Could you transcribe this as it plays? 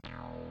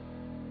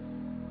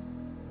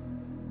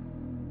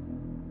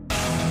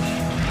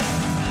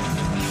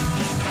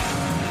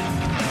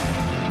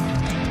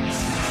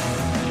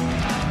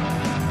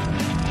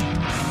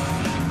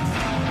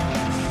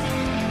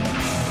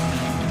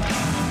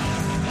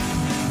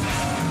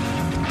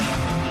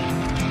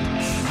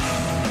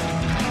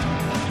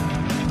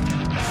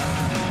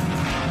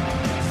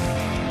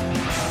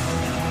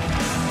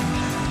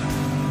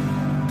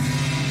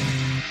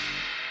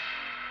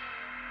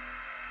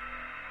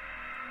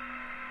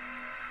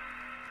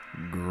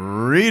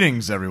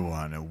Greetings,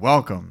 everyone, and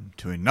welcome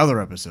to another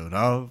episode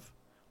of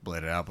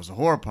Bladed Apples, a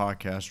horror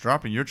podcast,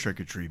 dropping your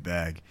trick-or-treat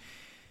bag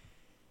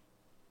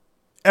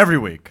every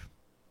week.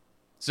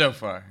 So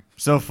far.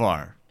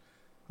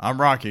 I'm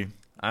Rocky.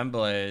 I'm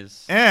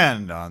Blaze.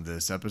 And on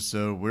this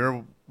episode,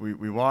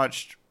 we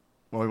watched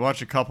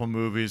a couple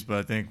movies, but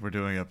I think we're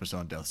doing an episode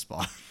on Death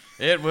Spa.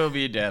 It will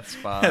be Death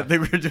Spa. I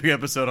think we're doing an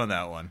episode on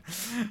that one.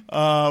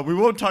 We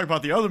won't talk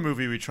about the other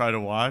movie we tried to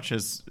watch,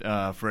 as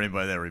for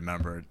anybody that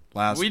remembered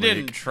last week. We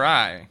didn't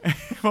try.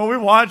 Well, we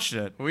watched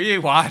it. We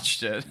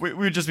watched it.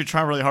 We'd just be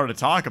trying really hard to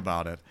talk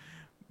about it.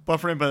 But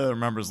for anybody that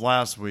remembers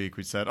last week,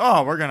 we said,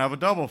 we're going to have a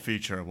double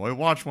feature. Well, we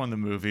watched one of the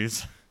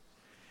movies,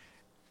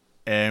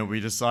 and we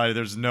decided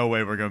there's no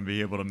way we're going to be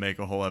able to make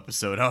a whole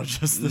episode out of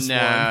just this one.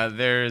 Nah,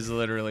 there's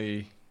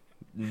literally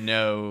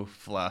no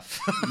fluff.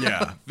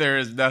 Yeah. There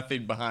is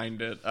nothing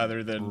behind it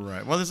other than...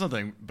 Right. Well, there's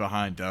nothing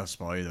behind Death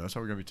Spa either. That's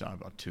what we're going to be talking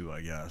about too,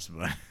 I guess.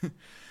 But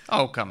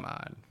Oh, come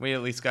on. We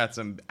at least got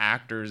some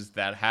actors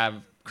that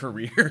have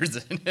careers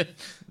in it.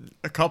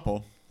 a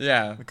couple.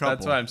 Yeah, couple.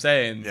 that's what I'm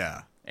saying.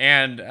 Yeah.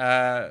 And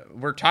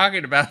we're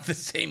talking about the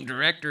same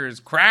director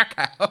as Crack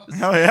House.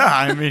 Oh, yeah.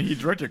 I mean, he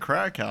directed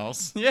Crack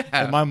House. Yeah.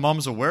 And My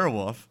Mom's a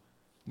Werewolf.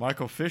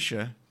 Michael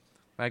Fisher.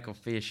 Michael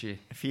Fisher.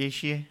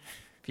 Fisher.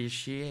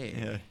 Fisher.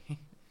 Yeah.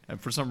 And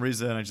for some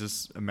reason, I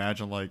just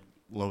imagine, like,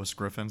 Lois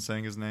Griffin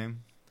saying his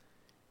name.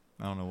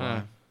 I don't know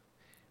why.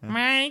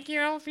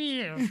 Michael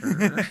Fisher.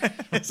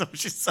 That's what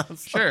she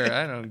sounds Sure, like.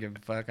 I don't give a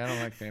fuck. I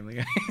don't like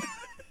Family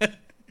Guy.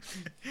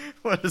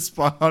 What a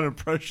spot-on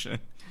impression.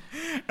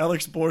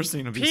 Alex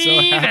Borstein would be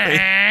Peter, so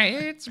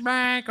happy. it's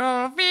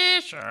Michael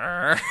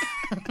Fisher.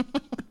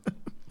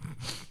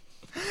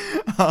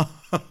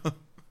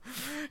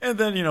 And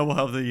then, we'll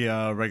have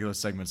the regular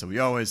segments that we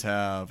always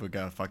have. We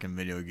got a fucking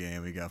video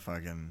game. We got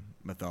fucking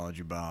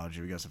mythology,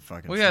 biology. We got some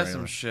fucking We got trailer.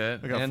 some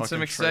shit. We got a And some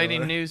fucking exciting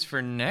trailer. news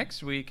for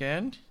next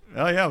weekend.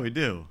 Oh, yeah, we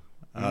do.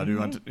 Do you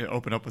want to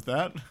open up with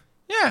that?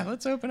 Yeah,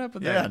 let's open up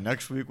with Yeah, that.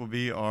 next week will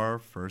be our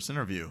first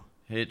interview.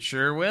 It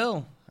sure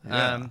will.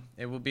 Yeah.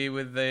 It will be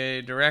with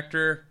the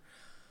director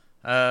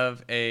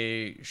of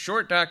a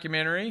short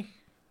documentary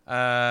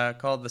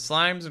called The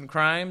Slimes and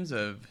Crimes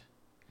of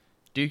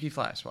Dookie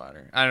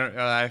Flyswatter.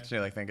 I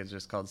actually think it's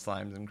just called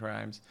Slimes and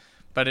Crimes.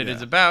 But it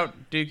is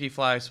about Dookie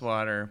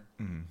Flyswatter,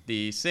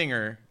 the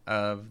singer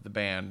of the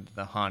band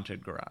The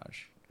Haunted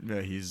Garage.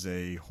 Yeah, he's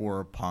a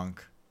horror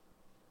punk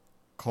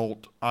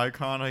cult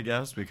icon, I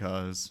guess,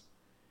 because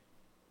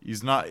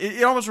he's not.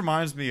 It almost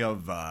reminds me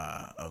of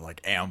like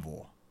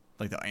Anvil,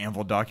 like the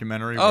Anvil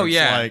documentary. Oh, where it's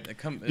yeah.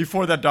 like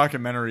before that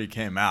documentary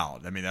came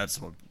out. I mean,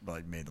 that's what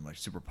like made them like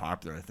super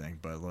popular, I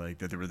think. But like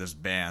that they were this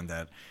band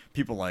that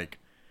people like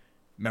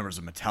members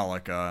of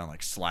Metallica and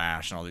like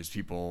Slash and all these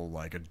people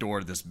like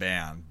adored this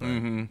band,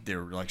 but they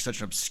were like such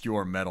an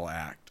obscure metal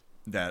act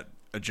that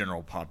a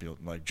general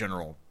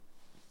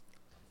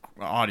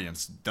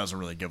audience doesn't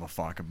really give a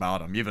fuck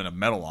about them, even a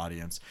metal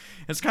audience.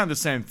 It's kind of the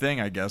same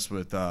thing, I guess,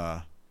 with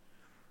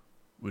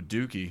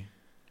Dookie,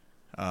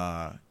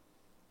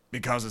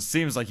 because it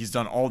seems like he's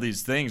done all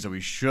these things that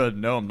we should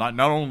know him. Not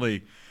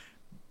only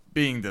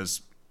being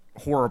this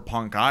horror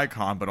punk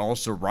icon, but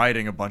also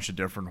writing a bunch of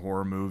different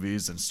horror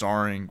movies and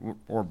starring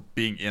or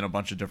being in a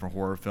bunch of different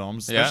horror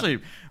films, especially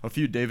a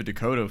few David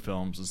Dakota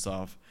films and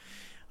stuff.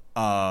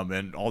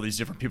 And all these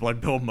different people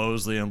like Bill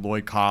Moseley and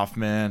Lloyd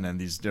Kaufman and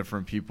these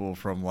different people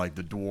from like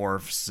the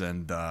Dwarfs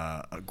and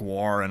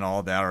Gwar and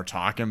all that are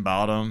talking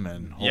about him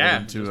and hold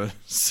him to a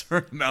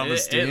certain amount of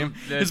esteem.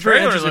 It's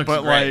very interesting,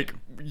 but like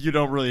you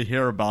don't really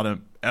hear about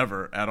him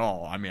ever at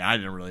all. I mean, I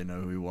didn't really know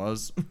who he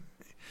was.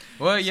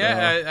 Well,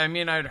 yeah, I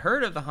mean, I'd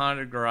heard of the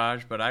Haunted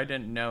Garage, but I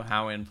didn't know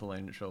how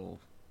influential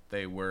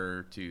they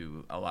were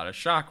to a lot of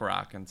shock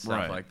rock and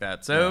stuff like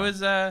that. So it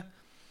was,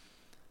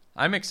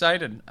 I'm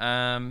excited.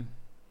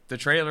 The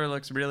trailer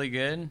looks really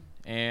good,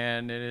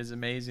 and it is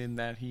amazing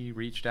that he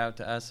reached out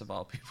to us, of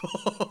all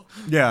people.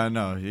 Yeah,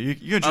 no, you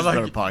could just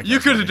better podcast. You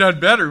could have done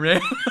better, man.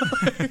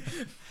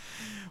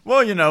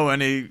 Well,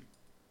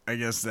 I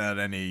guess that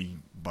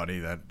anybody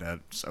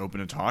that's open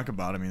to talk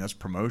about, I mean, that's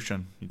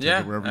promotion. You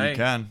take it wherever you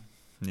can,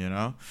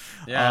 Yeah,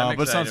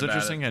 but it sounds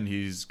interesting, and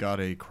he's got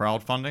a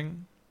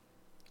crowdfunding.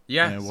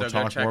 Yeah, and we'll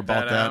so talk more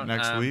about that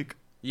next week.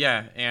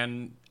 Yeah,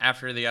 and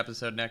after the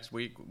episode next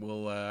week,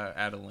 we'll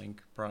add a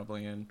link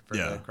probably in for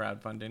the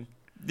crowdfunding.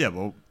 Yeah,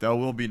 well, that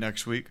will be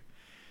next week.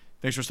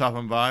 Thanks for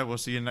stopping by. We'll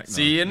see you next.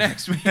 See you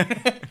next week.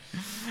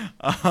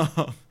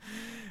 But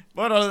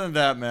other than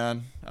that,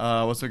 man,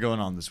 what's been going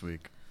on this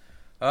week?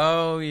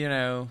 Oh,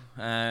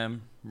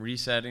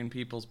 resetting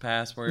people's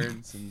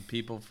passwords and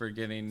people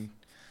forgetting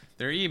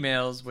their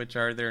emails, which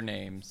are their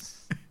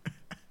names,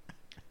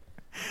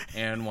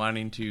 and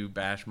wanting to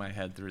bash my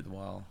head through the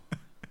wall.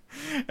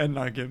 And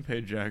not getting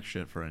paid jack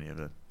shit for any of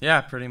it.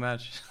 Yeah, pretty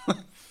much.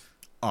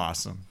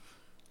 Awesome.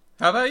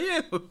 How about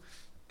you?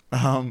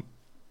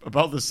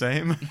 About the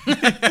same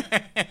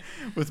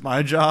with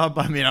my job.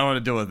 I mean, I don't want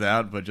to deal with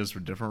that, but just for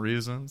different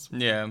reasons.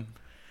 Yeah.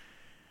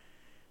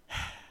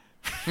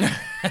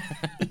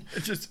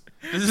 It's just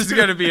This is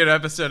going to be an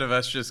episode of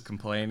us just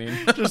complaining.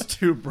 just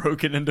two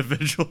broken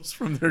individuals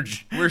from their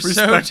We're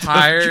so respective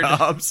tired.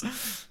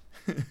 jobs.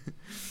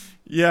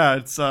 Yeah,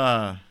 it's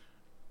a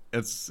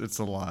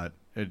lot.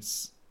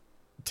 It's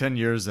 10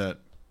 years at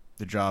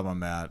the job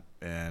I'm at,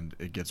 and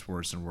it gets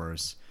worse and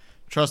worse.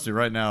 Trust me,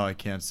 right now I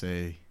can't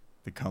say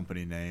the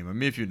company name. I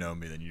mean, if you know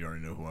me, then you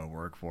already know who I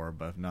work for.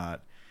 But if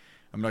not,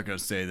 I'm not going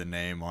to say the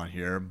name on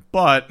here.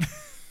 But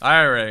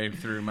I already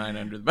threw mine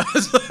under the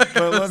bus. But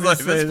let me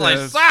say this place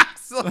this.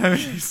 sucks. let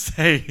me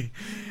say,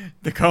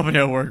 the company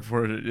I work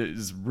for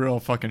is real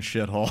fucking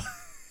shithole.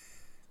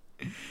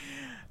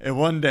 And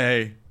one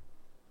day,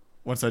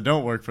 once I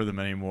don't work for them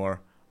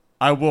anymore,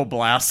 I will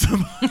blast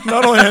them.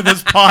 Not only on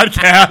this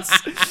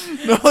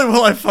podcast, not only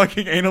will I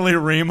fucking anally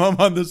ream them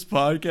on this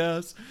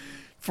podcast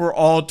for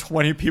all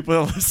 20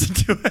 people that listen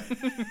to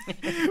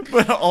it,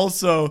 but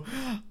also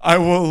I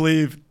will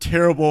leave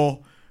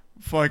terrible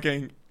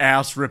fucking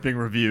ass-ripping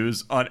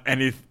reviews on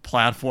any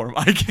platform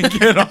I can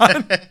get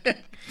on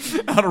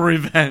out of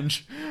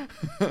revenge.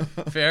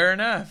 Fair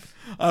enough.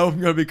 I'm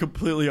going to be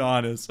completely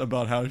honest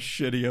about how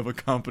shitty of a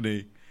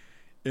company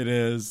it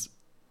is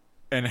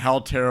and how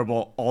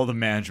terrible all the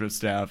management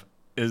staff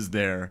is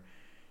there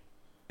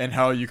and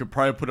how you could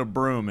probably put a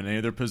broom in any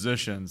of their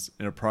positions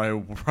and it'll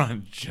probably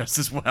run just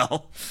as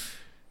well.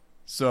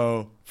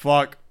 So,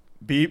 fuck,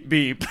 beep,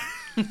 beep.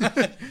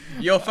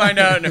 You'll find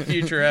out in a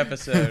future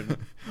episode.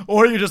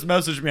 Or you just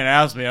message me and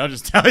ask me. I'll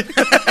just tell you.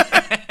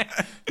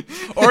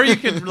 Or you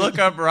can look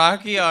up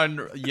Rocky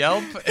on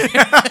Yelp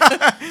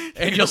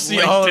and you'll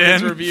see all of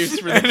his LinkedIn. reviews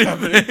for the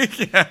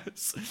company.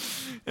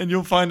 Yes. And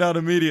you'll find out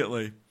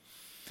immediately.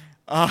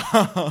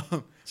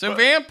 So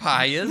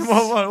vampires.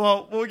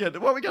 Well,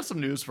 we got some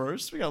news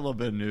first. We got a little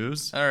bit of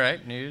news. All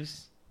right,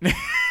 news.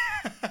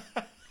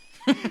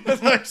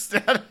 That's like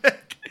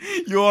static.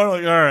 You are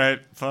like, all right,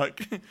 fuck.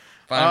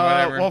 Fine,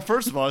 whatever. Well,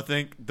 first of all, I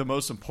think the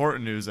most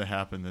important news that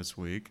happened this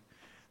week,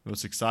 the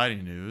most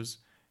exciting news,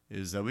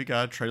 is that we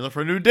got a trailer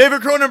for a new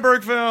David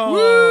Cronenberg film,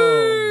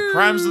 Woo!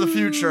 Crimes of the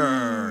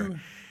Future.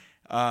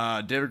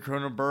 David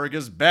Cronenberg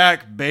is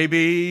back,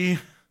 baby.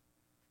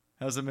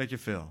 How does it make you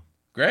feel?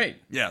 Great.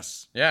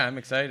 Yes. Yeah, I'm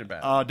excited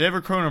about it.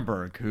 David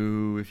Cronenberg,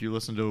 who, if you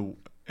listen to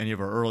any of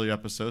our early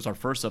episodes, our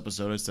first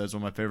episode, I said is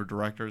one of my favorite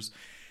directors.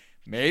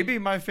 Maybe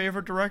my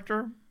favorite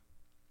director.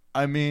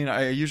 I mean,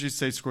 I usually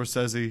say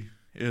Scorsese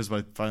is,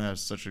 but I find that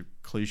such a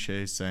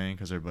cliche saying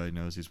because everybody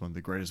knows he's one of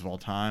the greatest of all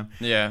time.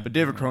 Yeah. But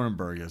David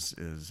Cronenberg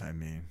is I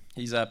mean,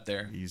 He's up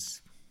there. he's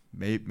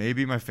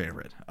maybe my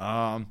favorite.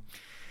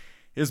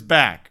 Is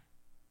back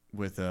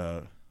with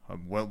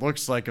what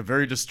looks like a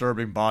very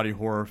disturbing body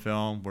horror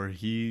film where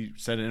he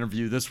said in an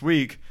interview this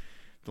week,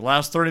 the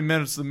last 30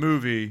 minutes of the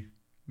movie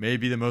may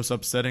be the most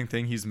upsetting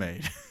thing he's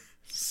made.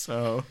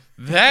 So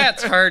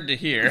That's hard to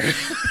hear.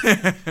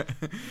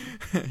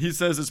 he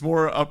says it's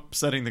more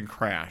upsetting than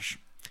Crash.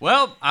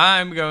 Well,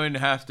 I'm going to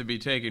have to be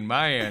taking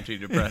my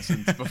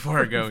antidepressants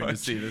before going to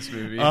see this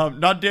movie.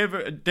 Not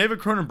David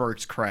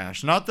Cronenberg's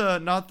Crash, not the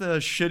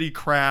shitty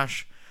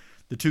Crash,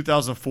 the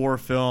 2004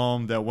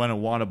 film that went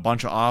and won a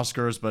bunch of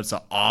Oscars, but it's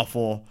an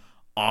awful,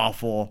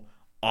 awful,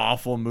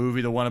 awful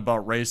movie. The one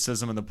about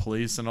racism and the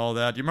police and all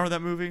that. Do you remember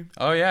that movie?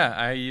 Oh yeah,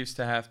 I used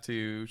to have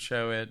to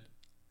show it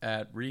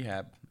at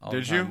rehab. All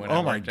Did the time you? when I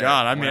Oh my worked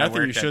god! I when mean, I think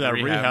you worked show at that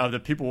the rehab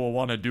that people will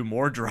want to do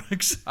more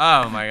drugs.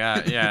 Oh my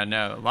god! Yeah,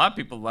 no, a lot of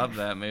people love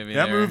that movie.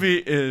 That movie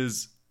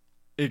is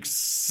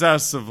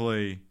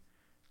excessively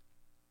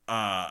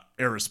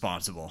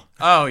irresponsible.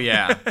 Oh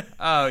yeah.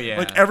 Oh yeah.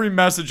 Like every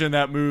message in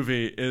that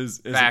movie is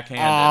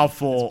backhanded. an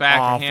awful, It's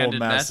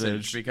backhanded awful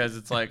message. because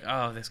it's like,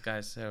 oh, this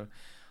guy's so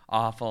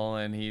awful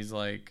and he's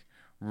like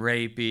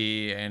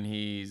rapey and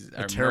he's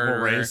a terrible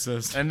murderer.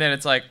 racist. And then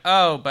it's like,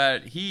 oh,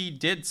 but he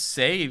did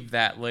save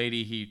that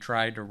lady he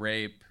tried to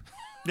rape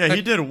Yeah,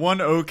 he did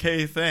one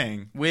okay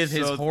thing with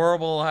his So-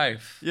 horrible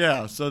life.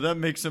 Yeah, so that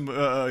makes him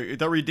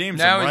that redeems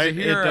Now him, he's a right?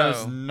 hero. It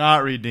does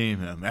not redeem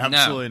him.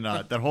 Absolutely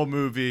not. That whole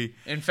movie,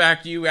 In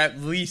fact, you at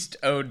least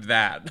owed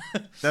that.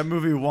 that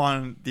movie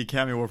won the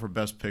Academy Award for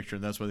Best Picture,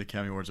 and that's why the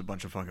Academy Award's a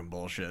bunch of fucking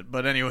bullshit.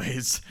 But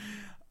anyways,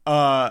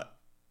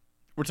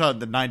 we're talking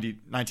the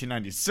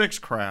 1996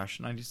 Crash,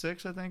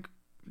 96, I think.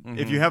 Mm-hmm.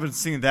 If you haven't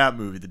seen that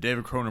movie, the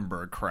David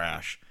Cronenberg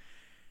Crash,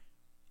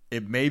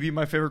 it may be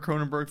my favorite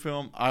Cronenberg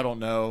film. I don't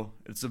know.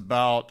 It's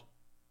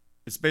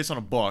based on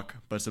a book,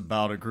 but it's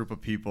about a group of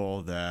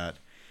people that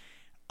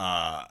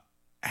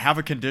have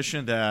a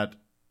condition that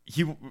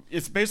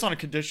it's based on a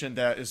condition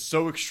that is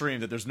so extreme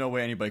that there's no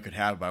way anybody could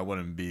have it, but I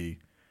wouldn't be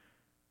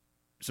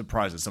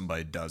surprised if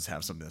somebody does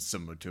have something that's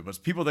similar to it. But it's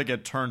people that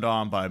get turned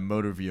on by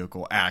motor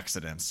vehicle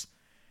accidents,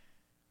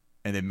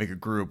 and they make a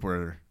group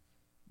where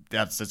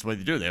that's what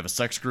they do. They have a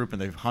sex group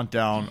and they hunt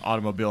down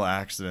automobile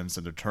accidents,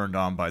 and they're turned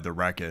on by the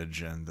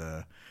wreckage and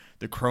the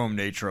chrome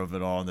nature of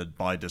it all, and the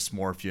body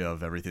dysmorphia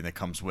of everything that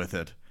comes with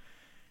it.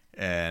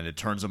 And it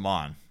turns them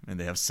on, and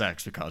they have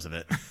sex because of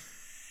it.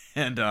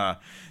 And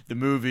the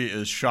movie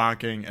is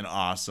shocking and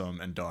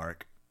awesome and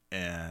dark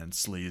and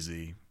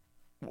sleazy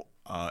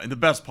in the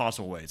best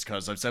possible ways.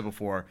 Because I've said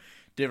before,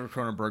 David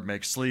Cronenberg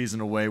makes sleaze in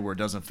a way where it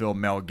doesn't feel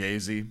male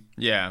gazy.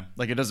 Yeah.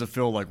 Like, it doesn't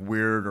feel like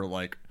weird or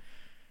like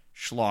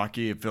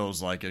schlocky. It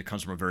feels like it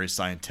comes from a very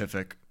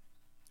scientific,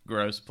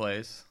 Gross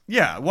place.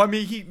 yeah. Well, I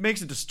mean, he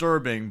makes it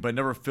disturbing, but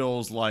never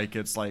feels like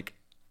it's like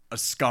a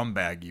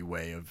scumbaggy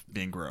way of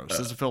being gross. It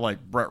doesn't feel like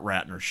Brett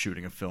Ratner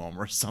shooting a film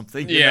or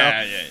something. You know?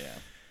 Yeah.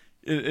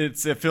 It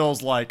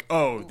feels like,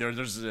 oh,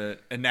 there's an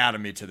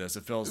anatomy to this.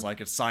 It feels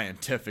like it's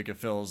scientific. It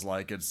feels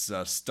like it's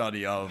a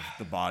study of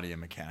the body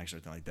and mechanics or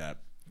anything like that.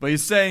 But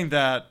he's saying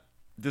that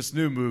this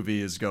new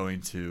movie is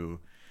going to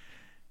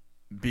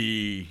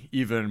be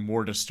even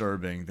more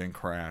disturbing than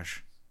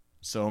Crash.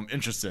 So I'm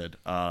interested.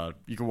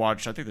 You can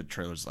watch, I think the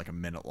trailer's like a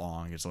minute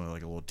long. It's only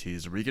like a little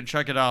teaser. But you can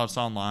check it out. It's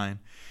online.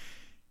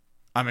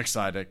 I'm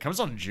excited. It comes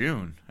out in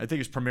June. I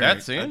think it's premiering.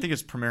 That soon? I think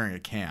it's premiering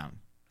at Cannes.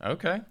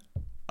 Okay.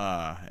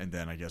 And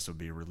then I guess it'll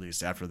be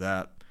released after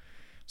that.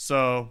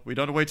 So we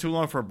don't have to wait too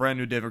long for a brand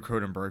new David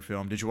Cronenberg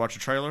film. Did you watch the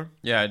trailer?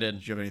 Yeah, I did.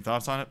 Did you have any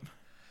thoughts on it?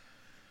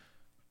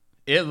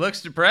 It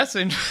looks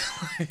depressing.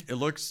 It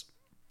looks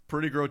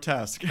pretty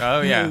grotesque. Oh,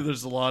 yeah.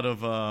 There's a lot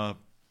of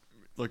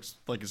looks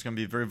like it's going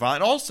to be very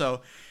violent.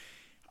 Also,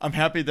 I'm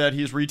happy that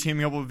he's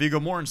re-teaming up with Viggo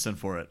Mortensen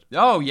for it.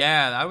 Oh,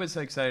 yeah. I was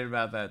excited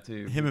about that,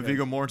 too. Him and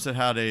Viggo Mortensen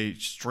had a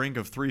string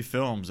of 3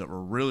 films that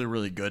were really,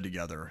 really good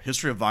together.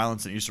 History of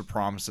Violence and Easter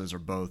Promises are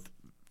both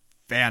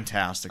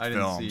fantastic films.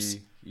 I didn't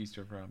see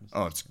Easter Promises.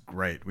 Oh, it's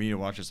great. We need to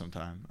watch it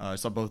sometime. I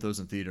saw both those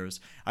in theaters.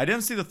 I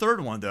didn't see the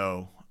third one,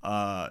 though,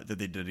 that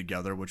they did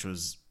together, which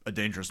was A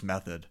Dangerous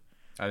Method.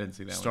 I didn't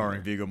see that starring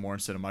one. Viggo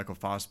Mortensen and Michael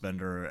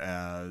Fassbender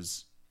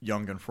as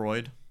Jung and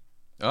Freud.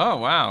 Oh,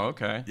 wow.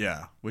 Okay.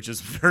 Yeah, which is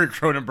very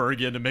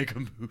Cronenbergian to make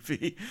a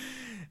movie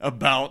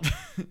about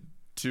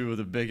 2 of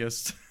the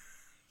biggest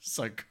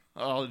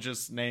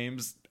psychologist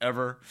names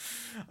ever.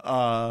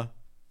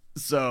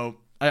 So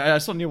I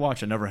still need to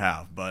watch it. Never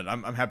have, but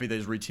I'm happy that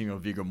he's re-teaming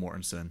with Viggo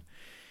Mortensen.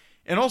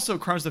 And also,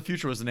 Crimes of the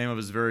Future was the name of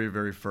his very,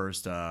 very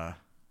first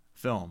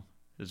film.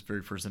 His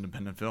very first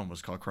independent film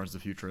was called Crimes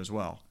of the Future as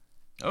well.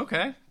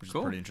 Okay. Which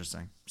cool. is pretty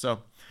interesting. So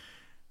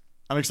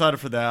I'm excited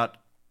for that.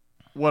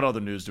 What other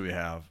news do we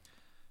have?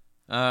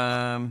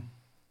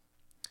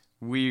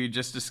 We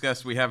just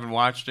discussed we haven't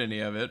watched any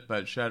of it,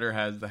 but Shudder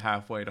has the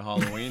Halfway to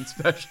Halloween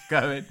special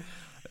coming.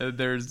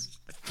 There's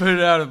put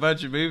out a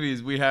bunch of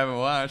movies we haven't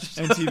watched.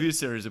 And TV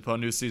series upon a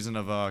new season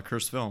of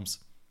Cursed Films.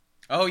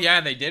 Oh,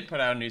 yeah, they did put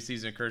out a new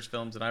season of Cursed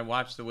Films, and I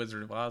watched the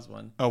Wizard of Oz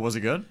one. Oh, was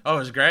it good? Oh, it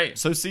was great.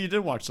 So, see, you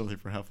did watch something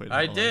for Halfway to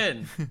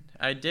Halloween.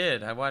 I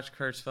did. I watched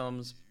Cursed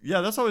Films.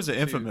 Yeah, that's always an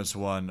infamous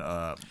one,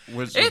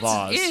 Wizard of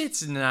Oz.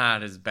 It's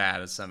not as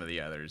bad as some of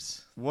the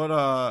others.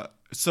 What,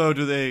 so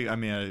do they, I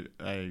mean,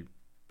 I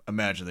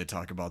imagine they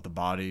talk about the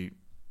body.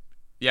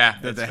 Yeah,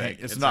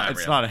 it's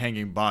not a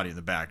hanging body in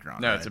the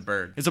background. No, right? It's a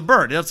bird. It's a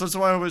bird. That's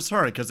why I always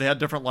heard, because they had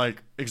different,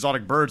 like,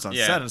 exotic birds on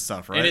set and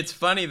stuff, right? And it's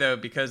funny, though,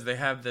 because they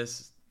have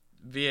this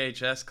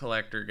VHS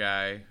collector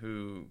guy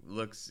who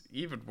looks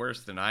even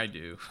worse than I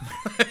do.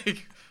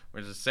 Like,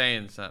 which is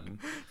saying something.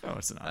 No,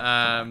 it's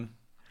not.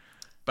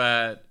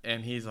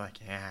 And he's like,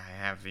 yeah, I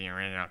have the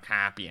original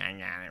copy. I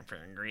got it for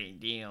a great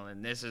deal.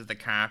 And this is the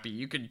copy.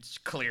 You could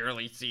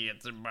clearly see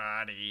it's a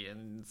body.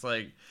 And it's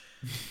like,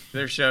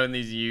 they're showing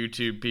these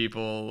YouTube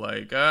people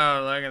like,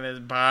 oh, look at this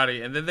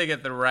body. And then they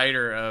get the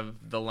writer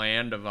of The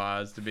Land of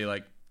Oz to be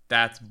like,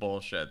 that's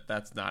bullshit.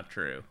 That's not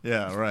true.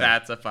 Yeah, right.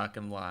 That's a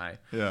fucking lie.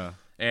 Yeah.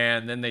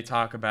 And then they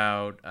talk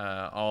about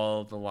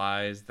all the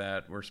lies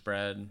that were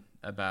spread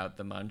about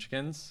the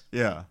Munchkins.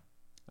 Yeah.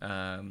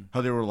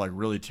 How they were like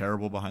really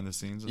terrible behind the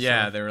scenes.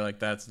 Yeah, stuff. they were like,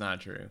 that's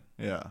not true.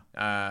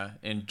 Yeah.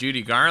 And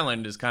Judy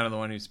Garland is kind of the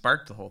one who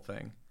sparked the whole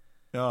thing.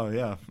 Oh,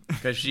 yeah.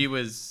 Because she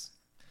was...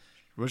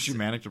 Was she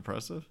manic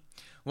depressive?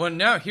 Well,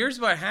 no, here's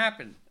what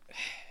happened.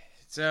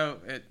 So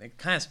it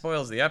kind of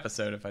spoils the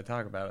episode if I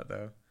talk about it,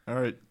 though. All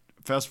right.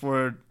 Fast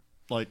forward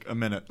like a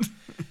minute.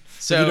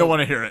 So you don't want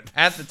to hear it.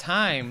 At the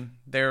time,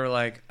 they were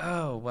like,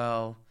 oh,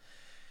 well,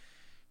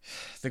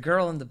 the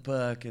girl in the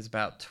book is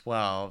about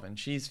 12 and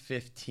she's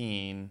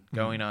 15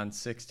 going on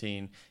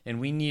 16, and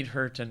we need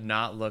her to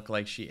not look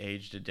like she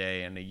aged a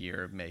day in a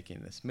year of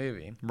making this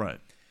movie. Right.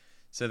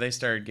 So they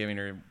started giving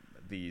her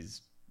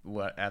these,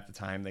 what at the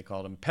time they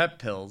called them pep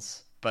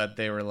pills, but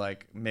they were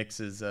like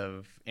mixes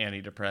of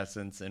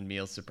antidepressants and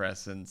meal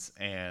suppressants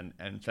and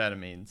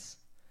amphetamines.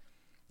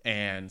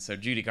 And so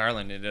Judy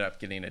Garland ended up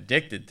getting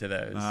addicted to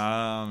those.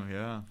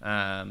 Yeah.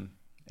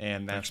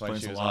 And that's That why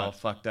she explains was a lot. all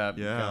fucked up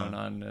Yeah. going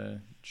on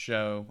the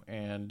show.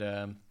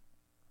 And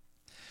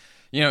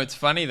it's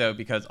funny though,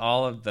 because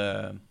all of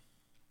the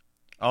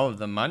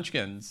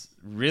Munchkins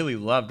really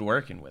loved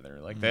working with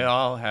her. Like they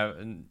all have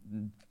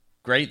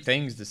great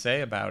things to say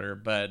about her,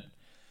 but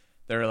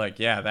they're like,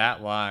 yeah,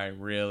 that lie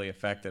really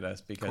affected us,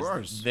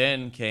 because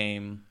then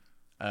came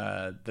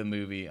the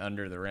movie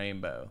Under the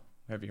Rainbow.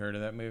 Have you heard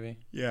of that movie?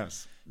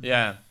 Yes.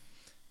 Yeah.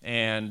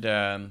 And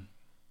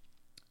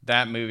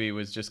that movie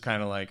was just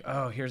kind of like,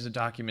 oh, here's a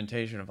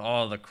documentation of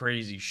all the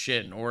crazy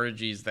shit and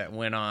orgies that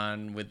went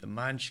on with the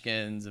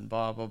Munchkins and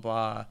blah, blah,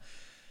 blah.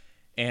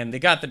 And they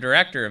got the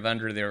director of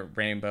Under the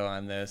Rainbow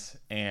on this,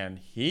 and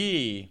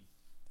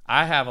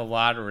I have a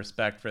lot of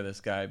respect for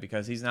this guy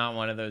because he's not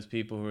one of those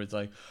people who is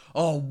like,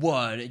 oh,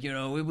 what?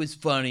 It was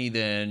funny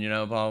then,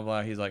 blah, blah,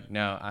 blah. He's like,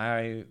 no,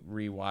 I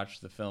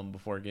rewatched the film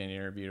before getting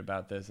interviewed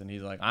about this, and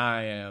he's like,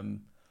 I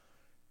am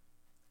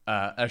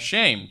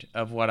ashamed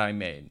of what I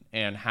made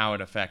and how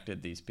it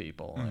affected these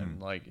people. Mm-hmm.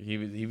 And like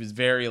he was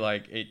very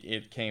like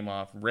it came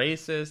off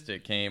racist.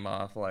 It came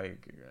off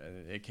like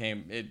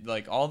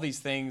like all these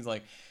things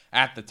like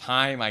at the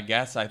time I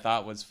guess I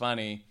thought was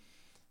funny.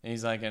 And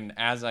he's like, and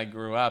as I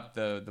grew up,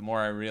 the more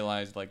I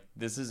realized, like,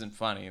 this isn't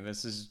funny.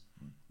 This is,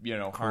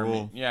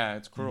 harming. Yeah,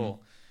 it's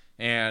cruel.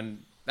 Mm-hmm.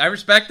 And I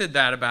respected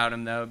that about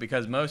him, though,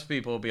 because most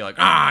people will be like,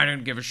 I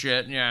didn't give a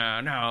shit. Yeah,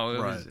 no,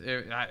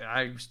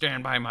 I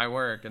stand by my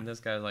work. And this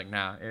guy's like,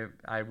 nah,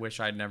 I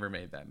wish I'd never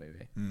made that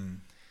movie.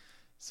 Mm.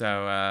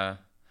 So,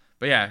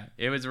 but yeah,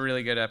 it was a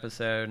really good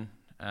episode.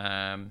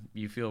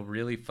 You feel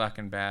really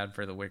fucking bad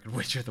for the Wicked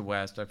Witch of the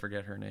West. I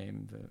forget her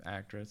name, the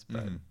actress,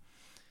 but... Mm.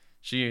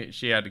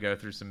 She had to go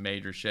through some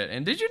major shit.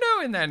 And did you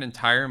know in that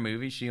entire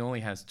movie she only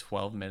has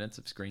 12 minutes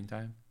of screen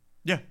time?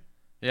 Yeah.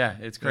 Yeah,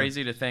 it's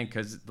crazy to think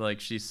because like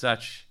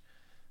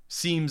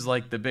seems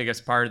like the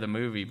biggest part of the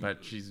movie,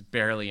 but she's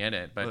barely in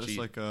it. But it's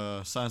like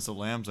Silence of the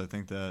Lambs. I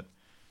think that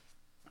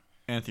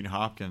Anthony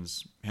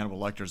Hopkins, Hannibal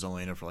Lecter's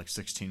only in it for like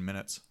 16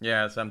 minutes.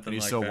 Yeah, something like that. And he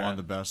still won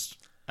the Best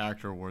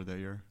Actor award that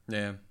year.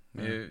 Yeah.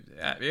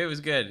 It was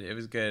good. It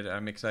was good.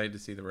 I'm excited to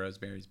see the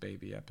Rosemary's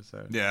Baby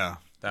episode. Yeah.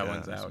 That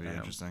one's out now.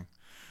 Interesting.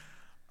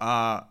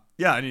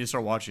 Yeah, I need to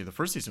start watching it. The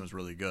first season was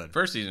really good.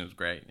 First season was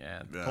great.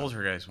 Yeah, the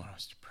Poltergeist one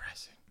was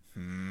depressing.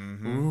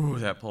 Mm-hmm. Ooh,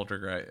 that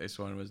Poltergeist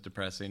one was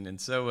depressing,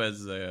 and so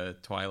was the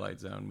Twilight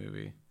Zone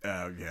movie.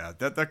 Yeah,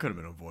 that could have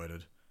been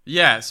avoided.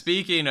 Yeah,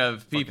 speaking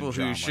of people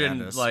who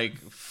shouldn't like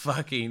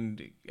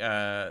fucking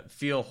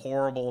feel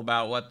horrible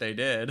about what they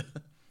did.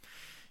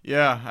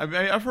 Yeah,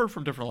 I've heard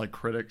from different like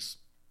critics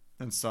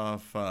and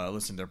stuff.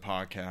 Listen to their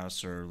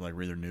podcasts or like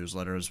read their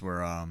newsletters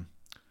where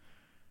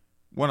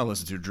one I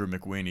listen to, Drew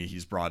McWeeny,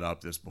 he's brought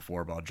up this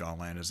before about John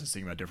Landis and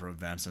thinking about different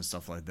events and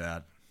stuff like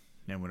that.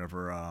 And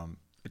whenever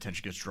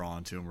attention gets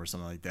drawn to him or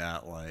something like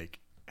that, like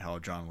how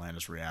John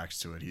Landis reacts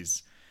to it,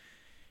 he's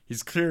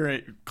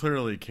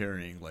clearly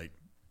carrying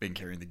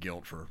the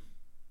guilt for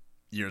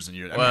years and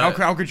years. I mean,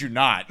 how could you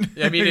not?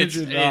 I mean,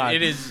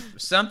 it is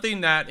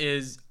something that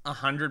is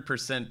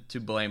 100% to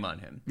blame on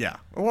him. Yeah.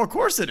 Well, of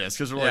course it is,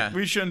 because we're like,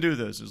 we shouldn't do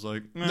this. It's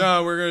like,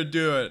 no, we're going to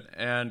do it.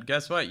 And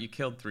guess what? You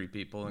killed 3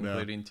 people,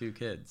 including 2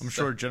 kids. I'm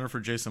sure Jennifer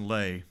Jason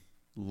Leigh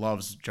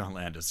loves John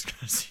Landis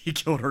because he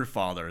killed her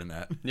father in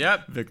that.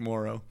 Yep. Vic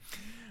Morrow.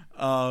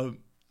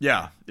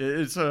 Yeah.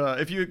 It's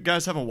if you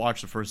guys haven't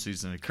watched the first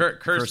season of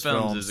Cursed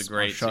Films is a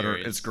great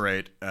series. It's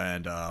great.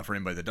 And for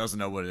anybody that doesn't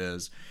know what it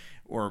is,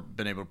 or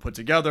been able to put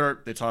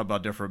together, they talk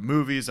about different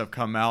movies that have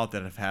come out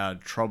that have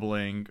had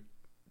troubling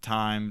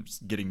times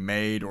getting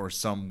made, or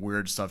some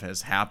weird stuff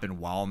has happened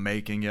while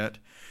making it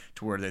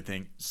to where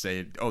they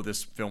say, oh,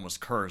 this film was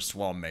cursed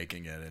while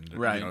making it,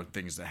 and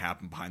things that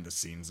happen behind the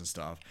scenes and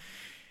stuff.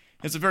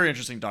 It's a very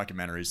interesting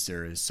documentary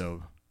series,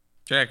 so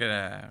check it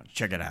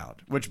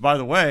out. Which, by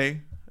the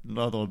way,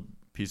 another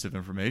piece of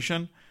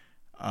information,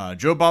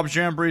 Joe Bob's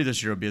Jamboree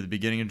this year will be at the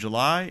beginning of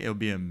July. It'll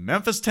be in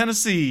Memphis,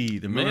 Tennessee.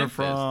 They're moving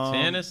from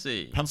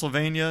Tennessee,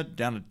 Pennsylvania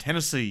down to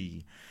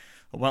Tennessee.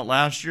 I went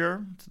last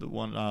year to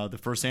the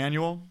first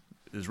annual.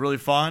 It was really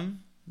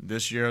fun.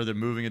 This year they're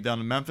moving it down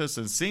to Memphis,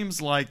 and it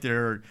seems like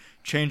they're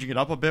changing it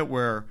up a bit.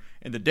 Where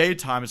in the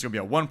daytime it's going to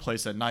be at one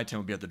place, at nighttime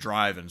it'll be at the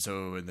drive-in.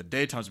 So in the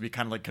daytime it'll be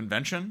kind of like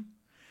convention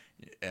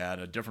at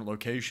a different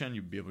location.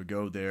 You'd be able to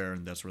go there,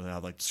 and that's where they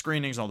have like the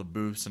screenings, all the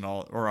booths, and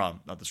all, or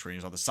not the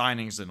screenings, all the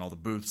signings, and all the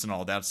booths, and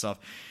all that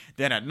stuff.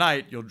 Then at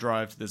night, you'll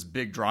drive to this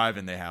big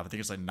drive-in they have. I think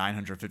it's like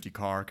 950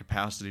 car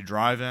capacity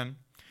drive-in,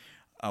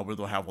 where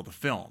they'll have all the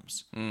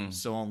films.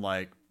 So on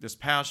like this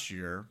past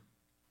year,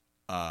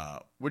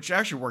 which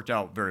actually worked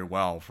out very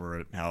well for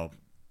it,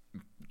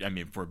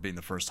 for it being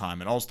the first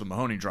time, and also the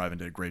Mahoney Drive-In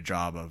did a great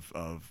job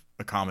of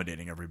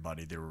accommodating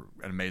everybody. They were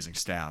an amazing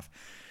staff.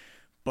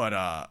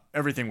 But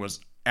everything was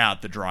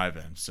at the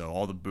drive-in, so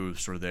all the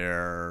booths were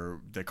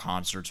there, the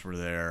concerts were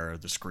there,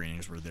 the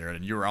screenings were there,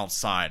 and you were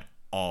outside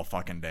all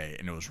fucking day,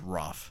 and it was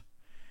rough.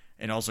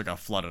 And it also got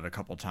flooded a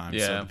couple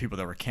times, so the people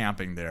that were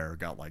camping there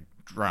got like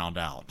drowned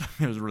out.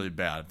 It was really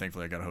bad.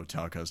 Thankfully, I got a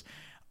hotel because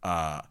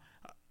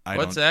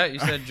What's that? You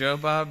said Joe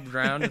Bob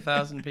drowned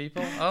 1,000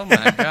 people? Oh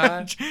my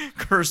God!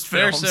 Cursed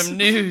Films. There's some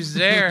news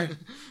there.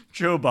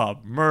 Joe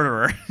Bob,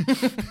 murderer.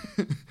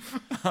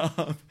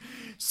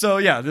 So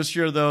yeah, this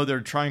year though they're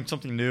trying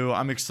something new.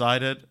 I'm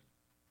excited.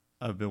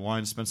 I've been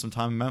wanting to spend some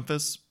time in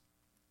Memphis.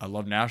 I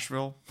love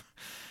Nashville.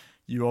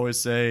 You always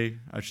say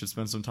I should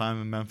spend some time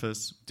in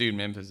Memphis. Dude,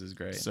 Memphis is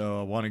great. So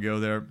I want to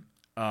go there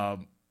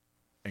and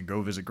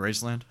go visit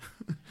Graceland.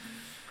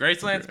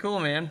 Graceland's cool,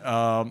 man.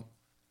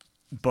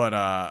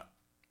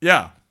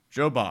 Yeah,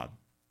 Joe Bob.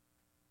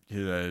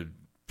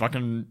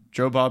 Fucking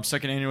Joe Bob's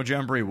second annual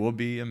Jamboree will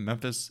be in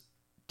Memphis,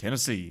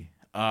 Tennessee.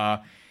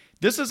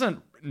 This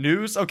isn't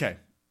news. Okay.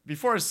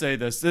 before I say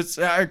this,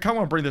 I kind of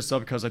want to bring this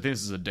up because I think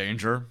this is a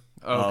danger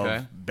Okay.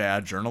 of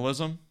bad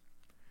journalism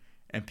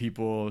and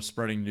people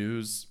spreading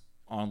news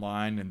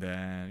online. And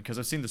then, because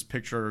I've seen this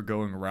picture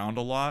going around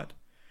a lot.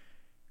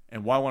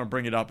 And why I want to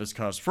bring it up is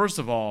because, first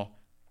of all,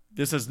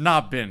 this has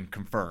not been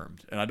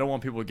confirmed. And I don't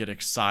want people to get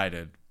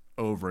excited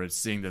over it,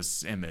 seeing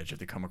this image if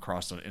they come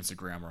across it on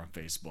Instagram or on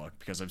Facebook,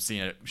 because I've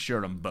seen it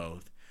shared on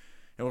both.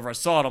 And whenever I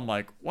saw it, I'm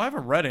like, well, I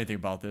haven't read anything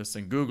about this.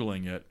 And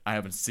Googling it, I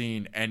haven't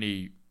seen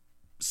any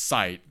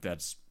site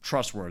that's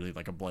trustworthy,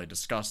 like a Blade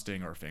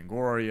Disgusting or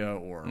Fangoria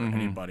or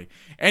anybody,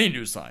 any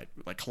news site,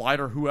 like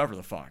Collider, whoever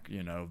the fuck,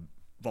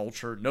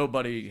 Vulture.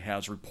 Nobody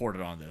has reported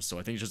on this. So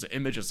I think it's just an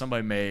image that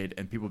somebody made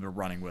and people have been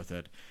running with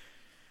it.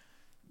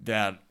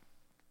 That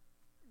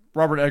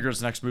Robert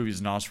Eggers' next movie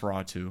is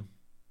Nosferatu.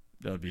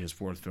 That would be his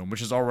fourth film,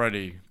 which is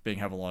already been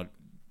having a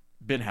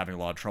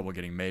lot of trouble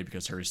getting made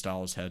because Harry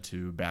Styles had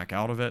to back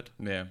out of it.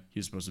 Yeah.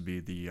 He's supposed to be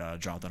the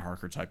Jonathan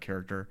Harker type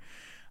character.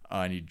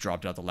 And he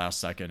dropped out the last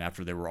second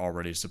after they were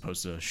already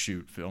supposed to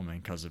shoot filming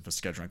because of a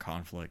scheduling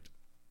conflict.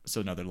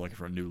 So now they're looking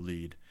for a new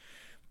lead.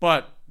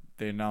 But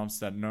they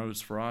announced that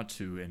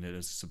Nosferatu, and it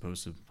is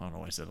supposed to... I don't know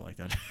why I said it like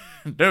that.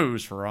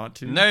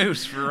 Nosferatu.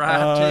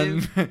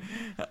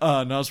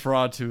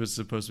 Nosferatu is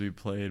supposed to be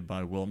played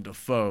by Willem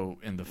Dafoe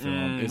in the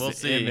film.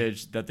 It's the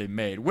image that they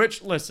made.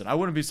 Which, listen, I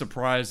wouldn't be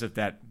surprised if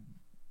that...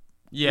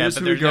 Yeah,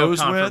 but there's no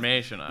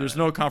confirmation on it. There's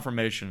no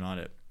confirmation on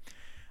it.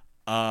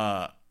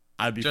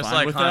 I'd be just fine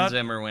like with Hans that.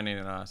 Zimmer winning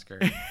an Oscar.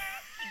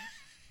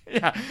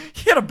 Yeah,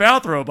 he had a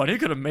bathrobe on. He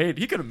could have made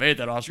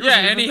that Oscar. Yeah,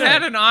 and he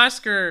had an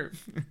Oscar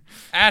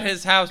at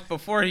his house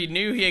before he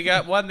knew he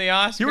won the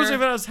Oscar. He wasn't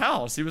even at his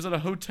house. He was at a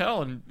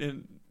hotel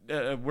in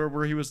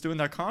where he was doing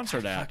that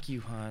concert at. Fuck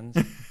you, Hans.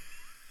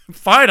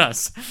 Fight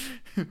us.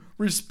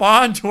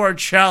 Respond to our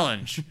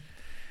challenge.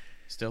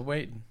 Still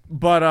waiting.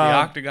 But the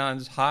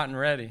Octagon's hot and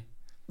ready.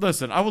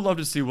 Listen, I would love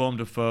to see Willem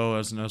Dafoe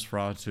as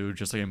Nosferatu,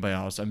 just like anybody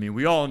else. I mean,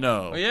 we all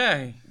know. Oh,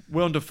 yeah.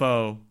 Willem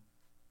Dafoe,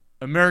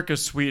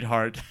 America's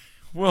sweetheart.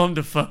 Willem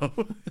Dafoe.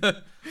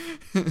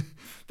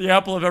 The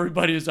apple of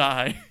everybody's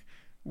eye.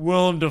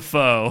 Willem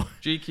Dafoe.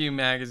 GQ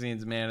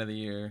Magazine's Man of the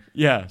Year.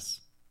 Yes.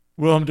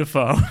 Willem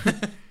Dafoe.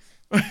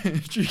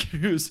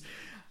 GQ's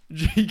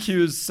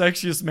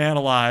sexiest man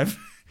alive.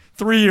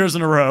 3 years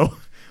in a row.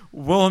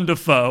 Willem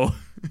Dafoe.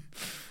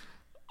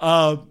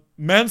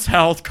 Men's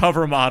Health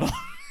cover model.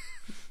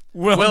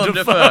 Willem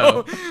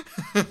Dafoe.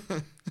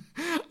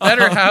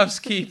 Better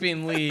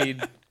Housekeeping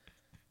lead.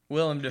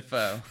 Willem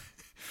Dafoe.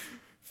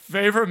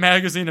 Favorite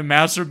magazine to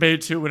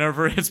masturbate to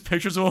whenever it's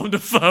pictures of Willem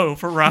Dafoe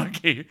for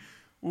Rocky.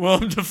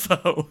 Willem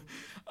Dafoe.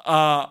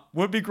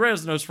 Would be great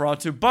as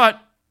Nosferatu, but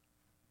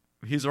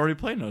he's already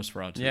played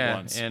Nosferatu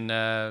once. In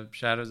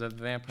Shadows of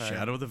the Vampire.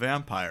 Shadow of the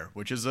Vampire,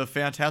 which is a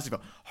fantastic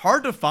film.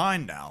 Hard to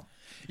find now.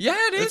 Yeah,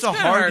 it is. It's a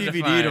hard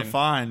DVD to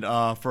find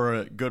for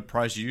a good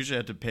price. You usually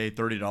have to pay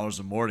 $30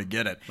 or more to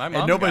get it. My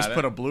mom and nobody's got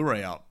put it. a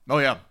Blu-ray out. Oh,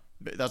 yeah.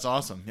 That's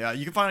awesome. Yeah,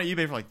 you can find it on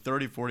eBay for like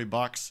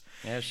 $30-$40.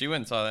 Yeah, she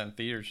went and saw that in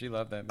theaters. She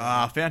loved that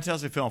movie.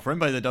 Fantastic film. For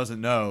anybody that doesn't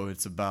know,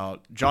 it's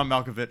about John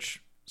Malkovich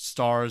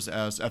stars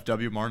as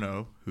F.W.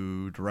 Murnau,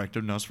 who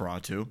directed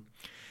Nosferatu.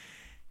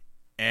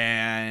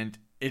 And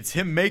it's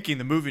him making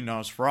the movie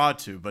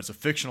Nosferatu, but it's a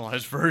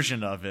fictionalized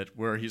version of it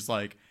where he's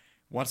like,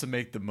 wants to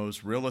make the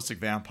most realistic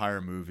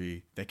vampire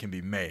movie that can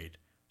be made.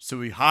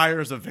 So he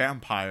hires a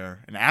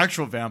vampire, an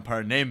actual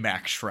vampire named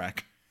Max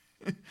Schreck,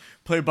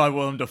 played by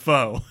Willem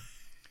Dafoe.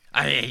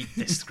 I hate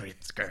this great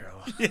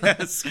girl.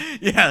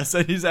 Yes,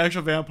 and he's an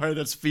actual vampire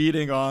that's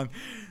feeding on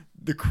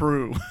the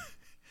crew.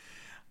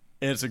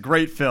 And it's a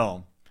great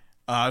film.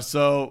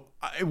 So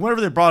whenever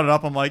they brought it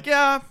up, I'm like,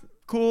 yeah,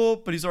 cool,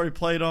 but he's already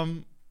played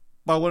him.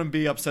 But I wouldn't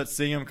be upset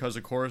seeing him because,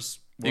 of course,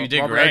 You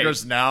Robert did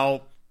Eggers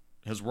now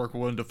has worked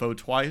with Willem Dafoe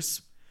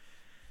twice.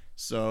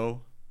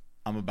 So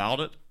I'm about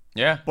it.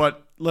 Yeah.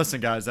 But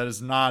listen, guys, that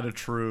is not a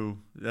true...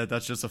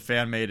 That's just a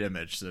fan-made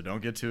image, so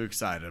don't get too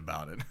excited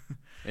about it.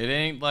 It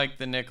ain't like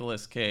the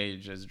Nicolas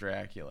Cage as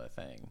Dracula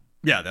thing.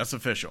 Yeah, that's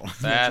official.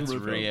 That's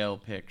real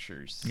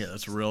pictures. Yeah,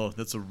 that's real.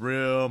 That's a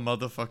real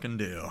motherfucking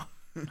deal.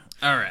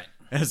 All right.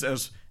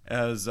 As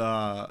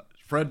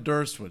Fred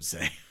Durst would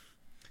say.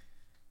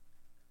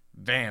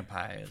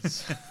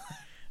 Vampires.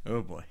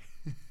 Oh boy.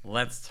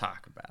 Let's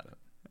talk about it.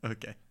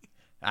 Okay.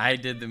 I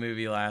did the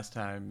movie last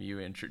time. You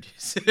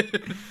introduced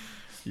it.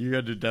 You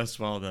gotta do Death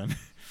Swallow then.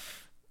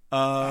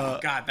 Oh,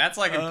 God, that's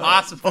like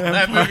impossible.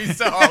 That movie's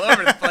so all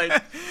over the place.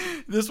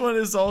 This one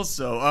is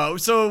also...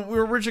 so we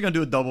were originally going to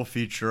do a double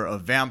feature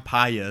of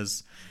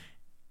Vampires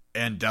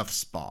and Death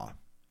Spa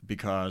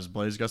because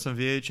Blaze got some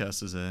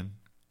VHSs in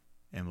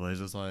and Blaze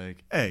was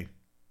like, hey,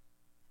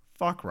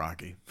 fuck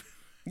Rocky.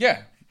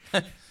 Yeah.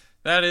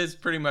 That is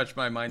pretty much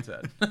my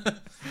mindset.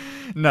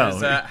 No.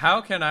 How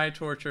can I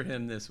torture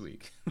him this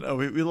week? No,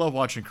 we love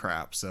watching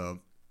crap, so...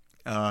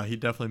 he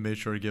definitely made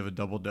sure to give a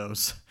double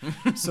dose.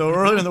 So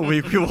earlier in the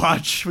week, we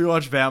watched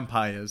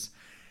Vampires,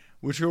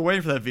 which we were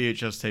waiting for that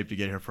VHS tape to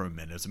get here for a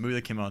minute. It's a movie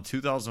that came out in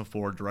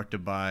 2004,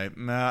 directed by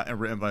Matt and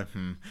written by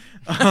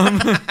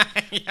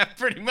Yeah,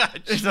 pretty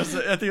much. I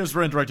think it was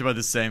written and directed by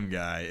the same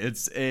guy.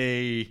 It's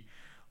a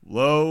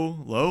low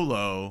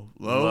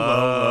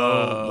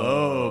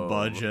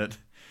budget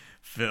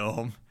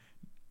film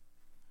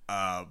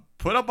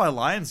put up by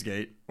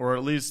Lionsgate, or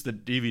at least the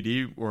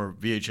DVD or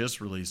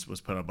VHS release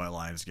was put up by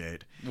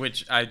Lionsgate.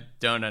 Which I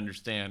don't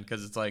understand,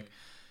 because it's like,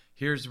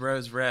 here's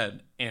Rose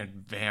Red and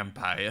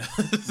vampires.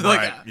 Like,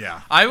 Right,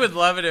 yeah. I would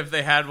love it if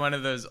they had one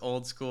of those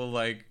old school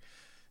like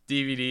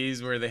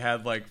DVDs where they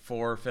had like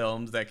 4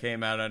 films that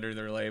came out under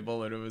their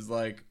label, and it was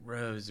like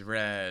Rose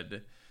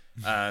Red,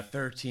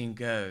 13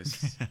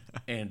 Ghosts,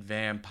 and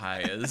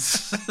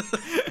Vampires.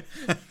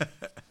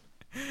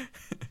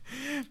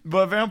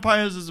 But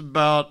Vampires is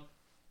about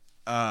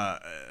a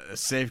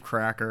safe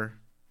cracker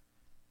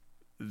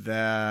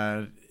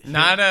that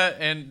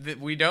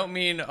we don't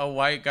mean a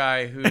white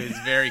guy who is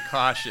very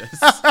cautious.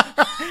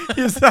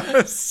 he's not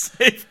a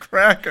safe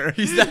cracker.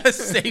 He's not a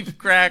safe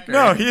cracker.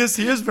 No, he is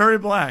very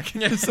black.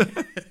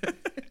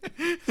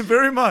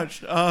 Very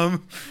much.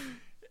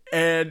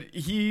 And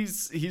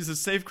he's a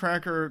safe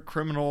cracker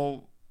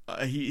criminal.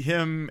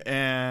 Him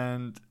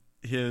and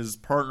his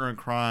partner in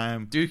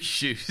crime, Duke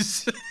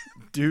Shoes.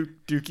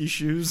 Dookie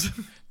Shoes.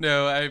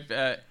 No,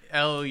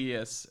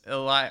 Elias.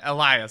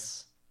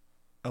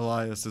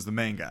 Elias is the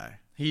main guy.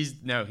 He's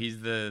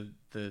the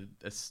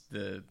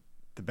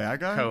bad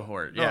guy?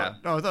 cohort. Yeah.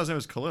 No, I thought his name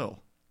was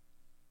Khalil.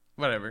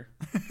 Whatever.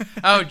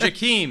 Oh,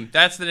 Jakeem.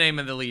 That's the name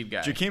of the lead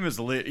guy. Jakeem is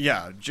the lead.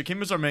 Yeah,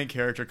 Jakeem is our main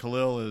character.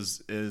 Khalil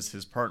is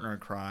his partner in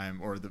crime,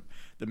 or the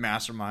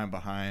mastermind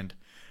behind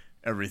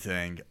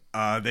everything.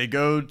 They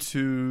go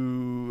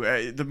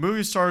to the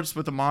movie starts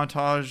with a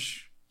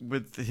montage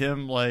with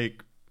him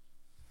like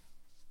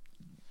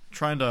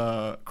trying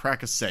to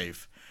crack a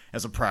safe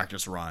as a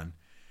practice run.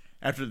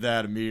 After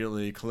that,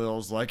 immediately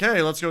Khalil's like,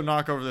 "Hey, let's go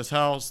knock over this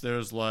house.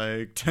 There's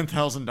like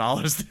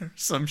 $10,000 there,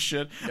 some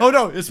shit." Oh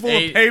no, it's full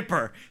of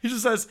paper. He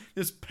just says,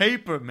 "It's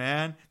paper,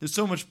 man. There's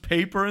so much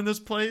paper in this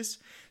place."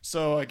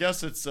 So I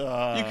guess it's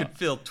you could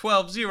fill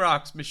 12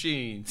 Xerox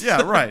machines.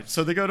 Yeah, right.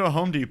 So they go to a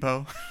Home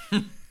Depot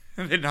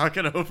and they knock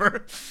it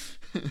over.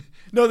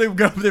 No,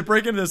 they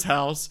break into this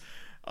house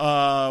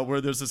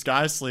where there's this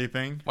guy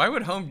sleeping. Why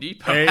would Home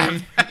Depot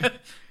have that?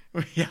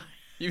 Yeah.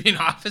 You mean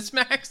Office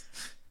Max?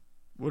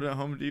 What a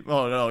Home Depot?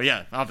 Oh no,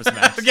 yeah, Office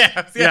Max.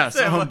 yes,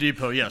 Home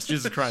Depot. Yes,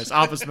 Jesus Christ,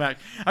 Office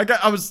Max.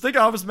 I was thinking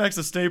Office Max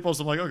is Staples.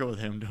 I'm like, I'll go with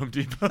him. Home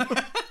Depot.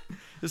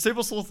 Is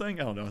Staples still a thing?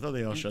 I don't know. I thought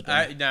they all shut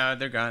down. No,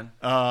 they're gone.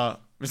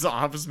 Is the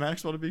Office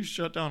Max want to be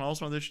shut down?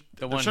 Also,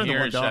 the one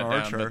here is shut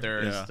down, but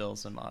there are still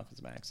some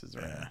Office Maxes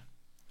around. Yeah.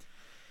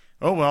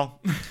 Oh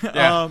well.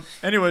 Yeah.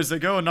 Anyways, they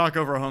go and knock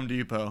over a Home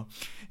Depot,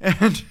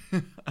 and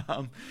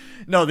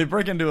no, they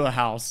break into a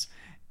house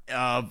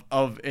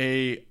of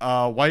a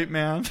white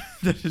man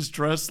that is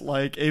dressed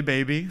like a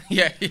baby.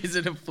 Yeah, he's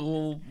in a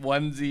full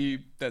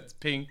onesie that's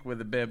pink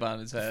with a bib on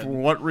his head. For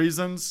what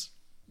reasons?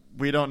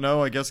 We don't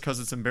know. I guess because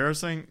it's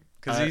embarrassing.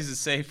 Because he's a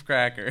safe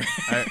cracker.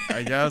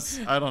 I guess.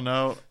 I don't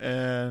know.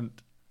 And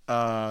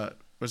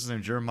what's his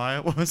name?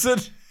 Jeremiah? What was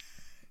it?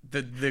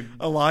 The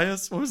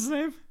Elias? What was his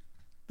name?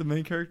 The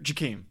main character?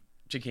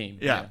 Jakeem.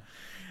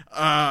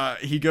 Yeah.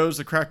 He goes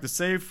to crack the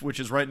safe, which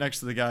is right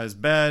next to the guy's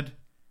bed.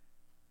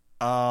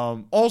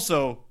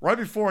 Also, right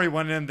before he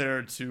went in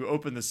there to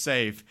open the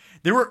safe,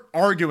 they were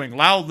arguing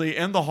loudly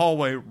in the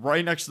hallway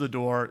right next to the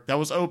door that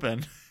was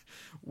open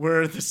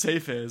where the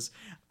safe is.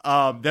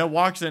 Then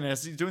walks in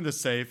as he's doing the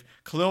safe.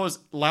 Khalil is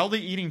loudly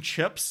eating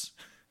chips.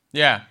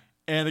 Yeah.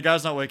 And the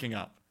guy's not waking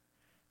up.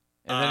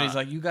 And then he's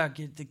like, you got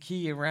to get the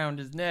key around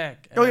his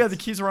neck. Oh, yeah, the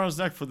key's around his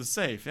neck for the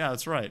safe. Yeah,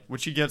 that's right.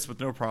 Which he gets with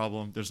no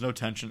problem. There's no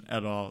tension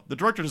at all. The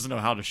director doesn't know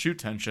how to shoot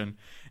tension,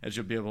 as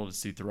you'll be able to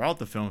see throughout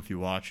the film if you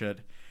watch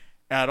it.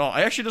 At all.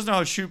 I actually doesn't know how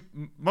to shoot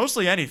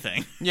mostly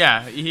anything.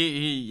 Yeah,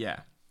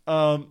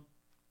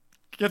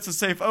 Gets the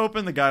safe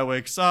open. The guy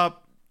wakes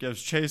up,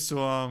 gives chase to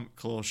him.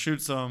 Khalil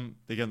shoots him.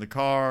 They get in the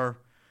car.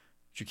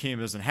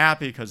 Jakeem isn't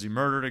happy because he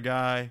murdered a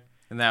guy.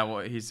 And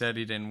that he said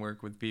he didn't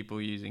work with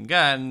people using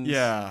guns.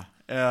 Yeah.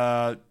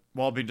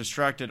 While being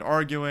distracted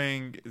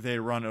arguing, they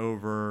run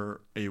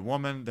over a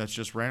woman that's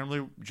just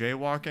randomly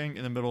jaywalking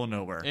in the middle of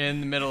nowhere. In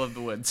the middle of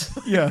the woods.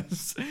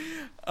 Yes.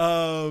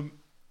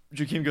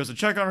 Jakeem goes to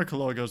check on her.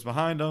 Khalil goes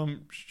behind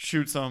him,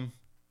 shoots him,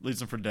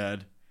 leaves him for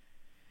dead,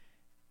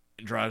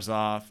 drives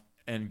off,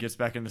 and gets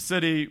back in the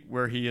city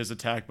where he is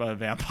attacked by a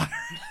vampire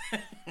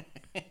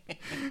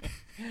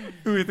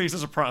who he thinks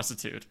is a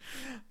prostitute.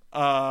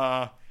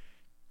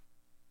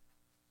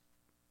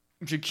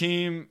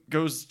 Jakeem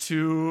goes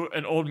to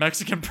an old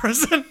Mexican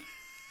prison.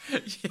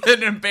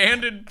 An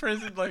abandoned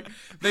prison. Like,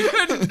 they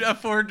couldn't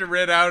afford to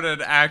rent out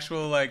an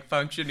actual, like,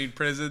 functioning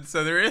prison,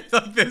 so there is,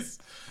 like, this...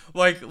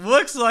 Like,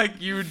 looks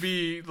like you would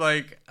be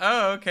like,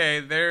 oh,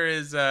 okay, there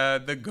is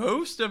the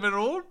ghost of an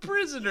old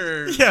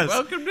prisoner. Yes.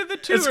 Welcome to the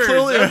tours. It's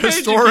clearly a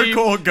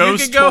historical Jakeem, ghost tour. You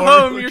can go tour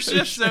home, your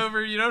shift's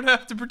over, you don't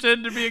have to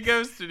pretend to be a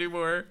ghost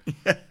anymore.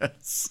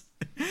 Yes.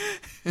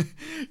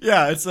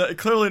 Yeah, it's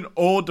clearly an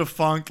old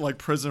defunct like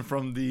prison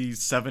from the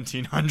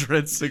 1700s,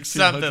 1600s.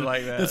 Something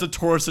like that. It's a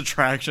tourist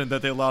attraction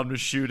that they allowed him to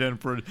shoot in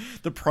for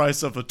the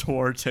price of a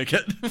tour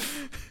ticket.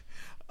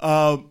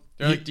 They're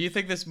like, do you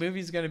think this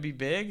movie's going to be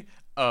big?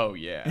 Oh,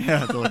 yeah.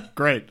 Yeah, they're like,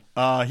 great.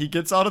 He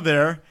gets out of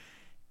there.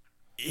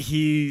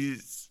 He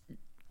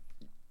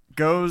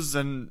goes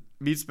and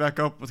meets back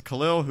up with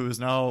Khalil, who is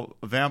now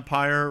a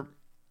vampire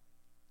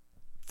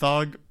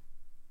thug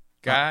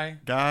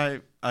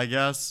Guy, I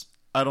guess.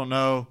 I don't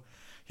know.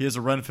 He is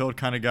a Renfield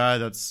kind of guy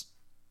that's...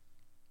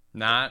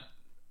 not.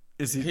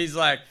 Is he? He's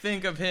like,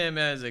 think of him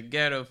as a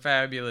ghetto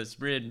fabulous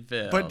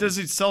Renfield. But does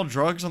he sell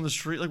drugs on the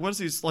street? Like, what is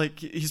he... Like,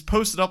 he's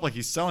posted up like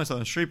he's selling stuff on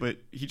the street, but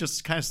he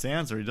just kind of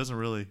stands there. He doesn't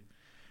really...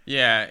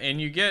 Yeah,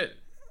 and you get...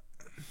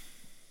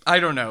 I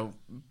don't know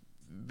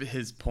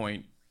his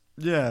point.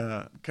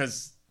 Yeah.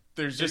 Because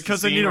there's just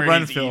because a they scene need a where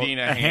he's Renfield, eating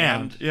a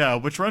hand. Yeah,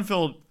 which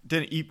Renfield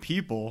didn't eat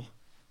people.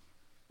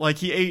 Like,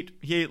 he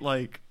ate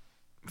like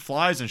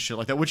flies and shit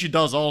like that, which he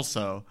does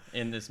also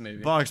in this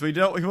movie. Bugs, but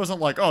he wasn't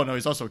like, oh no,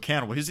 he's also a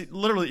cannibal. He's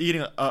literally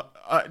eating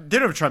didn't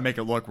even try to make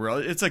it look real.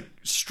 It's a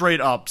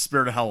straight up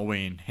Spirit of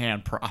Halloween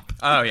hand prop.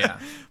 Oh yeah.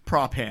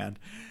 Prop hand.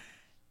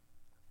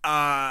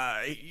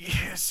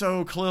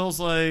 So Khalil's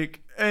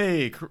like,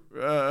 hey,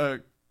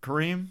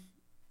 Kareem?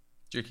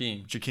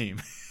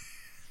 Jakeem.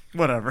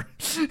 Whatever.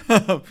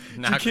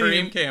 Not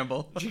Kareem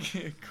Campbell.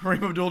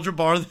 Kareem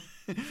Abdul-Jabbar.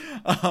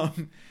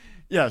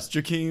 Yes,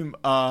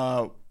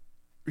 Jakeem,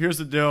 here's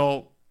the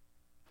deal.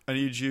 I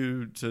need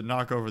you to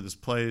knock over this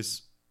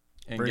place.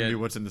 And bring me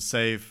what's in the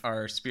safe.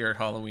 Our Spirit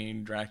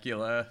Halloween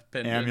Dracula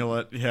pendant.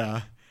 Amulet,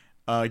 yeah.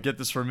 Get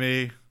this for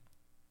me.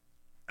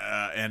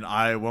 And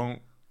I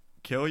won't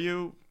kill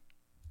you.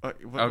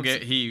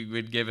 He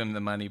would give him the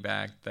money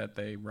back that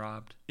they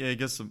robbed. Yeah, he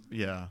gets some.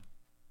 Yeah.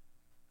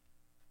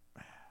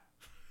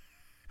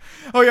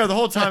 Oh yeah, the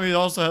whole time he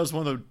also has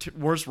one of the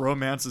worst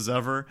romances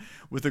ever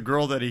with the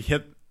girl that he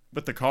hit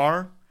with the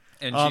car.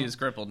 And she is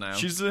crippled now.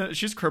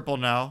 She's crippled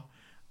now.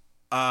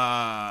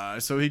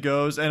 So he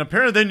goes, and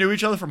apparently they knew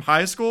each other from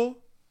high school.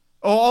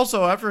 Oh,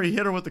 also, after he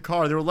hit her with the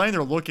car, they were laying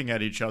there looking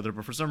at each other,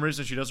 but for some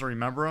reason she doesn't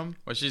remember him.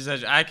 Well, she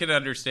said, I could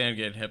understand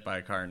getting hit by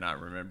a car and not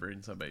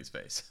remembering somebody's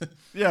face.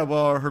 Yeah,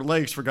 well, her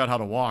legs forgot how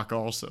to walk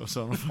also,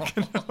 so I don't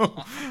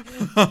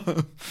fucking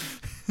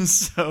know.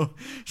 So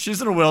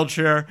she's in a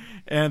wheelchair,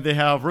 and they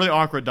have really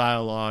awkward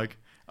dialogue.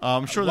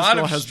 I'm sure this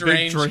girl has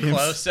big dreams.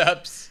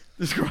 Close-ups.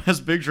 This girl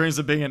has big dreams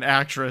of being an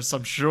actress,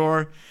 I'm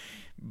sure,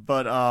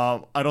 but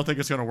I don't think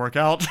it's going to work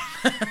out.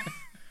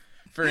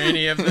 For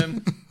any of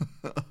them.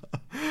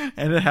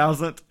 And it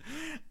hasn't.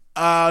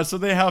 So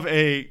they have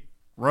a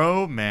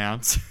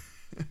romance,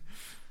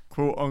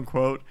 quote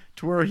unquote,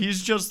 to where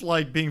he's just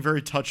like being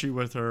very touchy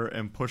with her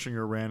and pushing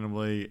her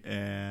randomly,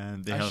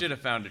 and they should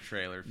have found a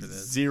trailer for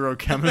this. Zero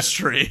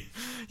chemistry.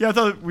 Yeah, I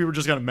thought we were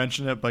just going to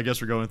mention it, but I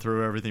guess we're going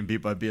through everything beat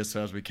by beat as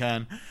fast as we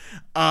can.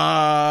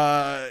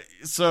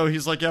 So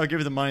he's like, yeah, I'll give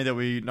you the money that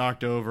we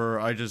knocked over.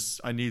 I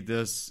need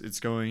this. It's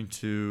going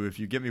to, if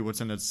you get me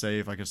what's in that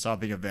safe, I can stop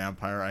being a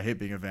vampire. I hate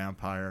being a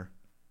vampire.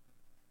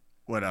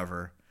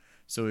 Whatever.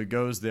 So he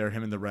goes there,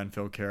 him and the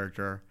Renfield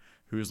character,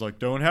 who's like,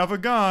 don't have a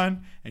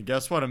gun. And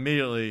guess what?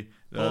 Immediately,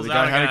 the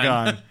guy had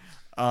a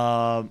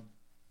gun.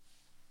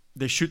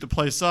 They shoot the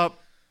place up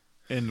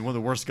in one of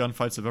the worst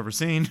gunfights I've ever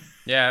seen.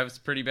 Yeah, it was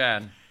pretty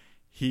bad.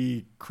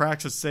 He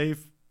cracks a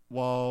safe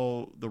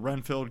while the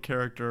Renfield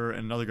character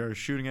and another guy are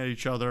shooting at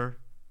each other.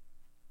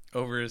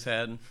 Over his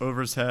head.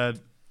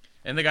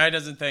 And the guy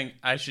doesn't think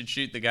I should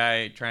shoot the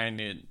guy trying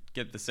to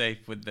get the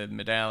safe with the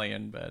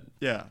medallion, but...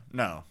 Yeah,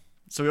 no.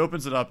 So he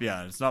opens it up.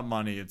 Yeah, it's not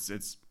money.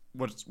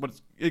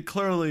 It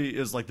clearly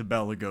is like the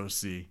Bela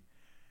Lugosi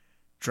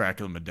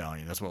Dracula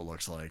medallion. That's what it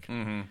looks like.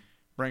 Mm-hmm.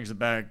 Brings it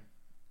back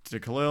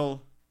to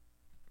Khalil.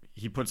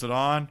 He puts it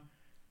on.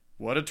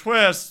 What a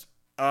twist!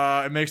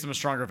 It makes him a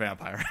stronger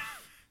vampire.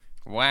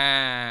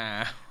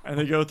 Wow. And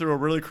they go through a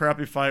really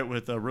crappy fight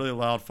with a really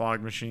loud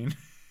fog machine.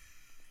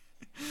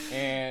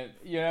 And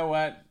you know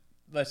what?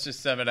 Let's just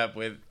sum it up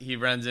with he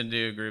runs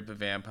into a group of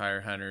vampire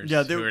hunters.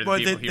 Yeah, who are the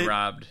people he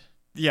robbed.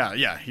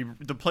 Yeah.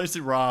 The place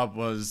he robbed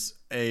was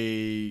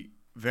a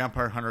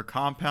vampire hunter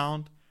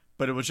compound,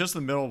 but it was just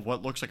in the middle of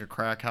what looks like a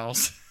crack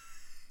house.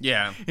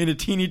 Yeah. In a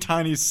teeny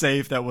tiny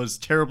safe that was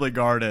terribly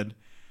guarded.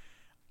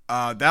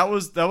 That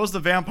was the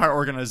vampire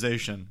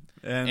organization.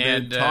 And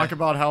they talk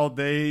about how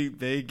they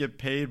get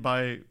paid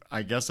by,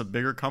 I guess, a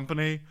bigger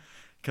company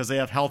because they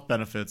have health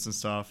benefits and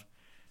stuff.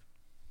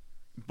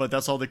 But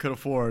that's all they could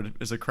afford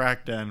is a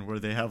crack den where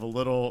they have a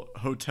little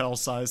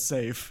hotel-sized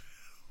safe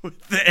with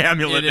the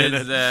amulet in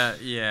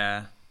it.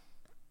 Yeah.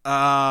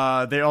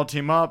 They all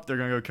team up. They're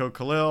going to go kill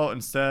Khalil.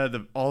 Instead,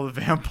 all the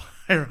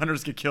vampire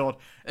hunters get killed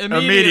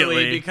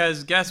immediately.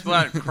 Because guess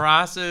what?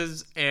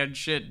 Crosses and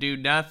shit do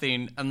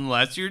nothing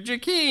unless you're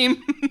Jakeem.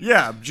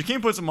 Yeah,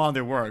 Jakeem puts them on,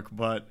 they work,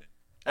 but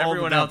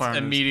everyone else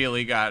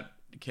immediately got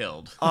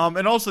killed.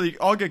 And also, they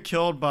all get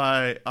killed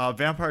by a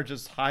vampire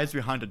just hides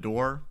behind a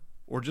door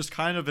or just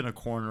kind of in a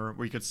corner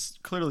where you could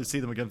clearly see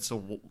them against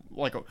a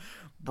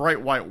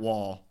bright white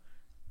wall.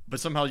 but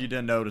somehow you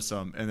didn't notice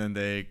them, and then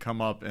they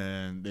come up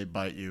and they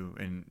bite you,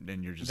 and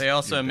then you're just. They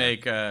also you're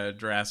make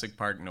Jurassic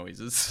Park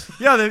noises.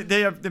 Yeah,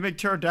 they make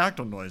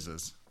pterodactyl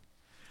noises.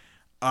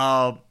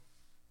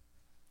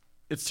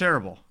 It's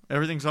terrible.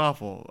 Everything's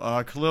awful.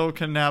 Khalil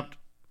kidnapped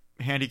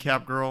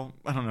handicapped girl.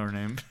 I don't know her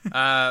name.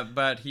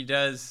 But he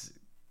does.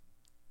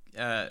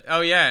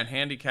 And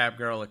handicapped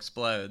girl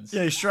explodes.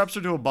 Yeah, he straps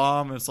her to a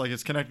bomb. It's like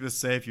it's connected to the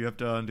safe. You have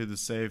to undo the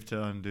safe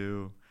to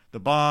undo the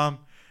bomb.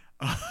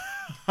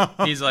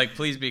 He's like,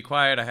 please be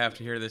quiet. I have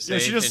to hear this. Yeah,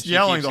 safe. she's just And she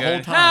yelling keeps the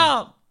going, whole time.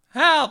 Help!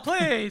 Help!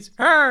 Please!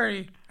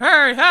 Hurry!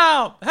 Hurry!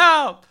 Help!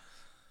 Help!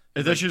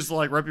 And then she's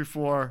like, right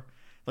before,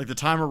 like the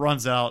timer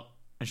runs out,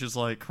 and she's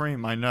like,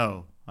 Kareem, I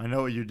know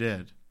what you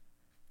did.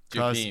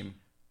 Jakeem.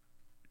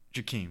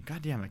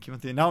 God damn it. I keep on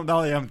thinking, now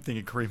I am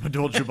thinking Kareem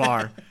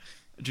Abdul-Jabbar.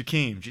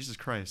 Jakeem. Jesus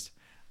Christ.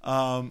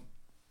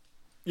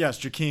 Yes,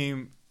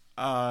 Jakeem.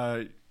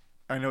 I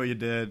know what you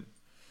did.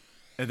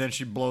 And then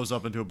she blows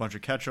up into a bunch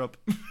of ketchup.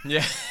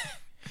 Yeah.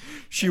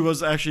 She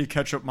was actually a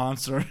ketchup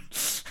monster.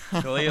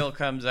 Khalil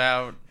comes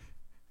out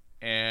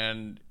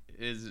and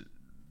is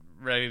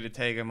ready to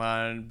take him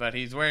on, but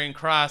he's wearing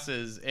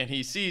crosses, and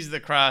he sees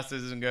the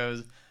crosses and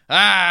goes,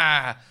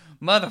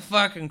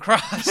 motherfucking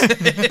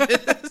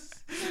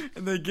crosses.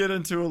 And they get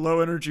into a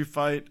low energy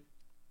fight,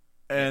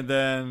 and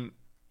then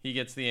he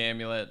gets the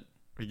amulet.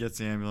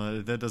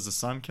 Then does the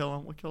sun kill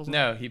him? What kills him?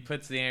 No, he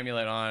puts the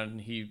amulet on.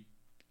 He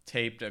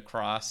taped a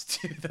cross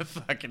to the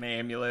fucking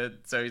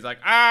amulet. So he's like,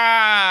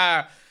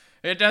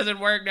 it doesn't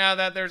work now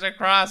that there's a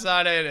cross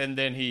on it. And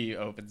then he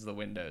opens the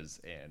windows,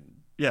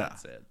 and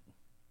that's it.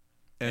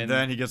 And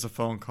then he gets a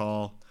phone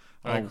call.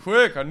 Like,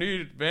 quick, I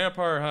need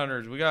vampire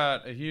hunters. We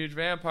got a huge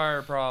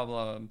vampire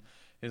problem.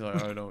 He's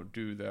like, I don't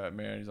do that,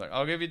 man. He's like,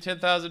 I'll give you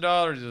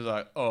 $10,000. He's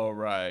like, all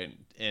right,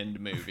 end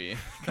movie.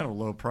 Kind of a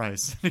low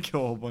price to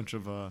kill a whole bunch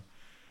of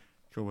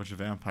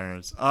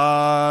vampires.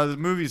 The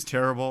movie's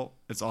terrible.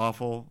 It's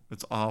awful.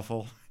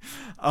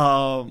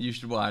 You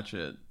should watch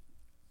it.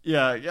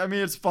 Yeah, I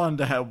mean, it's fun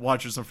to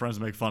watch with some friends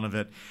make fun of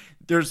it.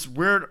 There's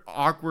weird,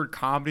 awkward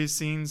comedy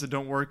scenes that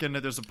don't work in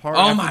it. There's a part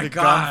after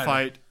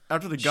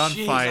the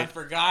gunfight. I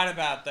forgot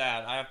about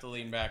that. I have to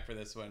lean back for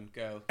this one.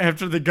 Go.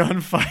 After the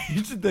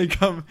gunfight,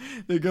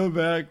 they go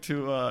back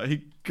to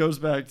he goes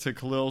back to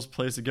Khalil's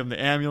place to give him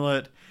the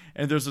amulet,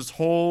 and there's this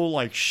whole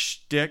like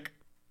shtick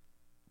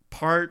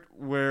part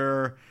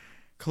where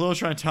Khalil's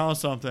trying to tell him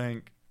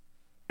something,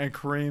 and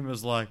Kareem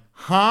is like,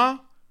 "Huh?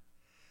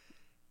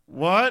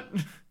 What?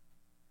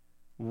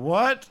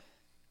 What?"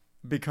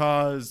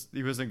 Because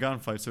he was in a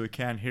gunfight, so he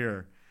can't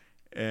hear,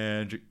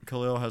 and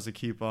Khalil has to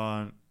keep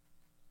on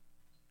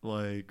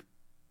like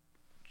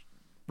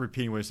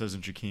repeating what he says,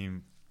 and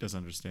Jakeem doesn't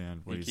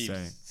understand what he's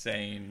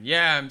saying,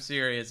 yeah, I'm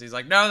serious. He's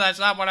like, no, that's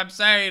not what I'm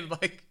saying.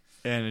 Like,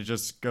 and it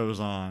just goes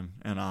on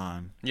and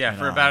on. Yeah,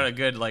 for about a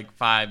good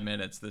 5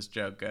 minutes, this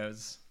joke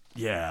goes.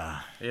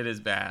 Yeah, it is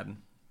bad,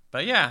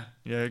 but yeah,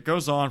 it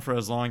goes on for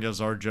as long as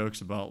our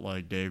jokes about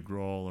like Dave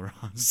Grohl or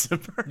Hans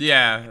Zimmer.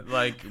 Yeah,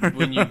 like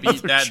when you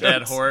beat that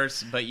dead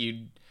horse, but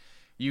you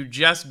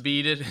just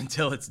beat it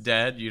until it's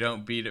dead. You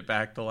don't beat it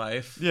back to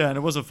life. Yeah, and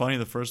it wasn't funny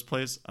in the first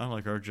place. I don't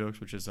like our jokes,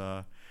 which is,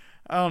 I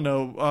don't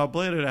know.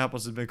 Bladed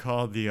Apples has been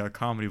called the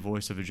comedy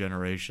voice of a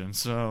generation.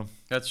 So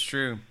that's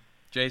true.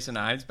 Jason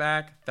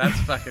Isbach, that's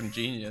fucking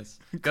genius.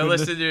 Go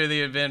listen to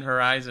the Event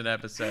Horizon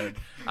episode.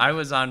 I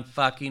was on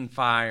fucking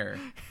fire.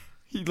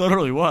 He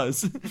literally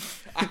was.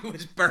 I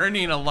was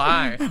burning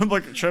alive. I'm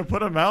like, should I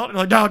put him out? And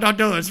like, no, don't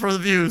do it. It's for the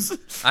views.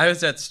 I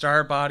was at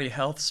Star Body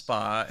Health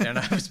Spa, and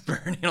I was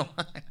burning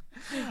alive.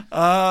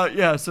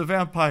 So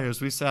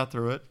vampires, we sat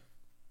through it.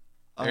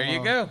 There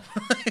you go.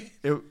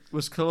 It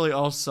was clearly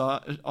all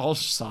shot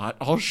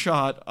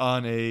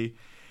on a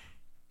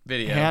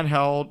video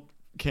handheld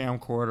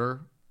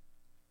camcorder.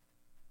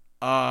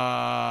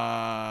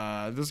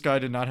 This guy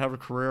did not have a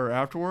career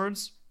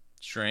afterwards.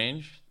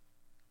 Strange.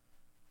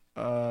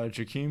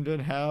 Jakeem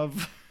didn't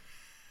have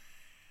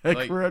a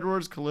career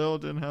afterwards. Khalil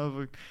didn't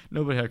have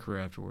nobody had a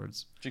career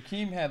afterwards.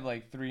 Jakeem had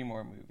 3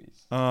 more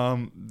movies.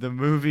 The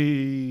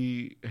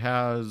movie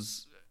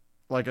has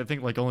I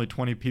think only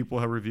 20 people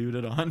have reviewed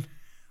it on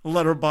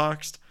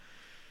Letterboxd.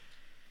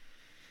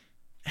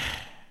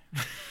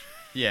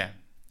 Yeah,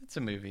 it's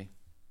a movie.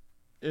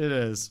 It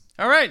is.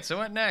 All right, so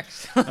what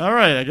next? All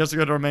right, I guess we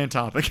go to our main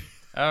topic.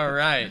 All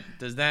right.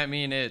 Does that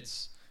mean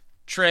it's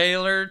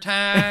trailer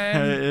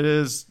time? It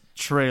is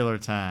trailer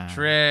time.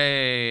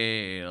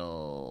 Trailer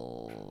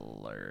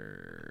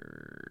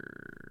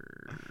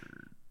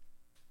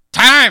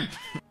time!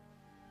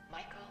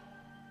 Michael.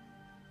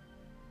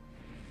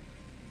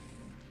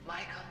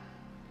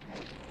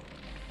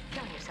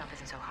 Killing yourself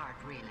isn't so hard,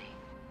 really.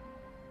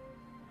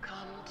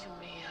 Come to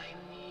me, I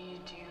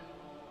need you.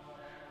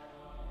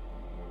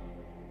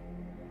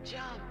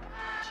 Jump,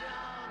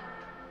 jump,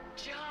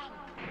 jump.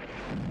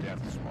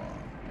 Death Swab.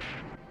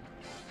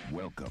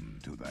 Welcome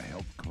to the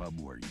health club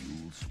where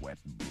you'll sweat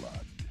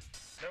blood.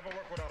 Never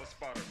work without a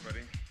spotter,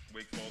 Freddy.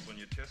 Weight falls on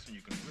your chest and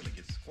you can really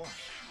get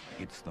squashed.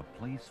 It's the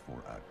place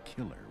for a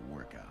killer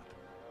workout.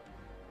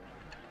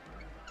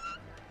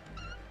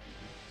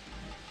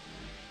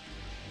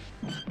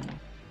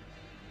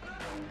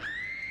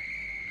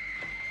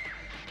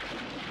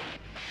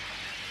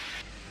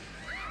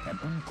 An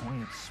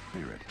unquiet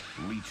spirit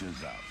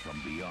reaches out from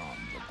beyond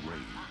the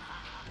grave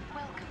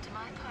Welcome to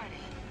my party.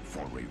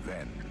 for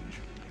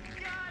revenge.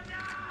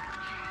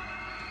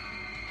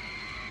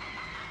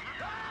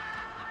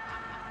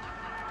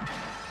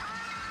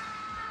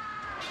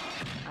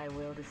 I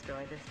will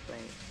destroy this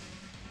place.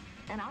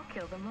 And I'll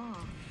kill them all.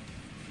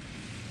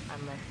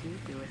 Unless you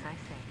do as I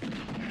say.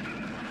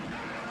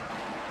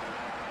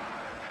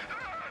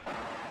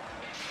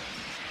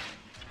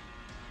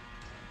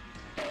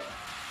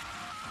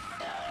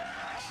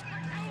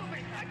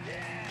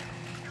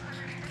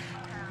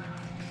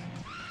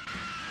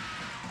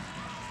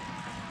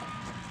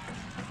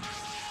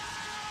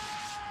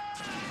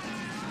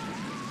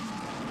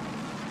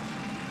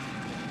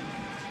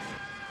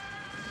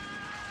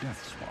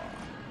 Death Spa,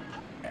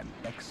 an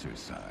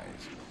exercise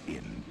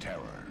in terror.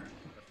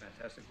 A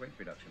fantastic weight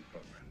reduction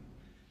program.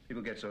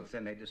 People get so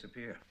thin they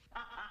disappear.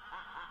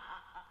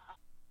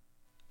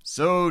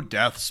 So,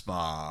 Death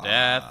Spa.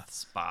 Death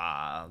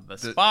Spa. The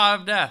Spa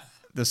of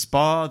Death. The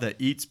spa that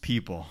eats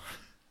people.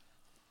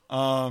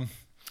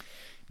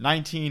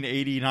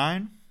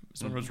 1989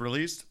 is when it was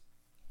released.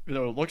 You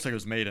know, it looks like it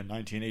was made in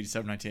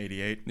 1987,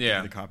 1988.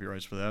 Yeah. The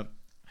copyrights for that.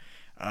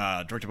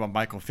 Directed by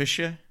Michael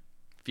Fisher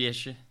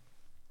Fish.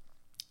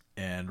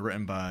 and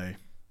written by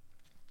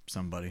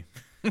somebody.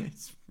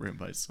 It's written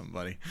by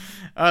somebody.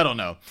 I don't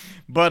know.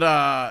 But,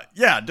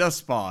 yeah, Death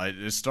Spa.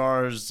 It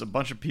stars a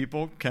bunch of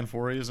people. Ken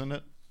Foree is in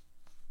it.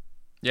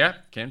 Yeah,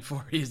 Ken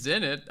Foree is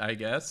in it, I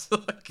guess.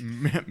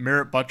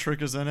 Merritt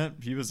Buttrick is in it.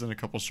 He was in a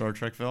couple Star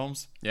Trek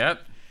films.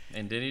 Yep.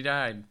 And then he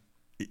died.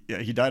 Yeah,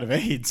 he died of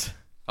AIDS.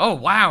 Oh,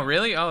 wow.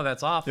 Really? Oh,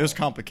 that's awful. There's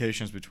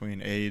complications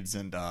between AIDS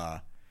and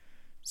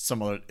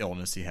some other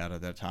illness he had at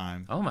that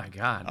time. Oh, my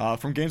God.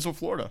 From Gainesville,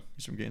 Florida.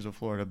 He's from Gainesville,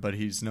 Florida, but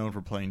he's known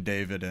for playing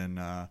David in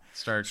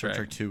Star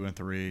Trek. 2 and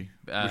 3,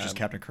 which is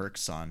Captain Kirk's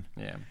son.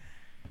 Yeah.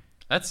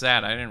 That's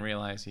sad. I didn't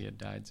realize he had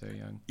died so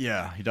young.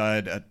 Yeah, he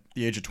died at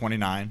the age of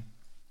 29.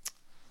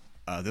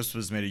 This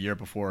was made a year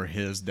before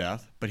his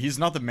death, but he's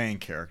not the main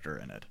character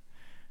in it.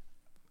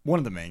 One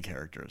of the main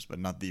characters, but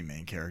not the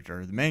main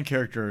character. The main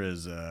character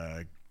is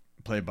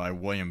played by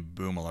William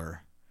Bumler.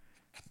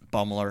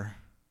 Bumler?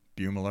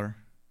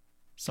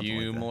 Something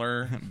like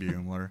that.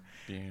 Buemler.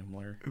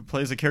 Who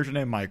plays a character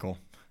named Michael.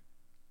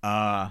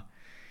 But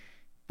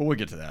we'll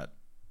get to that.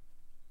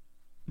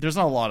 There's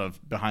not a lot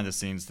of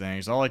behind-the-scenes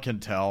things. All I can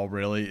tell,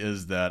 really,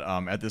 is that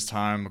at this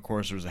time, of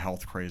course, there was a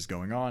health craze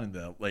going on in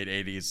the late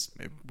 80s,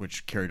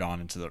 which carried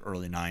on into the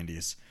early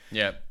 90s.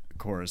 Yep. Of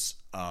course,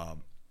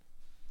 I'm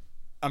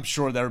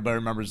sure that everybody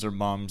remembers their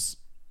moms.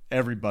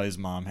 Everybody's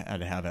mom had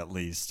to have at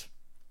least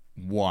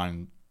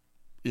one,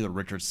 either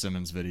Richard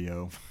Simmons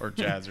video Or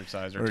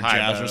Jazzercise or or a Tybo.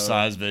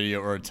 Jazzercise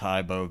video or a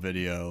Tybo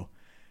video.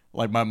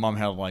 Like, my mom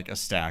had like a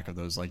stack of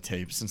those like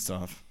tapes and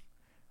stuff.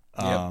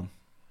 Yep.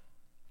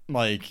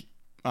 Like,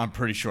 I'm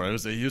pretty sure it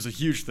was a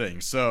huge thing.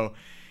 So,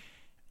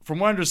 from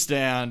what I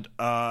understand,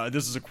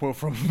 this is a quote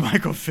from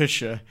Michael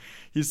Fisher.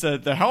 He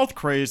said, "The health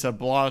craze had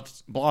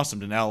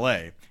blossomed in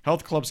L.A.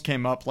 Health clubs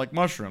came up like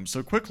mushrooms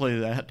so quickly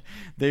that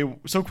they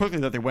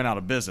went out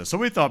of business. So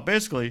we thought,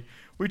 basically,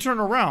 we turn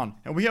around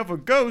and we have a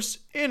ghost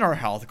in our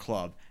health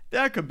club.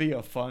 That could be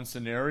a fun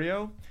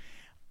scenario."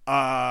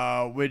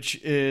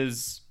 Which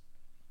is,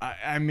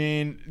 I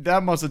mean,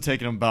 that must have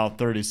taken about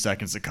 30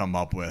 seconds to come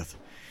up with.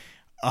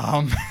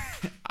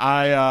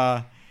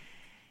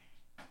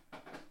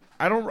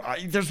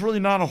 There's really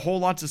not a whole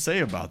lot to say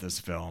about this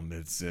film.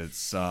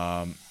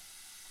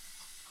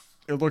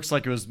 It looks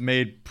like it was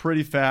made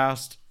pretty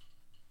fast.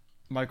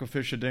 Michael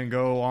Fisher didn't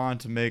go on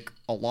to make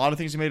a lot of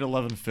things. He made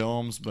 11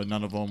 films, but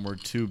none of them were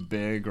too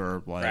big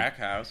or like Crack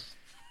House.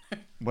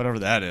 whatever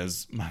that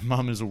is. My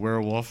Mom is a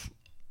Werewolf.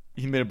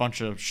 He made a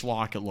bunch of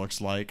schlock, it looks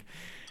like.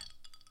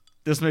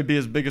 This may be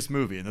his biggest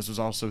movie, and this was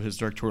also his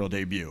directorial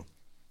debut.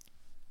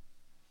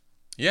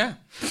 Yeah.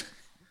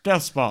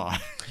 Death Spa.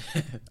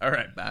 All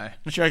right, bye.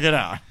 Check it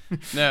out.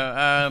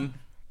 No,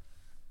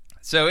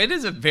 so it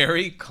is a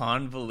very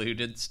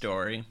convoluted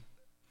story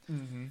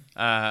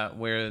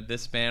where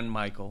this man,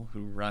 Michael,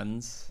 who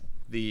runs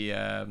the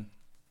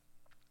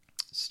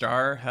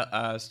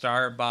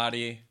Star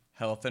Body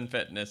Health and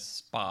Fitness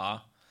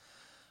Spa,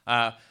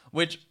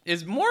 which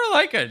is more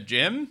like a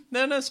gym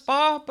than a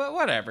spa, but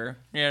whatever,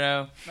 you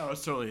know. No,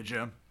 it's totally a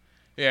gym.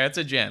 Yeah, it's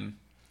a gym.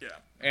 Yeah.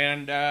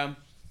 And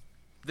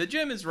the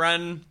gym is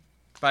run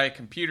by a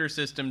computer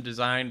system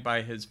designed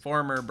by his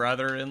former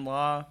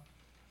brother-in-law.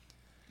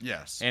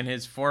 Yes. And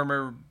his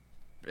former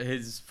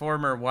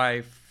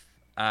wife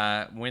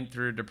went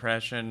through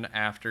depression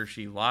after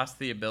she lost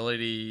the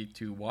ability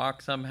to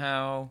walk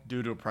somehow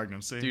Due to a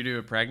pregnancy. due to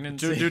a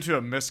pregnancy. Due to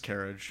a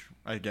miscarriage,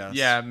 I guess.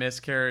 Yeah,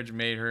 miscarriage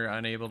made her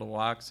unable to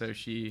walk, so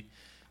she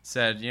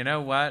said, "You know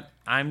what?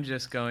 I'm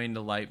just going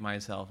to light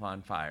myself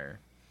on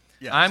fire.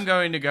 Yes. I'm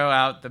going to go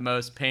out the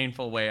most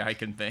painful way I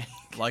can think."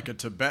 Like a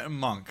Tibetan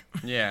monk.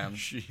 Yeah.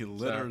 She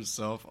lit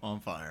herself on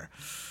fire.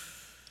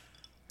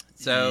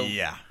 So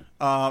Yeah.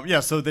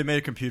 So they made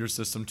a computer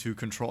system to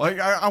control.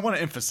 I want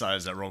to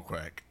emphasize that real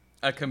quick.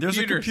 a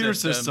computer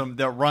system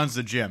that runs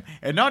the gym,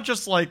 and not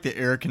just like the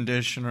air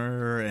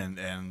conditioner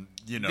and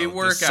you know, the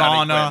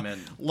workout sauna,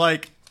 equipment.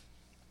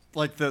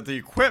 like the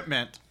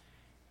equipment.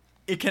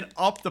 It can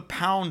up the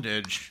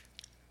poundage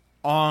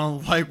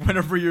on like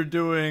whenever you're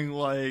doing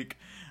like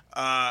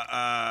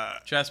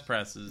chest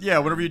presses. yeah,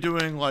 whenever you're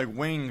doing like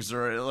wings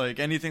or like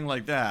anything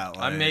like that.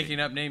 Like, I'm making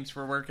up names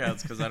for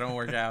workouts because I don't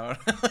work out.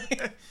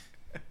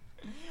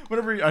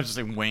 whenever I was just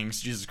saying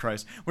wings, Jesus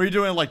Christ. When you're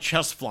doing like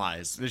chest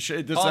flies, this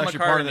Paul actually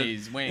part of the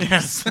McCartney's wings.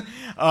 Yes,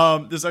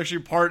 this is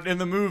actually part in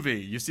the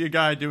movie. You see a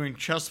guy doing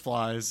chest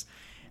flies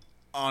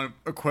on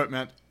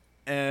equipment,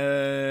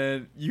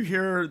 and you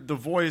hear the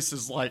voice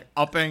is like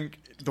upping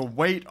the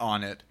weight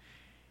on it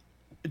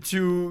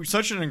to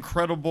such an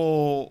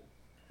incredible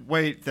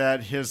weight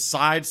that his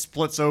side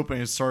splits open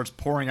and starts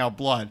pouring out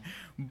blood.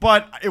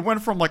 But it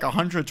went from like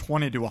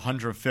 120 to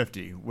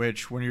 150,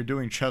 which when you're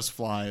doing chest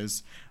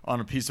flies on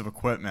a piece of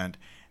equipment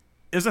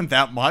isn't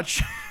that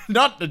much.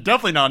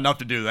 Definitely not enough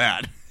to do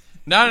that.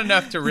 Not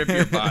enough to rip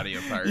your body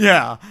apart.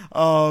 Yeah.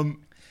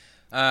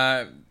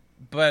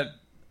 But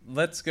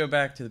let's go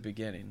back to the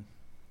beginning.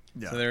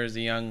 Yeah. So there was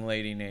a young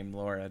lady named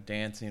Laura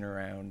dancing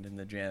around in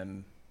the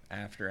gym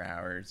after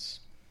hours.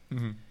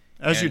 Mm-hmm.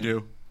 As you And-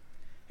 do.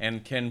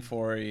 And Ken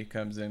Foree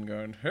comes in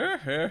going,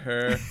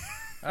 her,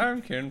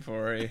 I'm Ken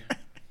Foree.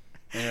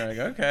 And you're like,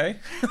 okay.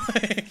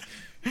 Like,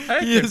 hi,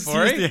 Ken He's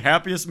Foree. the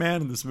happiest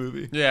man in this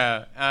movie.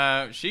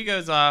 Yeah. She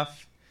goes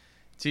off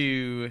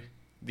to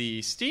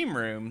the steam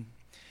room,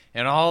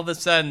 and all of a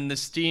sudden the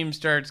steam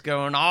starts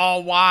going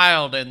all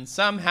wild, and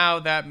somehow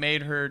that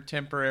made her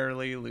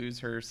temporarily lose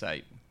her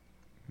sight.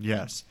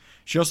 Yes.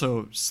 She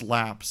also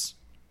slaps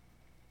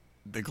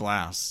the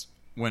glass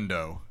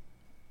window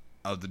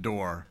of the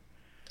door,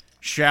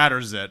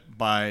 shatters it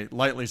by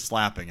lightly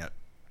slapping it,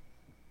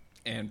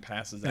 And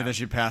passes out. and then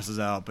she passes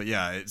out. But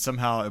yeah,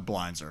 somehow it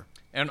blinds her.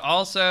 And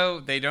also,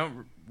 they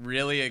don't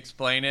really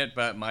explain it,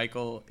 but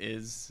Michael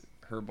is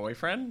her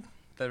boyfriend,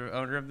 the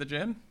owner of the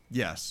gym.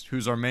 Yes,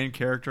 who's our main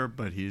character,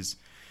 but he's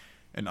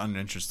an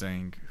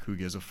uninteresting, who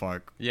gives a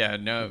fuck, Yeah,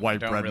 no,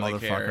 white don't bread really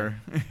motherfucker.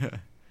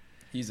 care.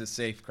 He's a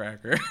safe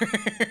cracker.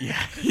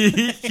 Yeah,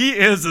 he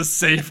is a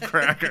safe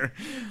cracker,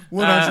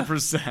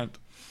 100%.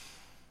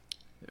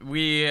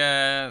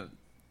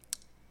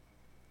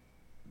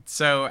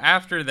 So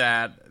after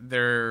that,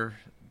 there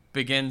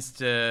begins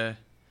to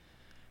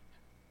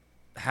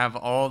have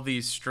all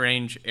these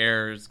strange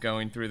errors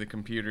going through the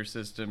computer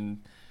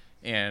system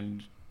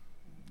and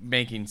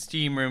making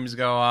steam rooms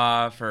go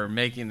off or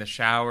making the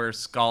shower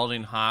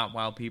scalding hot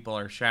while people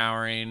are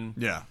showering.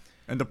 Yeah,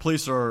 and the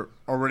police are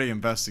already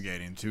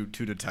investigating. Two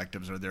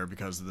detectives are there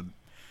because of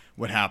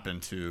what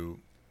happened to,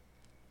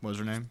 what was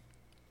her name?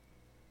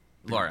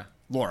 Laura.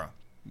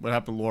 What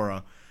happened to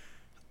Laura?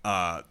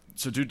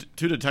 So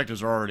two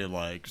detectives are already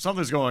like,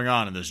 something's going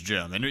on in this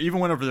gym. And even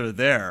whenever they're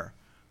there,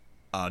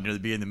 near the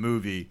beginning of the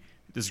movie,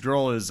 this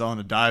girl is on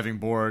a diving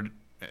board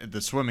at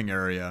the swimming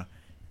area,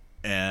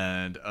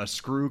 and a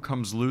screw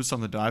comes loose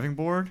on the diving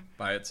board.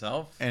 By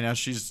itself? And as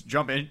she's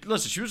jumping,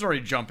 listen, she was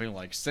already jumping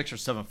like 6 or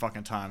 7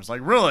 fucking times.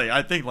 Like, really,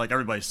 I think like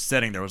everybody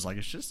sitting there was like,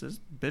 "Is just this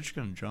bitch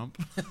gonna jump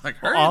Like,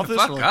 hurry off the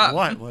this? fuck Or, like, up.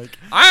 what? Like,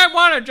 I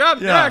want to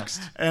jump yeah."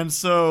 next. And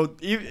so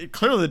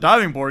clearly the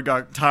diving board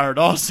got tired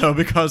also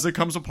because it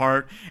comes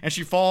apart and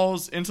she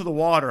falls into the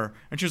water.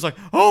 And she's like,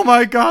 "Oh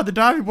my god, the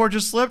diving board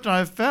just slipped and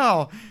I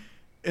fell."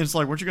 And it's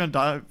like, weren't you gonna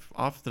dive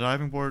off the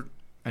diving board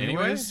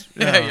anyways?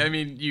 Yeah, I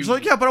mean, you. She's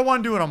like, "Yeah, but I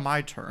want to do it on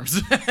my terms."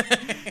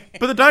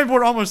 But the diving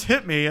board almost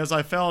hit me as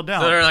I fell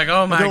down. So they're like,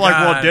 "Oh my And they're like,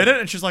 "Well, God." did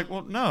it?" And she's like,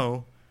 "Well,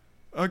 no."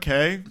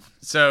 Okay.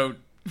 So,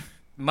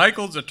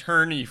 Michael's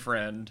attorney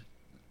friend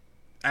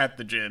at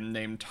the gym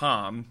named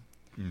Tom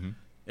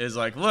is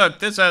like, "Look,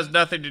 this has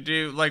nothing to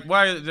do. Like,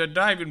 why the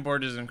diving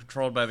board isn't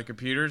controlled by the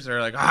computers?"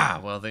 They're like,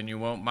 well, then you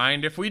won't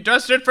mind if we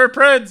dust it for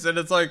prints. And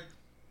it's like,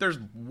 there's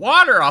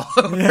water all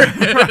over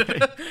it.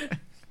 Right.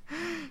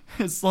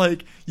 It's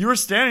like you were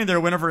standing there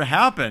whenever it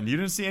happened. You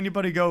didn't see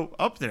anybody go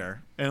up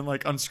there and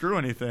like unscrew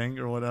anything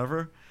or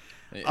whatever.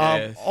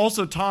 Yes.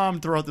 Also, Tom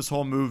throughout this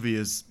whole movie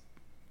is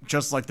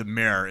just like the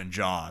mayor in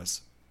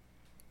Jaws.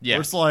 Yeah.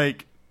 Where it's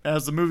like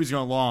as the movie's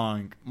going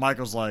along,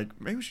 Michael's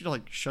like, maybe we should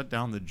like shut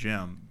down the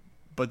gym,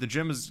 but the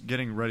gym is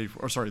getting ready for,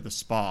 or sorry, the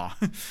spa.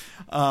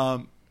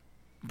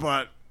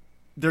 But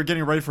they're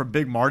getting ready for a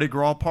big Mardi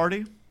Gras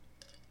party.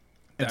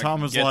 And That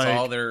Tom was gets like,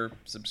 all their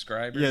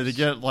subscribers. yeah, they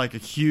get like a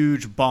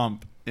huge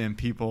bump in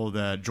people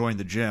that join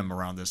the gym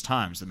around this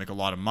time. So they make a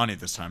lot of money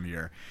this time of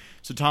year.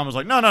 So Tom was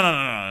like, no,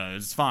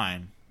 it's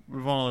fine.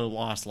 We've only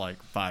lost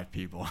like 5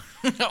 people.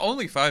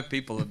 Only 5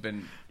 people have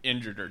been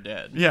injured or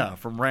dead. Yeah,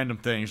 from random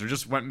things or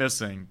just went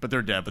missing, but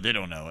they're dead, but they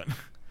don't know it.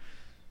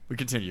 We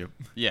continue.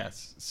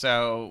 Yes.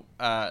 So,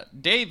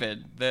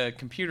 David, the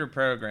computer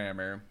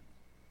programmer,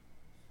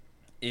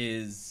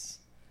 is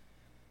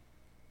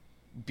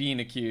being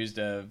accused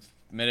of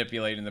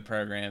manipulating the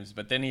programs,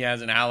 but then he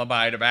has an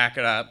alibi to back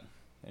it up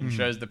and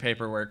shows the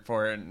paperwork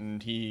for it,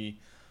 and he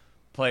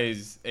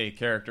plays a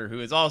character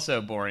who is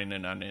also boring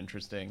and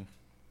uninteresting.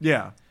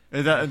 Yeah.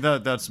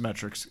 That's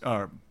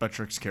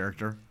Metric's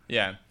character.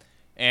 Yeah.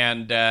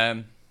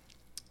 And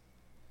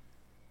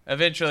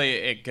eventually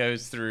it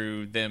goes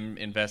through them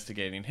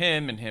investigating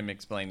him and him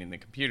explaining the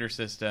computer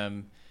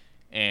system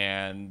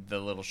and the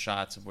little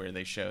shots of where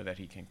they show that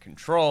he can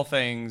control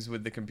things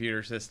with the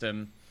computer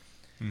system.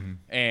 Mm-hmm.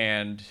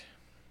 And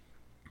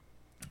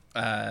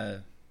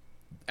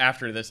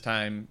after this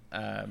time,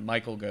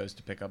 Michael goes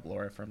to pick up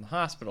Laura from the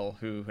hospital,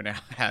 who now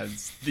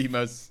has the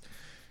most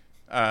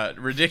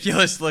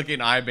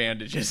ridiculous-looking eye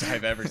bandages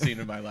I've ever seen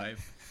in my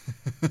life.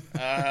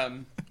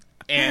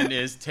 And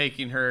is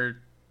taking her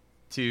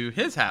to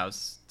his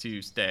house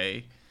to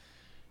stay.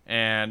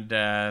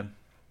 And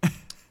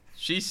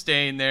she's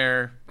staying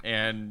there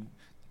and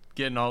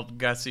getting all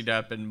gussied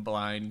up and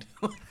blind.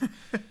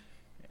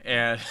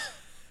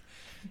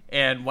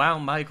 And while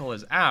Michael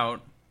is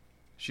out,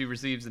 she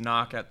receives a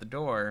knock at the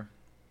door.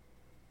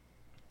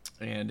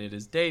 And it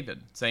is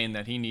David saying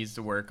that he needs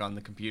to work on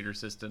the computer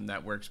system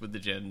that works with the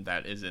gin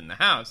that is in the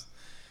house.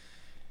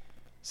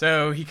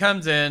 So he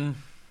comes in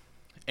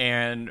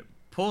and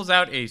pulls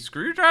out a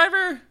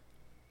screwdriver.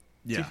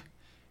 Yeah.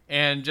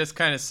 And just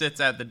kind of sits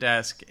at the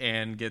desk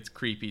and gets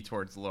creepy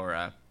towards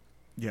Laura.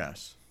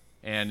 Yes.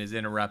 And is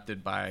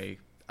interrupted by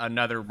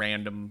another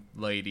random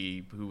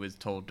lady who was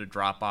told to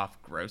drop off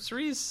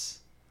groceries.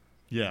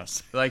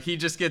 Yes. Like, he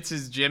just gets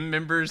his gym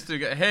members to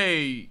go,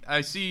 hey,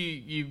 I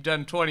see you've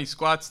done 20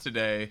 squats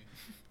today.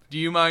 Do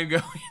you mind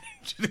going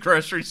to the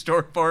grocery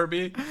store for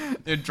me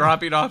and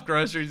dropping off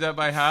groceries at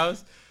my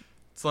house?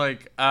 It's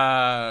like,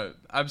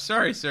 I'm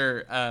sorry,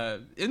 sir.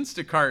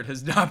 Instacart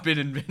has not been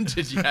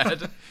invented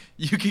yet.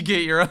 You could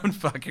get your own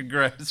fucking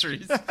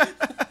groceries.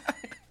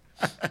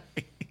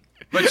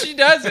 But she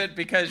does it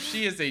because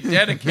she is a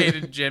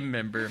dedicated gym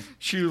member.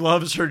 She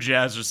loves her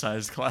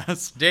jazzercise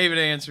class. David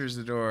answers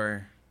the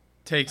door,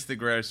 takes the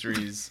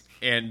groceries,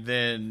 and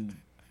then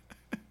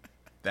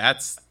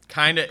that's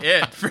kind of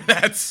it for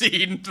that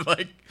scene.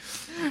 Like,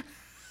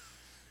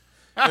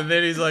 and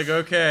then he's like,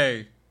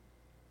 okay,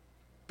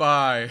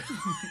 bye.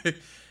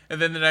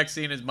 And then the next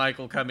scene is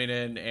Michael coming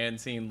in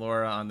and seeing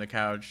Laura on the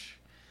couch,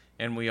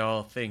 and we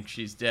all think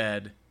she's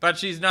dead, but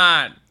she's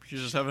not.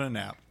 She's just having a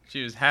nap.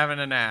 She was having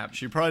a nap.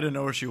 She probably didn't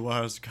know where she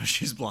was because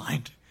she's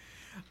blind.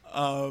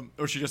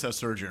 Or she just has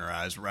surgery in her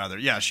eyes, rather.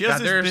 Yeah, she has.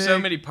 God, there are so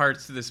many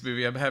parts to this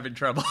movie. I'm having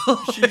trouble.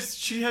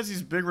 She has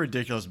these big,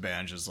 ridiculous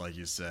bandages, like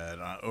you said,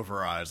 over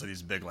her eyes, like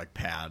these big,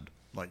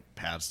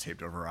 pads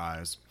taped over her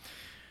eyes.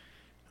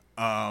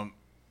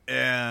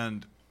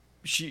 And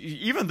she,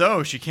 even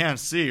though she can't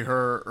see,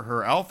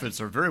 her outfits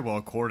are very well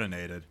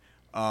coordinated.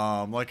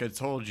 Like I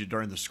told you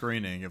during the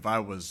screening, if I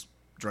was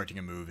directing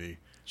a movie,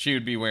 she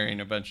would be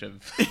wearing a bunch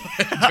of.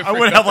 I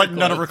would have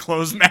none of her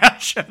clothes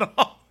match at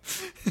all.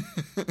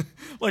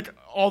 Like,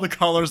 all the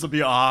colors would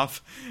be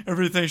off.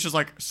 Everything's just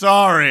like,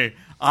 sorry,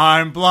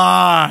 I'm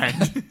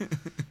blind.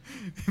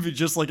 It'd be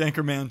just like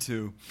Anchorman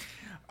 2.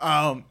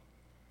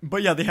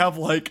 But yeah, they have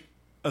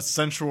a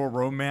sensual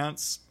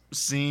romance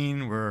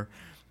scene where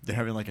they're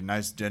having a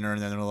nice dinner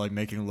and then they're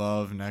making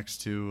love next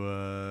to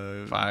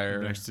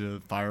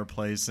the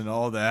fireplace and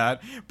all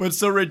that. But it's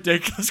so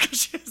ridiculous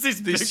because she has these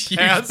big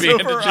pads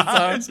over her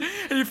eyes,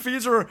 and he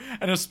feeds her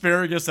an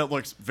asparagus that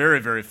looks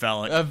very, very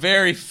phallic. A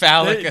very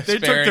phallic asparagus. They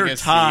took their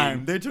time.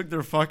 Scene. They took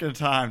their fucking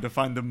time to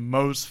find the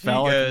most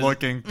phallic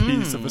looking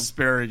piece of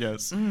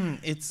asparagus.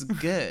 It's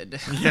good.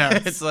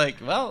 Yes. It's like,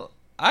 well,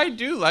 I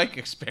do like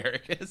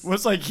asparagus. Well,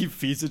 it's like he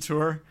feeds it to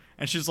her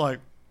and she's like,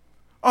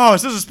 oh, it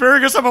says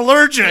asparagus, I'm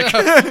allergic.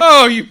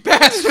 Oh, you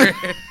bastard.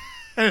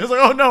 And he's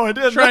like, oh, no, I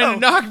didn't know. Trying to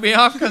knock me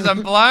off because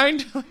I'm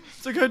blind?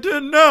 It's like, I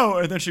didn't know.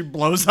 And then she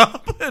blows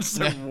up. It's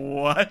like,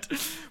 what?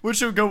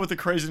 Which would go with the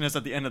craziness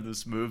at the end of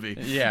this movie.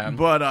 Yeah.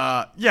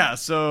 But, yeah,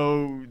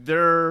 so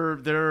there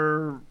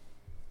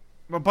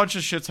a bunch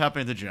of shit's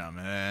happening at the gym.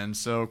 And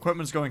so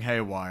equipment's going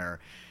haywire.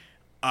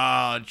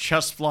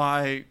 Chest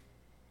fly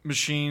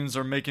machines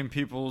are making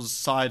people's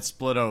sides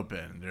split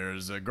open.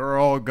 There's a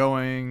girl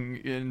going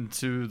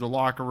into the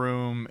locker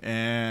room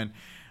and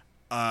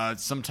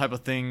some type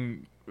of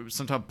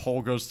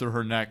pole goes through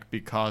her neck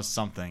because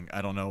something.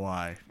 I don't know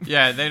why.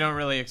 Yeah, they don't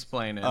really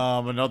explain it.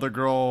 Another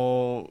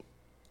girl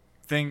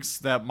thinks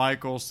that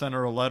Michael sent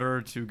her a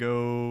letter to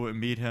go and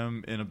meet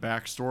him in a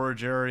back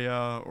storage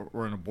area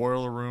or in a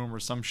boiler room or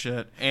some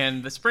shit.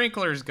 And the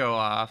sprinklers go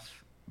off.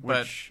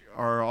 Which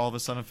are all of a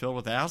sudden filled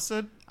with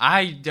acid?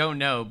 I don't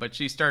know, but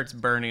she starts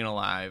burning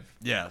alive.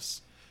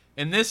 Yes.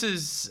 And this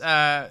is,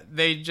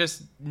 they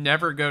just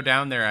never go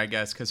down there, I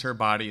guess, because her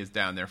body is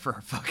down there for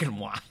a fucking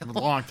while. A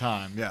long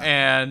time, yeah.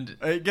 And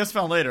it gets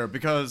found later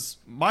because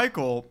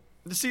Michael,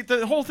 see,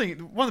 the whole thing,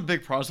 one of the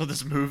big problems with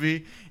this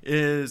movie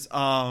is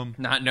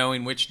not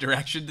knowing which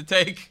direction to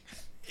take.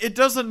 It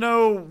doesn't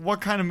know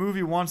what kind of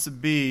movie it wants to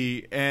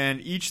be,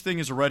 and each thing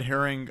is a red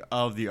herring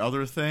of the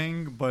other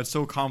thing, but it's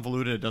so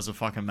convoluted it doesn't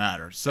fucking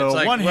matter. So, it's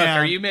like, one look, hand,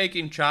 are you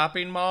making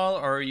Chopping Mall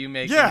or are you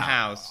making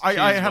House?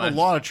 I have a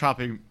lot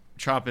of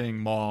Chopping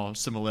Mall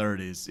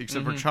similarities,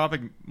 except for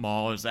Chopping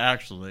Mall is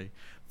actually,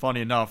 funny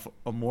enough,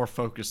 a more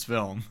focused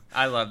film.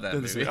 I love that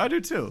movie. I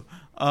do too.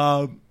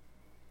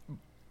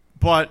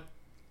 But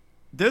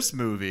this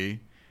movie,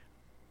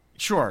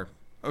 sure,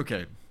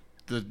 okay,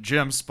 the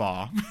gym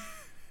spa.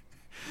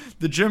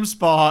 The gym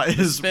spa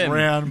is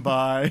ran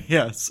by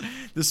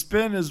the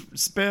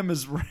spim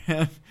is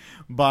ran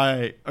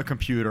by a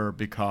computer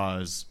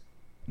because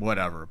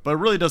whatever. But it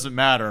really doesn't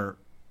matter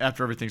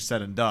after everything's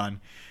said and done,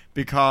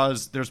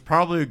 because there's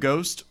probably a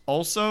ghost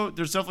also.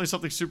 There's definitely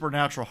something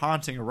supernatural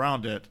haunting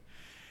around it.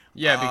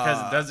 Yeah,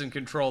 because it doesn't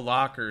control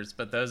lockers,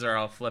 but those are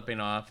all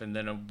flipping off, and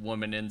then a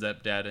woman ends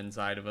up dead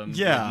inside of them.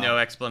 Yeah. With no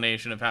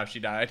explanation of how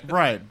she died.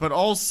 Right, but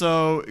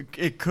also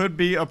it could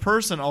be a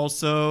person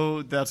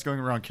also that's going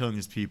around killing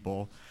these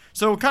people.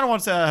 So it kind of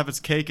wants to have its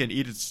cake and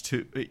eat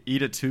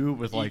it too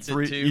with like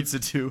eats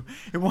it too.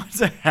 It wants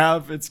to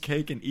have its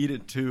cake and eat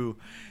it too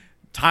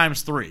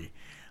times 3.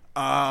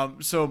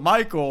 So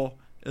Michael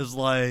is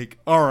like,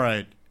 all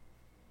right,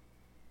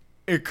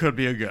 it could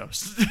be a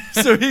ghost.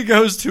 So he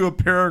goes to a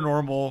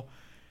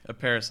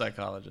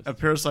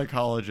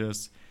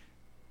parapsychologist,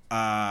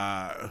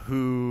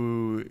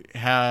 who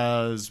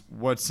has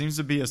what seems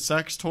to be a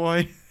sex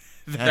toy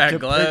that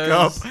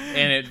glows,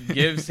 and it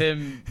gives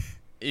him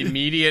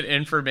immediate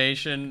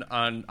information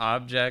on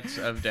objects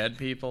of dead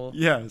people.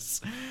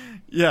 Yes.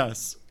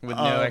 With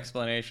no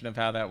explanation of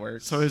how that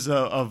works. So it's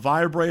a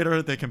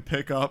vibrator that can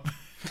pick up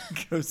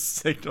ghost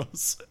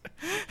signals.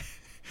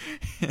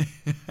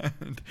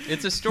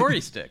 It's a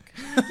story stick.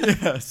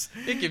 Yes.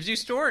 It gives you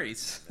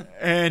stories.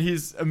 And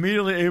he's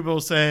immediately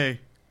able to say,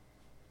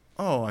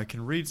 oh, I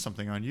can read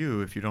something on you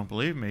if you don't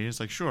believe me.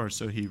 He's like, sure.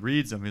 So he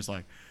reads them. He's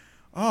like,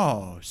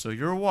 oh, so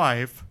your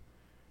wife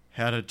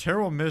had a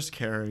terrible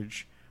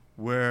miscarriage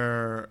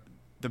where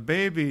the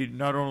baby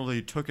not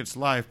only took its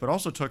life, but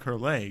also took her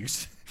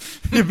legs.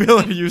 The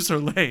ability to use her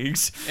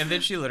legs. And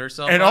then she lit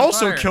herself and on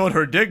also fire. Killed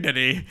her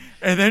dignity.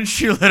 And then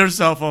she lit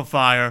herself on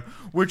fire,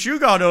 which you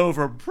got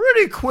over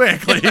pretty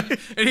quickly. Yeah.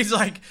 And he's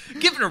like,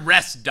 give it a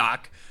rest,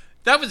 Doc.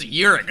 That was a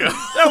year ago.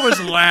 That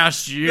was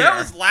last year. That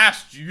was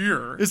last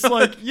year. It's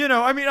like,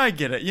 I mean, I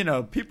get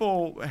it.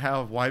 People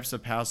have wives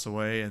that pass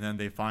away and then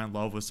they find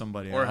love with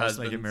somebody or else.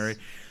 Husbands. They get married.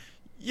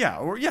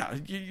 Yeah,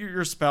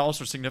 your spouse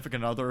or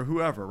significant other or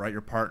whoever, right? Your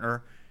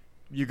partner.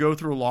 You go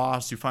through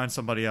loss, you find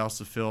somebody else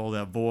to fill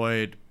that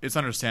void. It's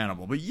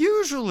understandable. But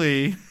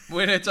usually,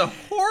 when it's a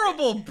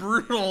horrible,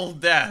 brutal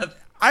death.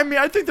 I mean,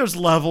 I think there's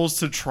levels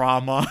to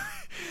trauma.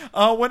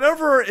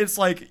 Whenever it's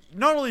like,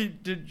 not only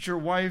did your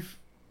wife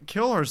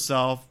kill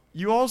herself,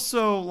 you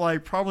also,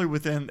 like, probably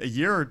within a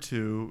year or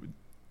two,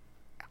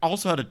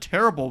 also had a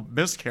terrible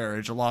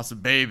miscarriage and lost a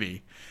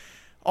baby.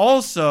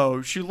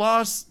 Also, she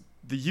lost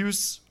the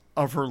use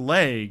of her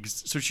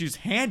legs, so she's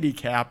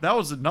handicapped. That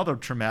was another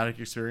traumatic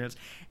experience.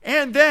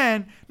 And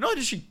then, not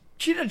only did she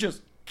didn't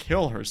just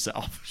kill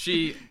herself.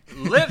 She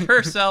lit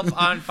herself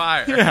on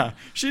fire. Yeah,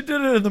 she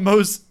did it in the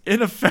most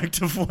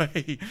ineffective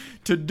way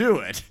to do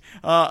it.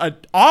 An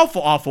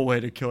awful, awful way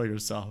to kill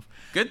yourself.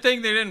 Good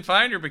thing they didn't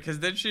find her,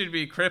 because then she'd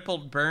be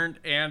crippled, burned,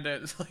 and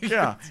it's like...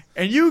 Yeah,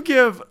 and you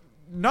give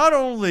not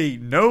only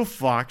no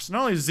fucks,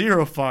 not only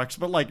 0 fucks,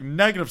 but like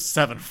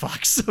 -7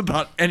 fucks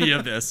about any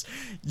of this.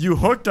 You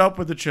hooked up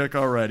with the chick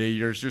already.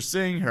 You're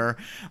seeing her.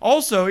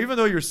 Also, even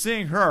though you're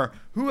seeing her,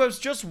 who has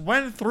just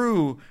went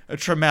through a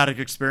traumatic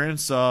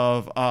experience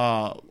of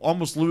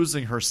almost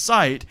losing her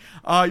sight,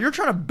 you're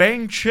trying to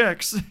bang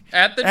chicks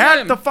at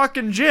the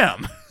fucking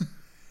gym.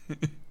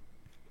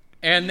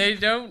 And they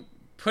don't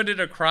put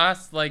it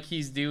across like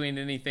he's doing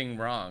anything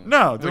wrong.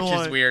 No, which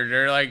is weird.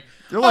 They're like,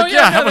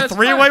 have a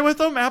 3-way with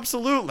him?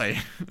 Absolutely.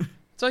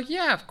 It's like,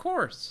 yeah, of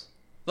course.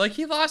 Like,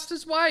 he lost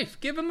his wife.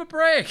 Give him a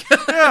break.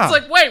 Yeah. It's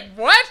like, wait,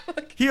 what?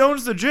 He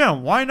owns the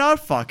gym. Why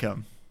not fuck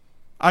him?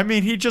 I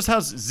mean, he just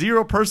has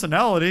 0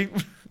 personality.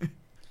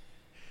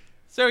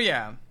 So,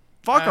 yeah.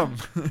 Fuck him.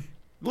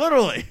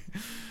 Literally.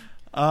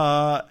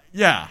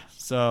 Yeah,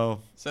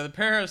 so... So the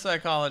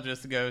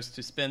parapsychologist goes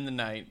to spend the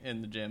night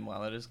in the gym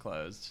while it is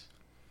closed.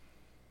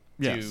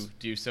 Yes. To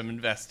do some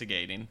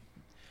investigating.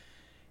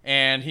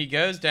 And he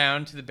goes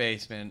down to the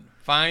basement,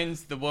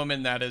 finds the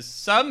woman that is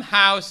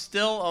somehow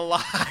still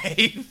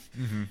alive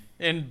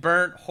and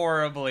burnt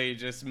horribly,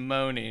 just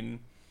moaning.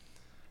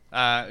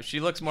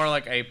 She looks more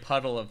like a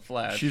puddle of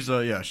flesh. She's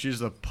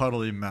a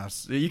puddly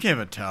mess. You can't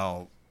even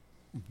tell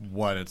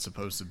what it's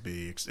supposed to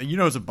be. And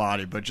it's a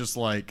body, but just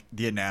like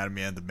the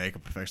anatomy and the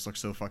makeup effects look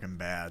so fucking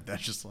bad.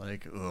 That's just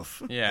like,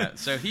 oof. Yeah,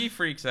 so he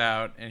freaks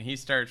out and he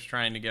starts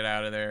trying to get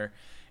out of there.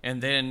 And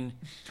then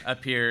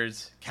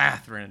appears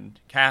Catherine,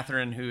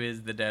 who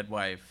is the dead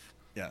wife.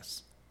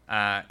 Yes.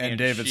 And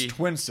David's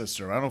twin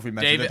sister. I don't know if we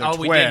mentioned that they're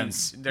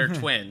twins. They're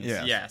twins.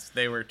 Yes. Yes,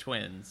 they were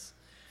twins.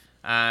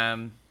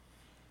 And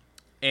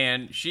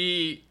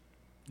she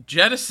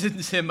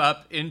jettisons him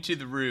up into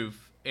the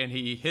roof, and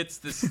he hits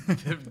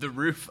the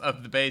roof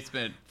of the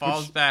basement,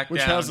 falls back down.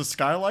 Which has a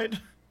skylight?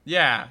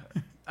 Yeah,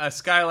 a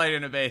skylight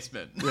in a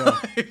basement. Yeah.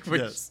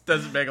 Which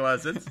doesn't make a lot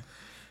of sense.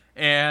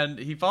 And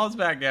he falls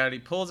back down, he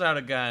pulls out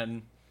a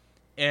gun,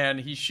 and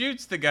he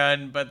shoots the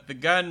gun, but the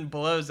gun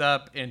blows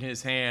up in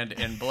his hand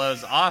and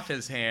blows off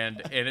his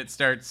hand, and it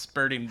starts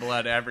spurting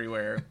blood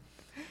everywhere.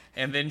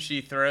 And then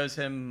she throws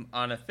him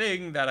on a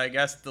thing that I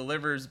guess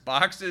delivers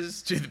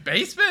boxes to the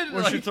basement.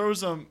 Well, she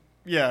throws him.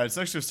 Yeah, it's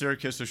next to a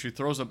staircase, so she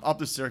throws him up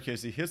the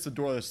staircase. He hits the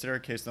door of the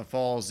staircase and then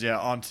falls,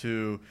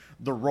 onto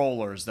the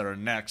rollers that are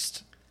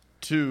next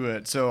to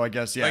it. So I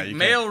guess, like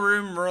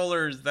mailroom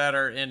rollers that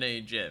are in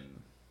a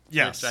gym.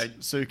 Yes.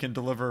 So you can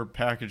deliver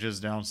packages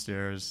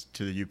downstairs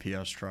to the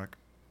UPS truck.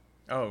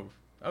 Oh,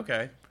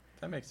 okay.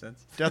 That makes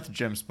sense. Death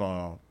Gym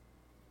Spa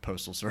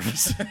Postal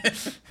Service.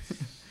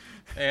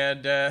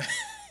 And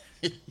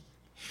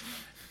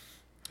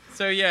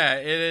so yeah,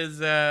 it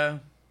is.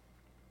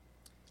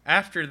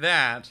 After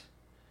that,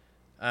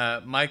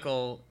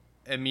 Michael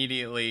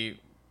immediately,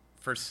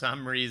 for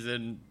some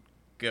reason,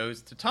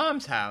 goes to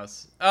Tom's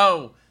house.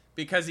 Oh,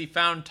 because he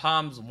found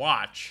Tom's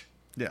watch.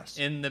 Yes.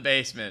 In the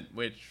basement,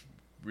 which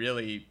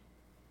really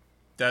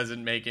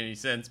doesn't make any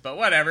sense, but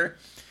whatever.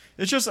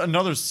 It's just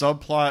another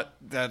subplot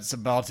that's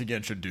about to get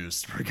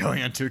introduced. We're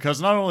going into,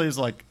 because not only is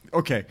like,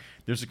 okay,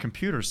 there's a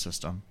computer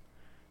system.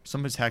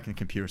 Somebody's hacking the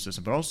computer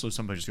system, but also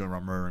somebody's going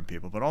around murdering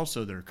people. But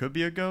also there could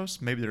be a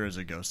ghost. Maybe there is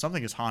a ghost.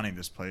 Something is haunting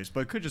this place,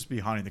 but it could just be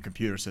haunting the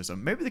computer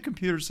system. Maybe the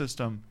computer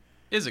system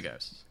is a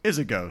ghost.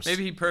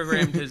 Maybe he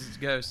programmed his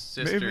ghost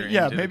sister.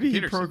 Maybe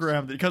he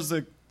programmed it, because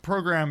the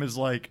program is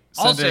like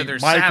also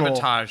there's Michael,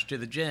 sabotage to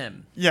the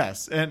gym.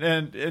 Yes,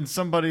 and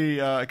somebody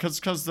because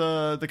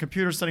the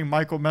computer's sending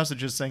Michael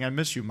messages saying, "I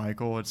miss you,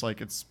 Michael." It's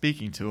like it's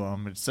speaking to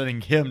him. It's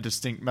sending him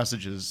distinct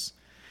messages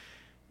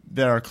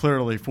that are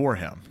clearly for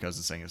him because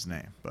it's saying his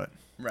name. But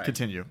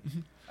continue.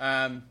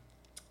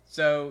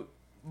 So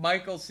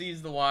Michael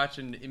sees the watch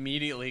and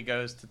immediately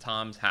goes to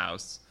Tom's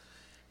house.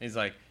 He's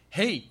like,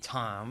 "Hey,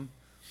 Tom,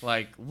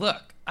 like,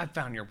 look, I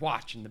found your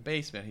watch in the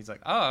basement." He's like,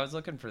 "Oh, I was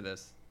looking for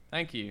this.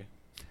 Thank you."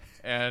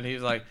 And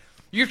he's like,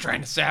 "You're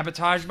trying to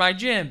sabotage my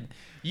gym.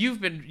 You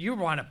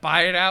want to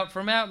buy it out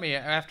from me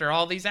after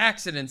all these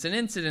accidents and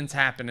incidents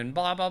happen and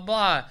blah, blah,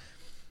 blah."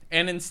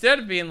 And instead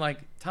of being like,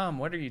 "Tom,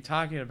 what are you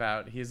talking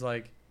about?" He's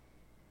like,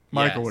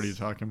 "Michael, yes. What are you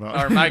talking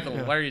about?" Or Michael,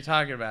 "What are you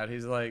talking about?"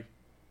 He's like,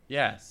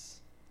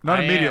 "Yes."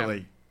 Not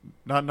immediately.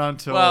 Not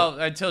until... Well,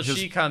 until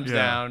she comes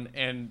down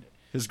and...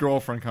 his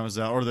girlfriend comes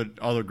out, or the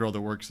other girl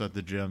that works at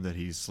the gym that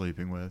he's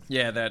sleeping with.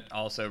 Yeah, that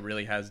also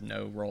really has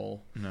no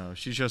role. No,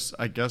 she's just,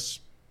 I guess...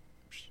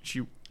 She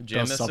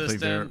gym does something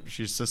assistant? there.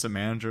 She's assistant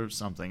manager or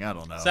something. I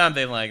don't know.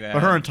 Something like that.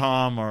 But her and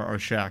Tom are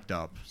shacked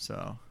up.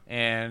 So.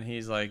 And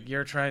he's like,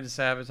 "You're trying to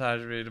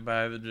sabotage me to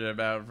buy the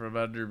gym out from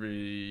under me,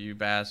 you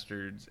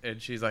bastards."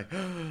 And she's like,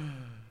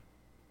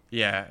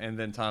 "Yeah." And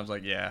then Tom's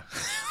like, "Yeah."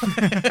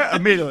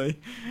 Immediately.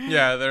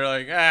 Yeah, they're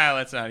like,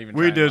 let's not even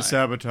try. We did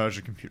sabotage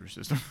the computer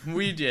system.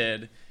 We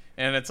did.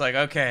 And it's like,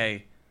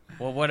 okay,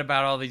 well, what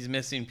about all these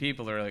missing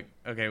people? They're like,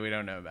 okay, we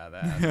don't know about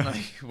that.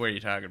 Like, what are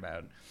you talking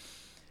about?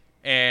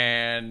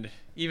 And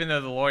even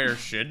though the lawyer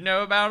should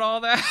know about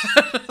all that,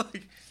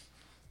 like,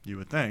 you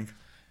would think.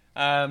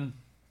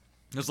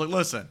 It's like,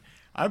 listen,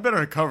 I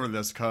better cover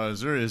this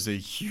because there is a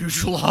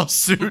huge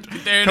lawsuit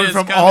coming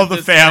from all the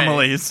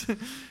families.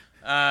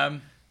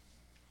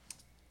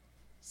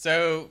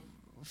 So,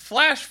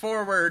 flash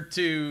forward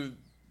to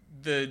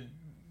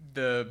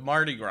the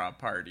Mardi Gras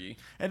party.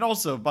 And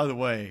also, by the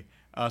way,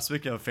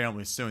 speaking of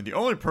families soon, the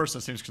only person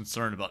that seems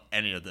concerned about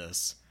any of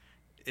this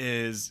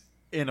is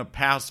in a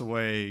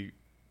pass-away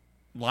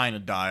line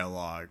of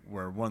dialogue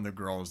where one of the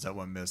girls that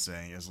went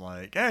missing is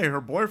like, "Hey,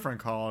 her boyfriend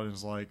called and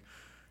is like,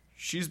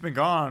 she's been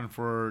gone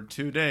for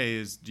 2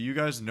 days. Do you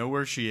guys know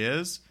where she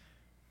is?"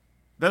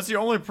 That's the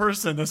only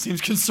person that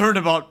seems concerned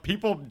about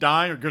people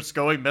dying or just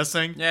going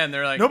missing. Yeah, and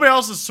they're like... Nobody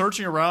else is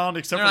searching around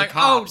except for the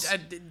cops.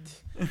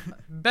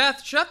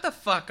 Beth, shut the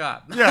fuck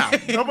up. Yeah,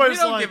 nobody's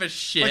we don't give a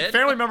shit. Like,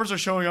 family members are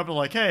showing up and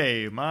like,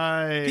 "Hey,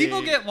 my..."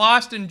 People get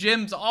lost in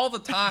gyms all the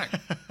time.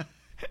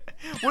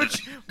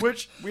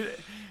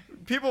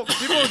 People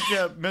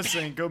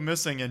go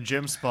missing in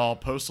gym spa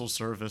postal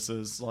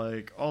services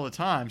like all the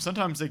time.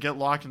 Sometimes they get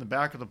locked in the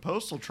back of the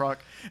postal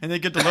truck and they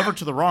get delivered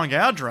to the wrong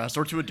address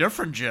or to a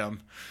different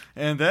gym,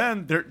 and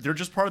then they're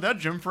just part of that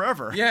gym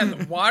forever. Yeah, and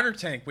the water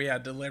tank we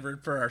had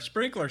delivered for our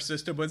sprinkler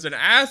system was an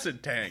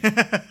acid tank.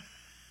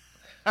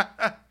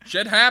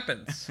 Shit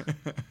happens.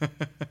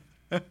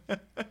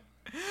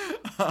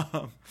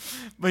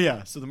 But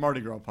yeah, so the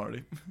Mardi Gras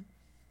party.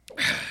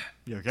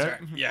 You okay? Sorry.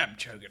 Yeah, I'm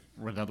choking.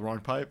 Went down the wrong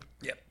pipe?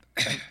 Yep.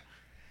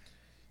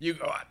 You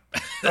go on.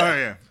 Oh,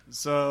 yeah.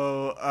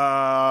 So,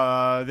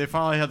 they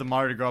finally had the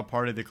Mardi Gras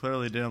party. They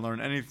clearly didn't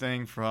learn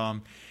anything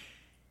from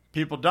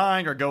people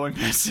dying or going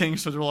missing,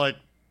 so they're like,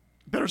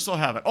 better still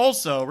have it.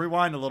 Also,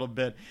 rewind a little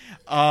bit.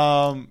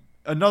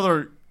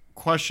 Another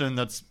question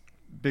that's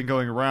been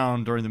going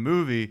around during the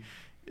movie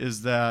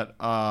is that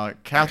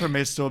Catherine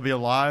may still be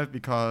alive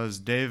because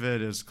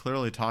David is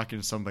clearly talking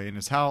to somebody in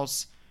his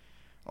house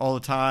all the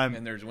time,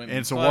 and there's women's and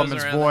it's a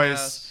woman's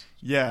voice.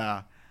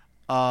 Yeah.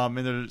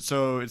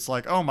 So it's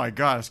like, oh my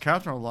God, is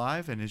Catherine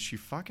alive? And is she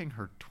fucking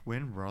her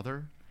twin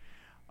brother?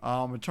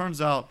 It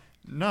turns out,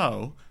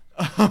 no.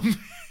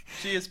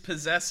 She is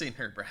possessing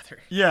her brother.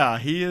 Yeah,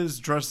 he is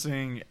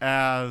dressing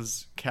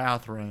as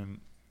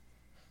Catherine,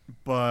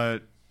 but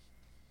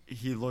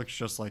he looks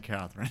just like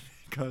Catherine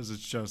because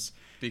it's just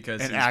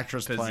Because an he's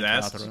actress playing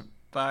possessed Catherine.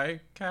 by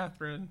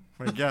Catherine.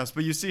 I guess,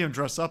 but you see him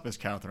dress up as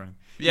Catherine.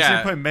 You see Yeah.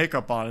 him putting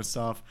makeup on and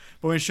stuff.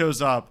 But when he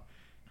shows up,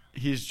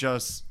 he's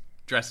just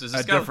Dressed as a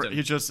different. skeleton.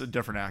 He's just a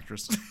different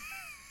actress.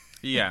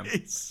 Yeah.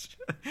 It's-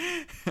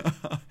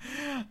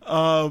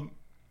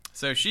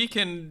 So she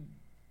can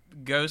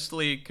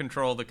ghostly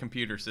control the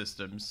computer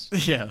systems.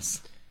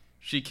 yes.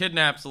 She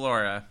kidnaps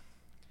Laura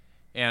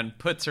and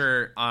puts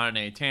her on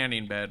a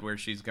tanning bed where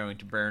she's going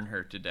to burn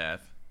her to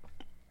death.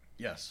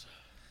 Yes.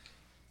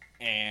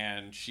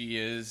 And she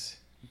is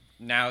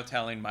now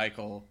telling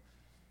Michael,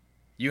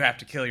 you have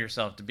to kill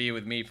yourself to be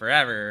with me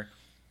forever,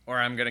 or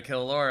I'm going to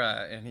kill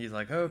Laura. And he's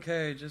like,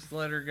 okay, just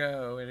let her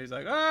go. And he's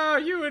like, oh,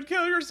 you would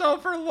kill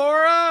yourself for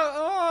Laura?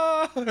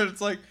 Oh. And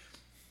it's like,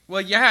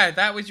 well, yeah,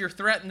 that was your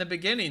threat in the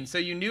beginning, so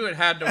you knew it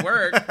had to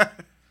work.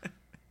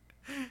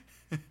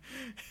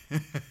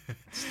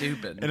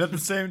 Stupid. And at the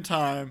same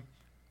time,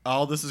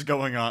 all this is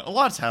going on. A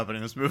lot's happening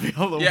in this movie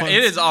all at Yeah, once.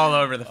 it is all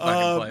over the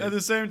fucking place. At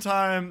the same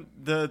time,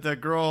 the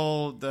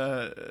girl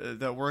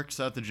that works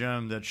at the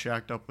gym that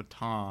shacked up with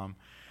Tom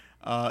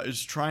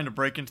is trying to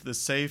break into the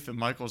safe in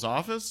Michael's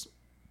office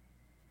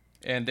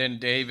And then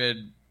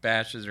David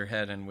bashes her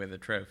head in with a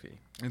trophy.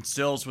 and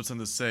steals what's in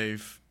the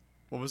safe.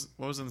 What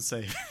was in the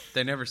safe?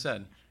 They never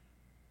said.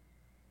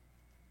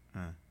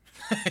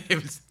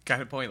 It was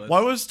kind of pointless.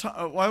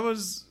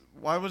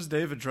 why was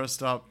David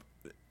dressed up,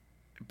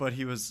 but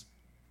he was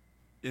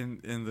in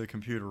the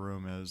computer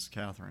room as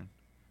Catherine,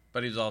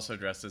 But he was also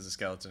dressed as a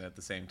skeleton at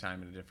the same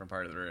time in a different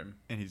part of the room.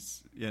 and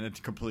he's in a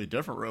completely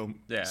different room,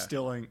 Yeah.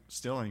 stealing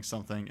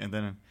something, and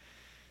then.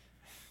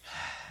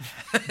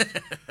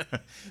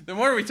 The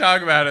more we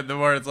talk about it, the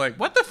more it's like,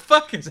 what the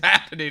fuck is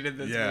happening in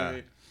this Yeah.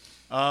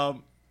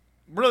 movie?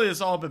 Really,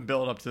 it's all been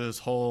built up to this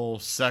whole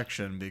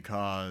section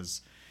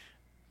because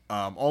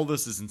all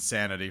this is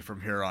insanity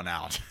from here on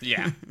out.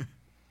 Yeah.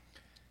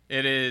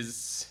 It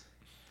is.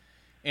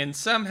 And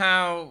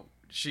somehow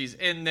she's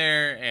in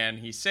there and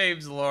he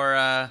saves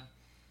Laura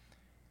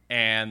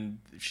and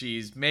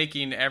she's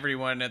making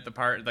everyone at the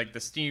part, like the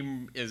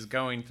steam is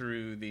going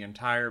through the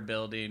entire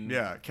building.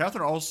 Yeah,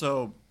 Catherine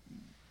also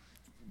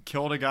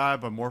killed a guy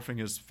by morphing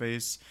his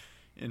face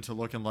into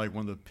looking like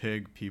one of the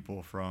pig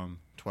people from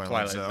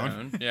Twilight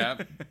Zone. Yeah.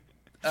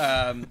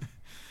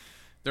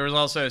 There was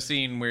also a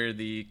scene where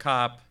the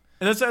cop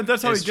And that's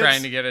how he is gets.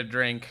 trying to get a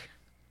drink.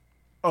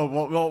 Oh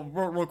well,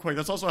 real quick.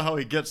 That's also how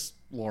he gets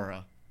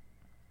Laura.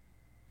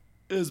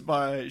 Is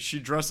by she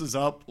dresses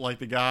up like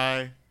the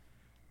guy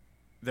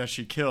that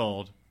she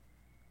killed,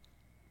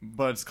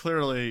 but it's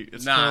clearly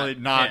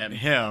not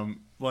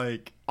him.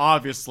 Like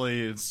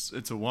obviously it's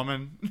a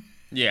woman.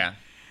 Yeah.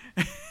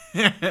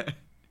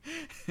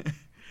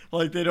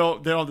 Like they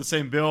don't have the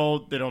same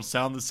build. They don't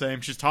sound the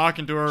same. She's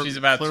talking to her. She's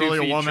about 2 clearly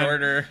feet a woman,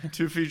 shorter.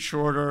 2 feet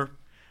shorter.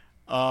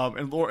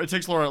 And Laura, it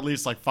takes Laura at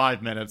least like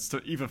 5 minutes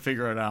to even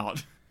figure it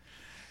out.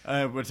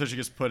 Until she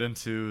gets put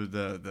into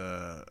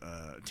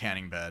the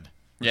tanning bed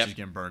where Yep. she's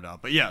getting burned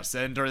up. But yes,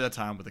 and during that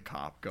time with the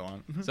cop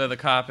going. So the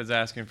cop is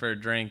asking for a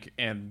drink,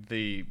 and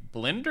the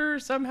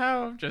blender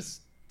somehow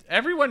just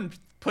everyone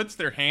puts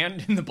their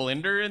hand in the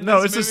blender in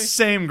No, this it's the movie.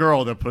 same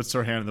girl that puts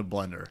her hand in the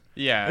blender.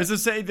 Yeah, It's the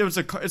same. It's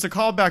a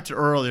callback to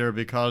earlier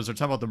because they're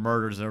talking about the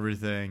murders and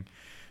everything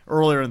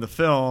earlier in the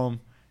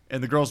film,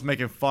 and the girl's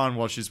making fun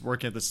while she's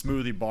working at the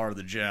smoothie bar of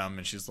the gym,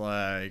 and she's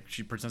like,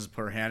 she pretends to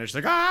put her hand in. She's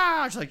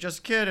like, she's like,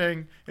 just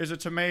kidding. It's a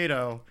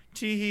tomato.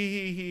 Tee hee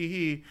hee hee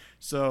hee.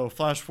 So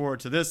flash forward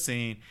to this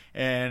scene,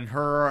 and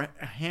her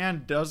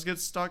hand does get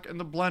stuck in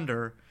the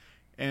blender,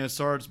 and it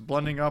starts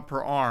blending up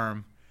her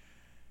arm.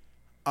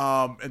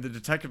 And the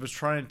detective is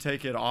trying to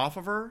take it off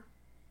of her.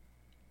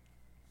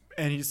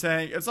 And he's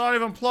saying, it's not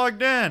even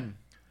plugged in.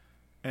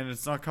 And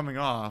it's not coming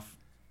off.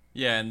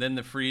 yeah, and then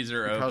the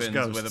freezer Because opens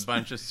ghosts. with a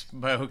bunch of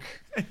smoke,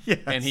 Yes.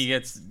 and he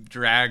gets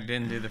dragged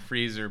into the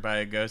freezer by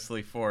a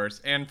ghostly force.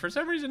 And for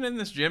some reason, in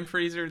this gym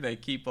freezer, they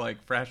keep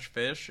like fresh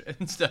fish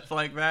and stuff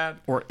like that.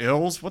 Or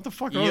ills? What the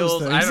fuck are Eels,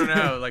 those I things? don't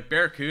know, like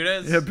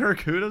barracudas. Yeah,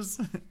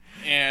 barracudas?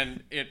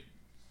 And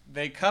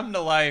they come to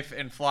life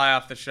and fly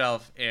off the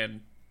shelf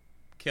and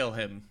kill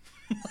him.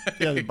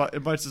 Yeah,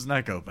 it bites his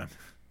neck open.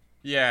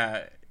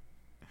 Yeah.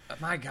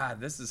 My God,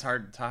 this is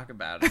hard to talk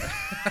about.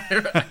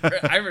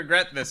 I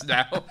regret this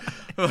now.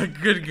 Like,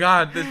 good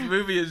God, this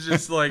movie is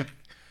just like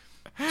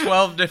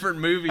 12 different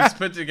movies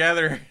put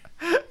together.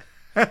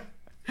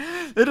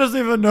 It doesn't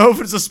even know if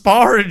it's a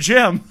spa or a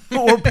gym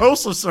or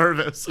postal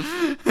service.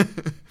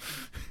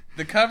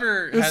 The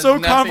cover It's has so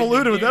nothing to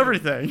convoluted with do-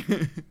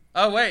 everything.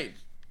 Oh, wait.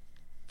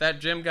 That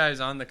gym guy's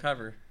on the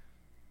cover.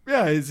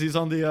 Yeah, he's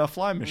on the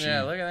fly machine.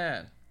 Yeah, look at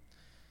that.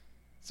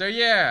 So,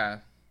 yeah.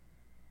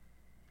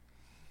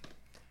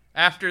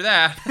 After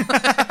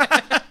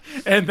that...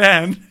 And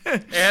then...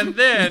 And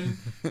then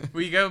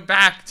we go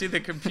back to the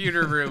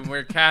computer room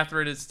where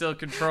Catherine is still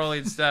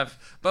controlling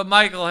stuff. But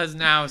Michael has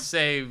now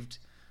saved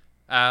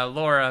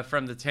Laura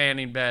from the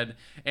tanning bed.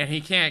 And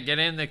he can't get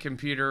in the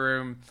computer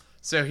room.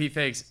 So he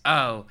thinks,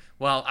 oh,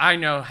 well, I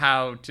know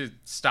how to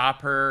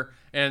stop her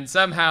And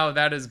somehow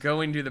that is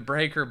going to the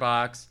breaker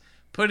box,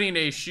 putting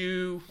a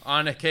shoe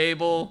on a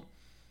cable,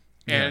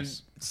 and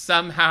Yes.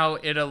 somehow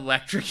it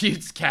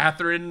electrocutes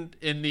Catherine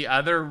in the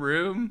other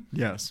room.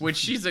 Yes. Which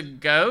she's a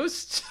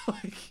ghost.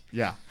 Like,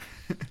 Yeah.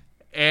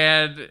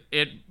 and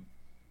it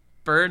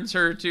burns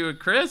her to a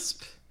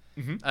crisp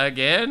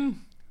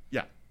again.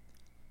 Yeah.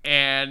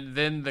 And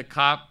then the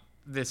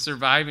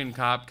surviving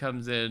cop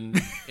comes in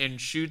and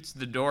shoots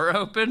the door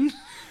open.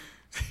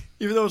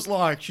 Even though it's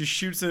locked, she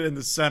shoots it in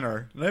the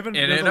center. Not even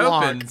And near it the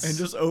lock, opens. and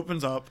just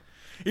opens up.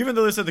 Even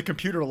though they said the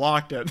computer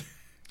locked it,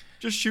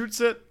 just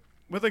shoots it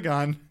with a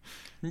gun.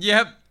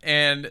 Yep.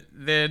 And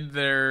then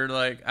they're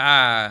like,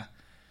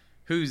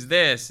 who's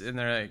this?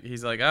 And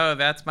he's like, oh,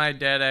 that's my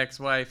dead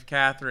ex-wife,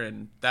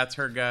 Catherine. That's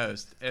her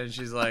ghost. And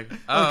she's like,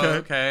 oh,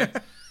 okay.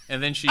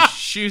 And then she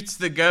shoots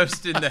the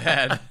ghost in the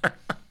head.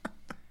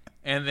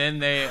 And then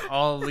they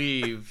all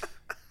leave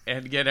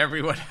and get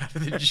everyone out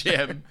of the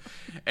gym.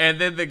 And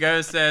then the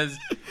ghost says,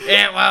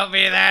 it won't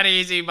be that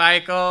easy,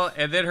 Michael.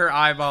 And then her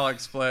eyeball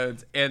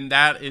explodes. And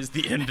that is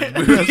the end of the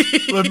movie.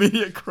 The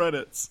immediate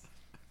credits.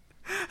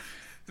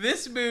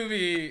 This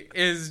movie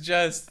is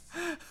just...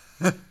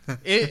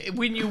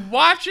 when you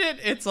watch it,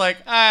 it's like,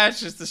 it's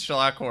just a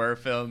schlock horror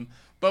film.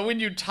 But when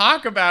you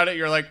talk about it,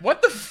 you're like,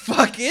 what the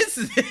fuck is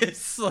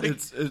this? Like,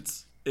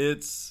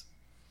 It's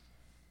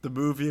the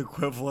movie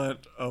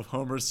equivalent of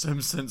Homer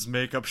Simpson's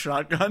makeup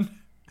shotgun.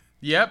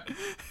 Yep.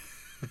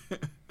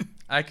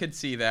 I could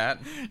see that.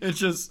 It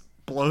just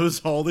blows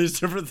all these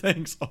different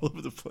things all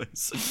over the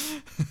place.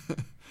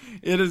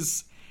 It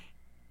is...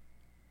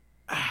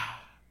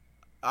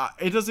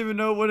 it doesn't even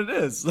know what it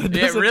is.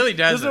 It really It doesn't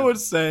doesn't. know what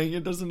it's saying.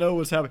 It doesn't know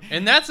what's happening.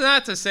 And that's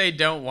not to say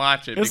don't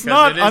watch it, It's because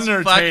not it is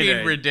entertaining.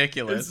 fucking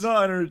ridiculous. It's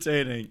not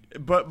entertaining.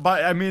 But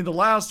I mean, the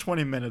last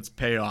 20 minutes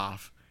pay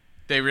off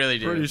They really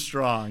do. pretty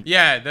strong.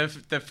 Yeah,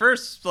 the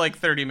first like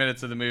 30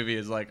 minutes of the movie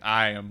is like,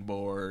 I am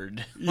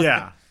bored.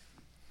 Yeah.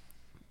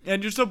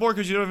 And you're so bored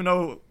because you don't even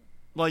know,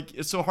 like,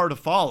 it's so hard to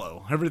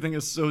follow. Everything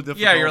is so difficult.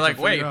 Yeah, you're to like,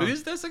 wait, figure out.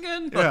 who's this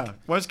again? Like, Yeah.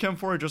 Why is Ken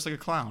Forey just like a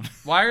clown?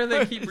 why are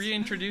they keep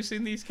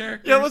reintroducing these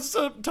characters? Yeah, let's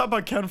talk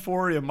about Ken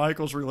Forey and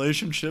Michael's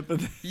relationship.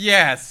 And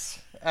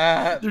Yes.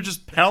 they're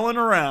just pelling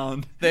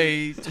around.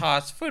 They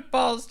toss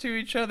footballs to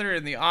each other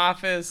in the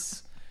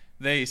office.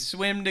 They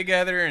swim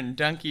together and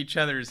dunk each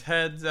other's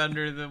heads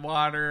under the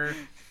water.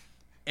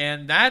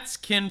 And that's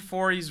Ken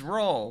Forey's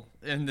role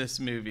in this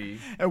movie,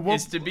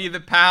 is to be the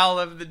pal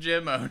of the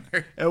gym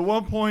owner. At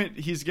one point,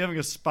 he's giving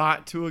a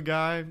spot to a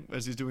guy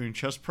as he's doing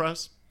chest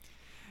press.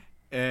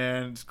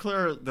 And it's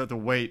clear that the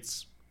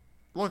weights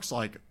looks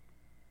like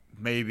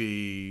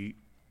maybe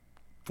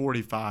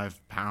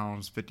 45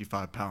 pounds,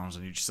 55 pounds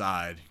on each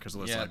side. Because it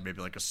looks like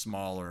maybe like a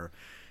smaller...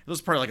 It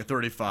looks probably like a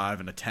 35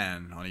 and a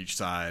 10 on each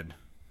side.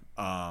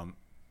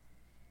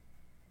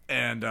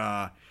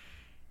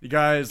 The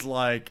guy's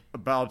like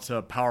about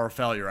to power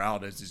failure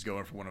out as he's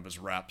going for one of his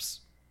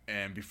reps.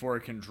 And before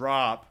it can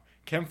drop,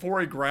 Ken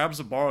Forey grabs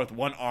a bar with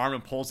one arm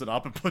and pulls it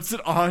up and puts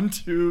it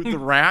onto the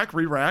rack,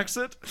 re-racks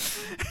it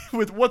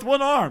with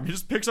one arm. He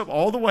just picks up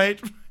all the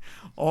weight,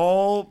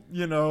 all,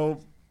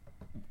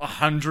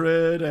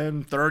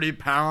 130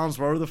 pounds,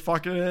 whatever the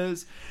fuck it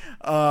is.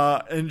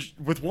 And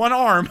with one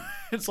arm,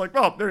 it's like,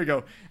 oh, there you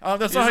go.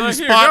 That's not how you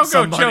spot don't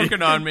somebody. go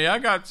choking on me. I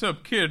got some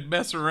kid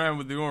messing around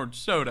with the orange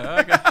soda.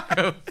 I got to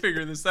go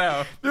figure this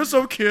out. There's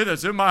some kid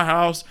that's in my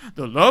house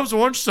that loves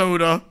orange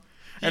soda,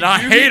 and I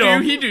hate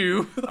him. He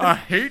do. I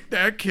hate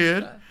that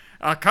kid.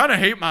 I kind of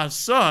hate my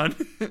son.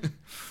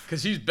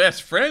 Because he's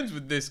best friends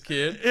with this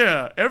kid.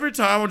 Yeah, every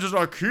time I'm just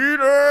like,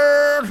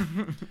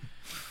 Keaton.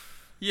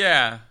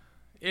 Yeah.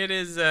 It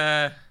is,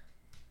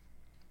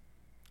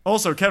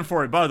 Also, Ken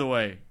Forey, by the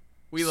way.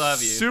 we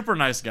love you. Super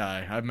nice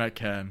guy. I've met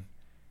Ken.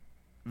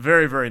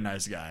 Very, very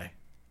nice guy.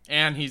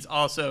 And he's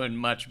also in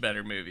much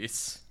better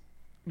movies.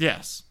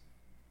 Yes.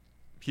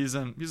 He's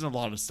in a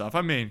lot of stuff.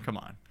 I mean, come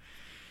on.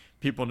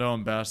 People know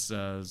him best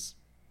as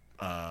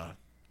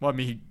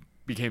he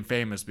became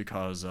famous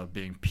because of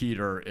being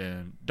Peter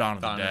in Dawn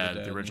of the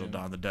Dead, the original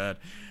Dawn of the Dead.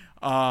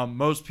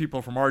 Most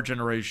people from our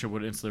generation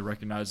would instantly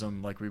recognize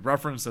him, like we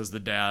referenced, as the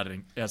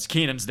dad, as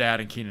Keenan's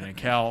dad in Keenan and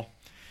Kel.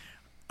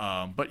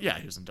 But yeah,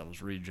 he was in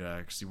Devil's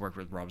Rejects. He worked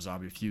with Rob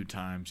Zombie a few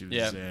times. He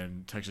was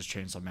in Texas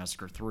Chainsaw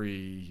Massacre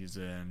 3. He's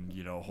in,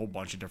 a whole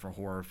bunch of different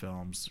horror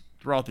films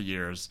throughout the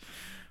years.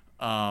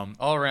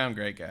 All around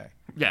great guy.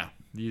 Yeah,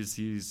 he's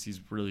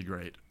really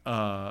great.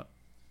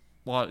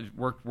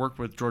 Worked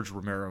with George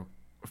Romero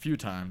a few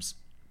times.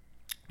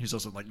 He's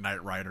also like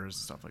Night Riders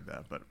and stuff like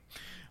that. But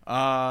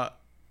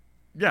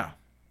yeah,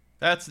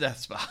 That's Death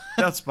Spa.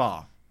 Death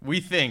Spa. We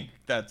think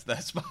that's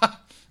Death Spa.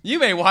 You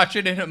may watch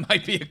it and it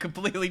might be a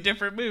completely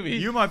different movie.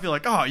 You might be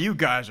like, oh, you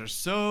guys are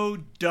so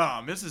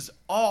dumb. This is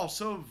all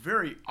so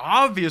very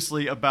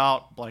obviously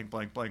about blank,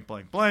 blank, blank,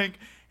 blank, blank.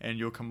 And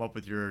you'll come up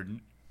with your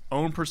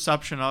own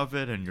perception of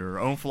it and your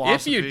own if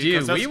philosophy. you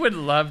do, we would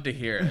love to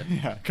hear it.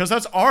 Yeah, because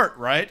that's art,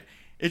 right?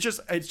 It's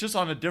just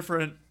on a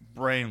different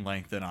brain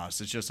length than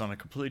us. It's just on a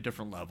completely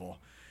different level.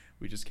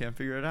 We just can't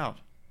figure it out.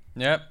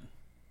 Yep.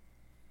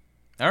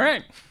 All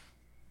right.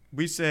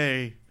 We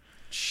say,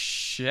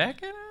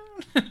 Check it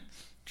out.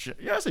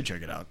 I say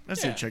check it out. I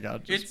say check it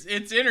out.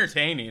 It's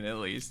entertaining, at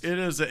least. It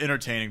is an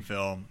entertaining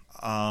film.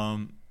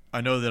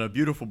 I know that a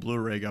beautiful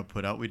Blu-ray got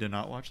put out. We did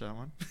not watch that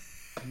one.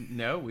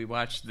 No, we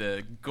watched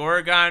the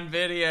Gorgon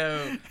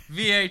Video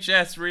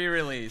VHS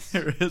re-release.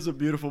 There is a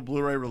beautiful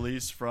Blu-ray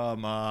release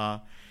from, I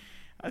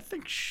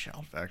think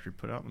Shout Factory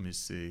put out. Let me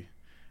see.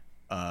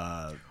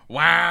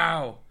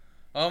 Wow.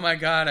 Oh my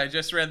God, I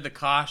just read the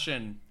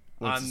caution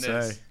What's on it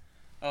this. say?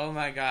 Oh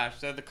my gosh.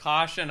 So the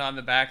caution on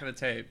the back of the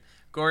tape.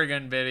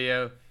 Gorgon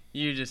Video,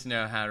 you just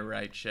know how to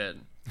write shit.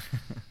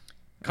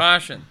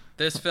 Caution.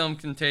 This film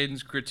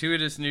contains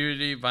gratuitous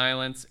nudity,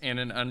 violence, and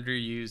an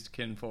underused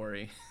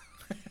kinfori.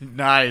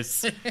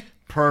 Nice.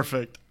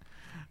 Perfect.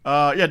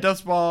 Yeah,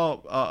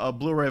 Deathball, a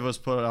Blu-ray was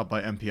put out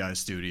by MPI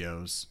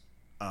Studios.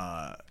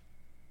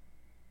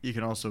 You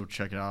can also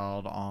check it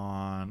out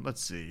on,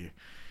 let's see,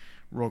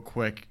 real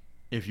quick.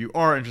 If you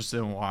are interested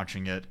in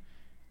watching it,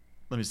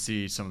 let me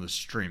see some of the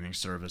streaming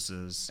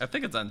services. I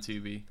think it's on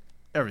Tubi.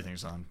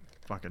 Everything's on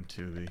fucking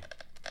Tubi.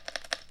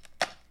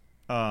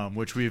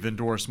 Which we've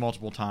endorsed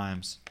multiple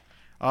times.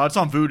 It's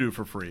on Vudu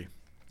for free.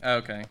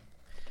 Okay.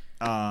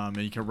 And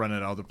you can rent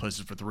it other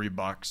places for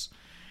 $3.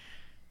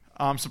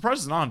 I'm surprised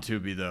it's not on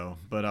Tubi though.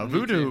 But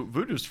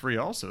Vudu's free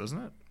also, isn't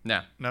it?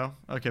 No. No?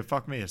 Okay,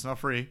 fuck me. It's not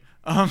free.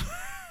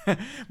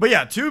 But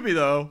yeah, Tubi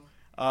though,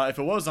 if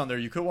it was on there,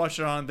 you could watch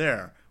it on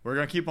there. We're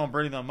going to keep on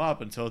bringing them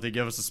up until they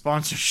give us a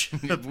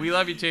sponsorship. We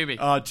love you, Tubi.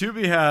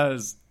 Tubi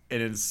has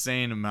an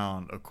insane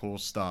amount of cool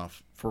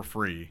stuff for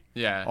free.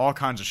 Yeah. All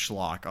kinds of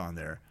schlock on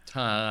there.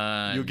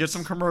 Tons. You'll get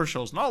some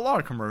commercials. Not a lot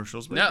of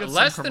commercials, but No, you get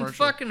less some than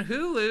commercials. fucking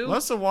Hulu.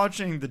 Less than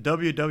watching the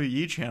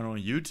WWE channel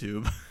on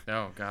YouTube,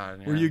 Oh,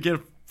 God. Yeah. where you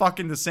get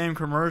fucking the same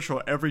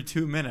commercial every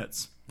 2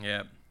 minutes.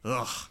 Yep.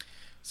 Ugh.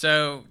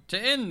 So, to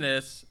end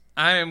this,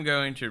 I am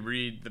going to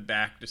read the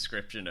back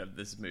description of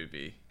this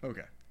movie.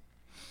 Okay.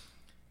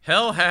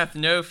 Hell hath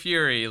no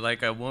fury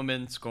like a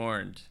woman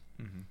scorned.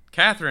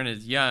 Catherine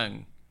is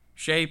young,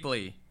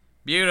 shapely,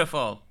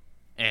 beautiful,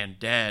 and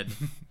dead.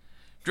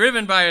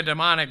 Driven by a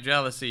demonic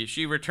jealousy,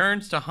 she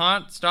returns to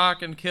haunt,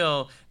 stalk, and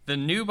kill the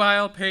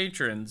nubile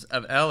patrons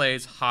of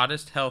LA's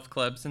hottest health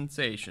club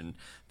sensation,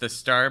 the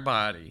Star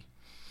Body.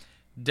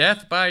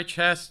 Death by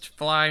chest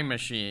fly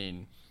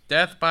machine.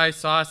 Death by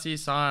saucy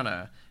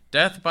sauna.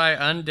 Death by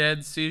undead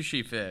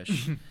sushi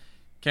fish.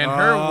 Can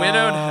her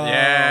widowed...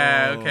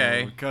 Yeah,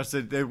 okay. Because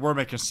they were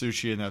making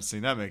sushi in that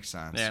scene. That makes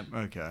sense. Yeah.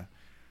 Okay.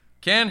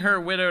 Can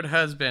her widowed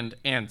husband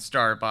and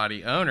Star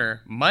Body owner,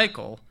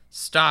 Michael,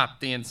 stop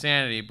the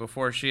insanity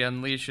before she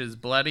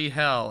unleashes bloody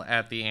hell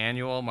at the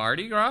annual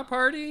Mardi Gras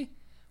party?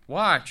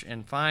 Watch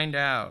and find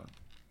out.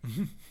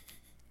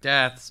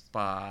 Death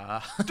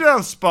Spa.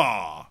 Death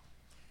Spa.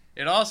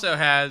 It also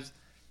has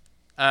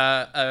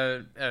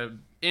a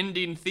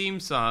ending theme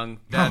song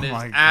that Oh is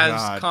my as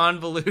God.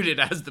 convoluted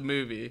as the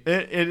movie.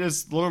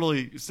 It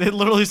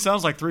literally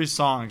sounds like 3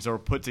 songs that were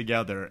put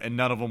together and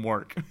none of them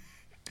work.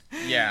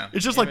 Yeah.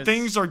 It's just like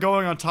things are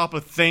going on top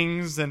of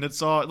things, and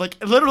it's all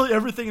like literally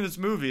everything in this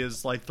movie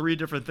is like 3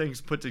 different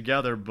things put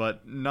together,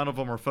 but none of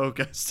them are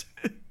focused.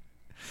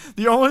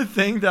 The only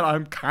thing that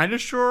I'm kind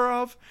of sure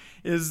of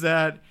is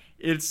that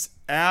it's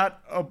at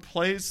a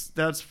place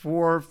that's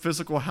for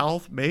physical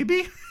health,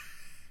 maybe?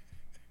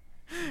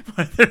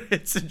 Whether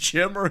it's a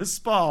gym or a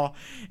spa,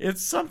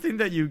 it's something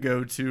that you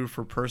go to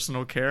for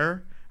personal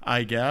care,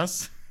 I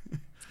guess.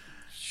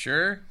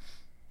 Sure.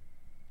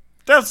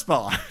 Death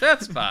Spa.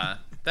 Death Spa.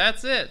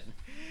 That's it.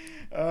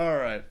 All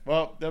right.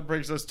 Well, that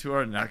brings us to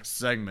our next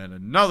segment,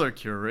 another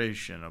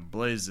curation of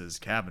Blaze's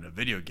Cabinet of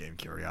Video Game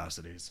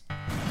Curiosities.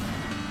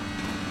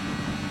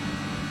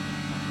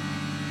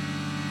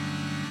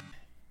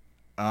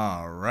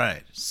 All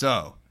right.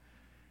 So,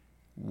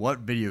 what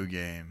video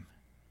game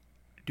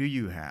do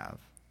you have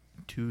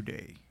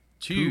today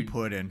to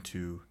put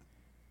into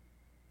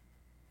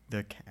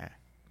the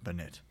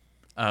cabinet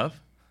Of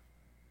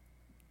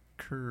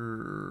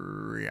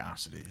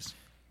curiosities?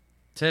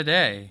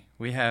 today,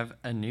 we have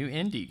a new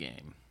indie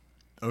game.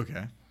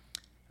 Okay.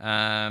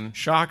 Yeah,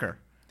 Shocker.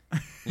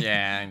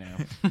 I know.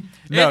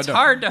 It's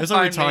hard to That's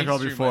find what we talked about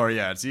mainstream before. ones.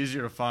 Yeah, it's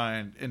easier to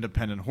find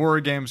independent horror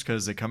games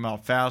because they come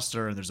out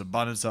faster and there's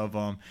abundance of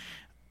them.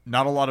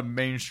 Not a lot of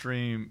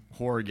mainstream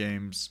horror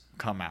games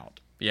come out.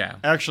 Yeah,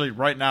 Actually,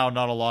 right now,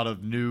 not a lot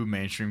of new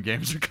mainstream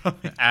games are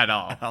coming at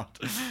all.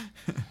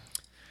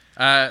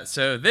 out.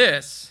 So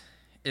this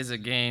is a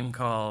game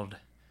called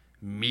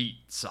Meat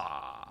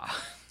Saw.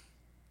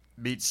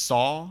 Meat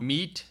Saw?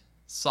 Meat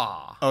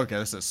Saw. Okay,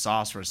 this is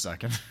sauce for a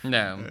second.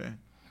 No.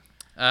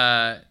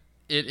 Okay.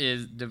 It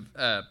is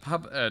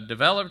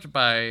developed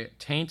by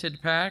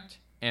Tainted Pact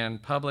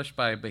and published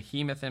by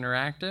Behemoth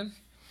Interactive.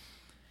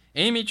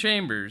 Amy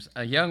Chambers,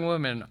 a young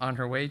woman on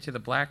her way to the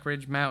Black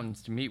Ridge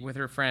Mountains to meet with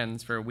her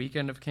friends for a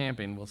weekend of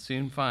camping, will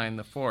soon find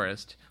the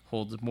forest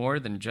holds more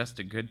than just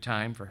a good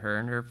time for her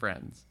and her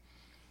friends.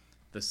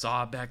 The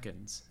saw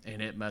beckons,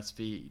 and it must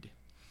feed.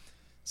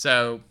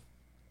 So,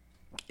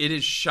 it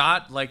is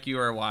shot like you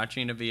are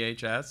watching a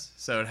VHS,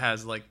 so it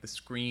has like the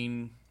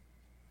screen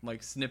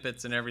like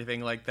snippets and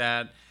everything like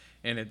that,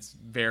 and it's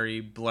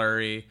very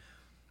blurry.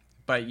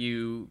 But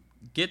you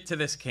get to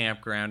this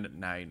campground at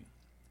night,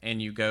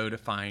 and you go to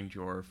find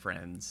your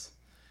friends.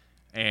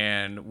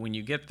 And when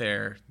you get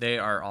there, they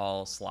are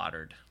all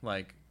slaughtered,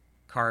 like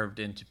carved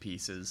into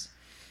pieces.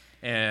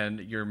 And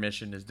your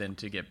mission is then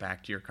to get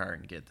back to your car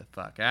and get the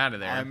fuck out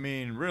of there. I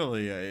mean,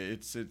 really,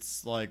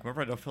 it's like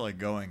whenever I don't feel like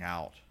going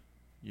out,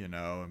 you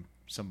know, and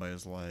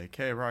somebody's like,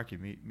 "Hey, Rocky,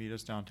 meet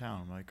us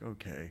downtown." I'm like,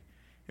 "Okay."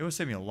 It would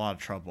save me a lot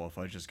of trouble if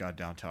I just got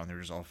downtown and they were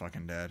just all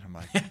fucking dead. I'm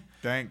like,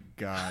 "Thank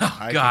God."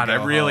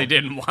 I really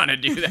didn't want to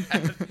do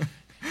that.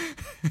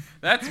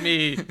 That's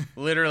me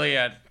literally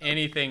at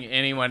anything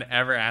anyone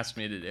ever asked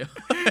me to do.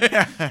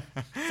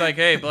 It's like,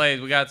 "Hey,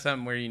 Blaze, we got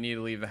something where you need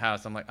to leave the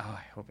house." I'm like, "Oh,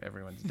 I hope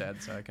everyone's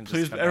dead so I can just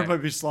Please, come everybody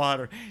back." be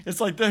slaughtered. It's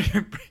like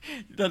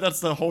that's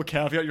the whole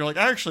caveat. You're like,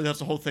 actually, that's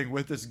the whole thing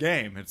with this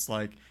game. It's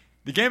like,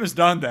 the game is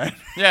done then.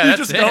 Yeah, you that's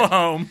just it. go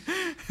home.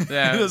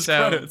 Yeah, There's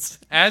so credits.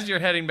 as you're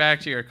heading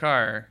back to your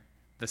car,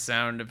 the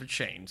sound of a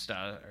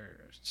chainsaw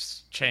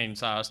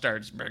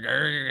starts. There's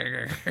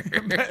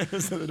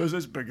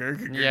this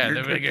Yeah,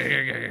 the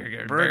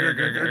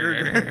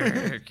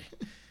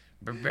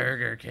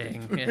Burger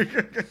King.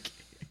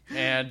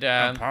 And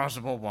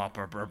Impossible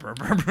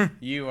Whopper.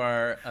 you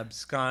are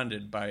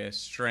absconded by a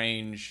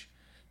strange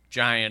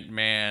giant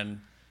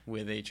man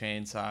with a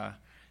chainsaw,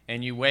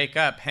 and you wake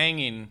up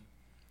hanging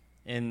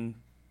in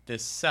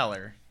this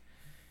cellar.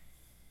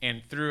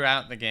 And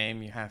throughout the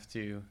game, you have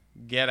to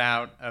get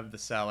out of the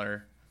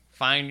cellar,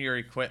 find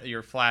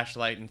your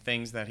flashlight and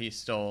things that he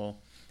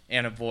stole,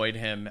 and avoid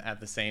him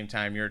at the same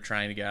time you're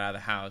trying to get out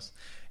of the house.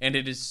 And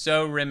it is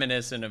so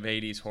reminiscent of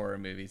 80s horror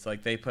movies.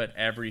 Like, they put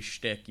every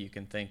shtick you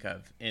can think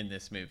of in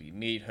this movie.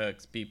 Meat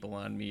hooks, people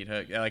on meat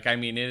hook. Like, I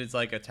mean, it is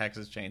like a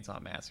Texas Chainsaw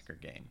Massacre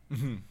game.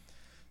 Mm-hmm.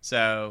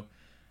 So,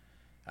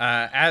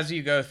 as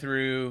you go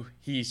through,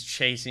 he's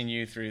chasing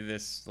you through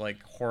this,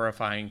 like,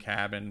 horrifying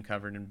cabin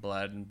covered in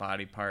blood and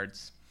body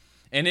parts.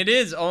 And it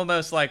is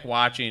almost like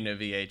watching a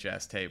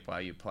VHS tape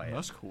while you play it.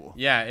 That's cool.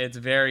 Yeah, it's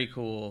very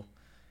cool.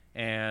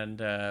 And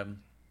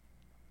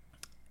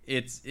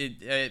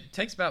it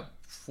takes about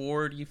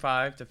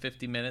 45 to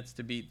 50 minutes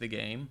to beat the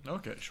game.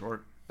 Okay,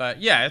 short.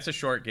 But yeah, it's a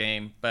short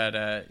game. But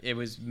it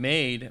was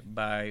made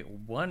by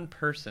one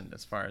person,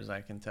 as far as I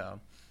can tell.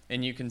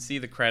 And you can see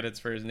the credits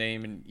for his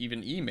name and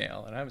even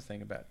email. And I was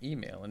thinking about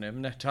emailing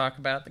him to talk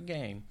about the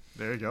game.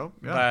 There you go.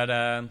 Yeah.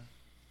 But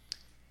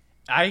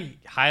I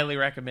highly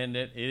recommend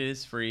it. It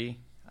is free.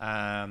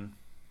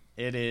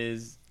 It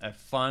is a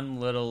fun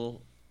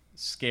little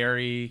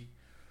scary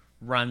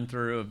run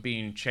through of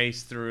being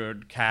chased through a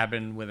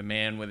cabin with a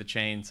man with a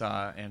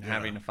chainsaw and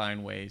having to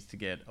find ways to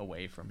get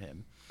away from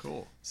him.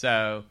 Cool.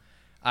 So,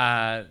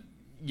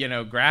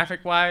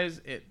 graphic wise,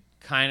 it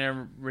kind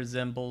of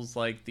resembles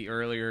like the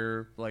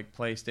earlier like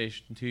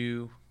PlayStation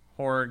 2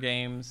 horror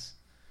games,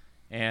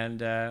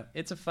 and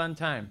it's a fun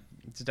time.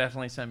 It's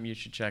definitely something you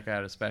should check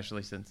out,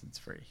 especially since it's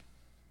free.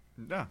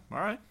 Yeah. All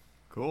right.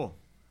 Cool.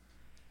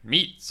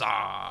 Meat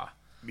Saw.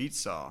 Meat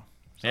Saw.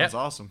 Yep. Sounds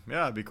awesome.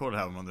 Yeah, it'd be cool to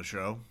have him on the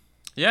show.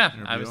 Yeah,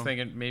 Interview I was him.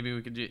 thinking maybe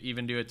we could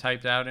even do a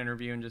typed out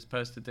interview and just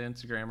post it to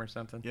Instagram or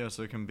something. Yeah,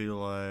 so it can be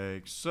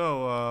like,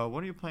 so,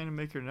 when are you planning to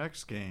make your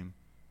next game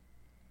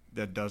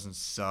that doesn't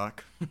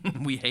suck?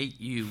 We hate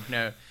you.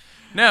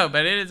 No,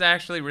 but it is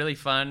actually really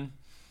fun.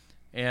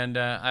 And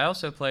I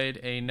also played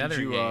another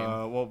Did you,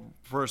 game. well,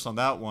 first on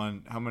that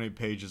one, how many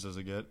pages does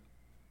it get?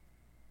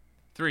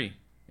 3.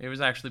 It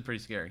was actually pretty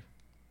scary.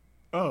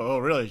 Oh,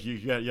 really? You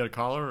had a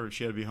caller, or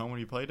she had to be home when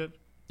you played it?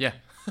 Yeah.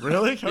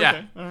 Really? Okay.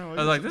 Yeah. All right, well, I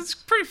was like, this is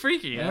pretty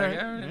freaky. All Like,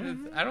 right.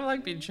 I don't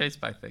like being chased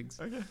by things.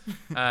 Okay.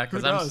 Because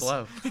Who I'm does?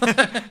 slow.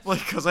 Like,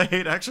 because I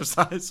hate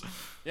exercise.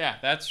 Yeah,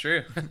 that's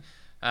true.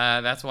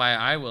 That's why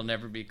I will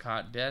never be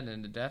caught dead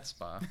in a death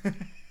spa.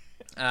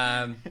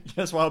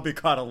 That's why I'll be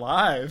caught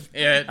alive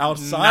Not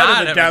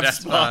outside of the at death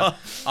a spa.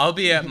 I'll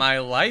be at my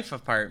life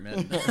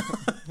apartment.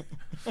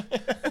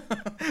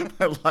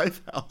 My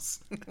life house.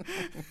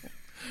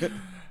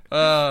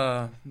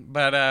 But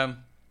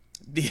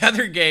the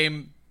other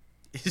game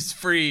is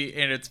free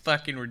and it's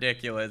fucking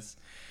ridiculous.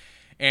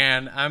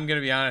 And I'm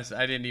gonna be honest,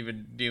 I didn't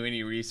even do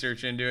any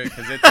research into it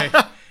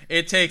because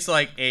it takes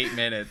like 8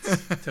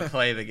 minutes to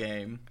play the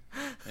game.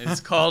 It's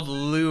called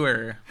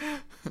Lure.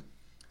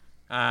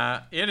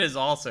 It is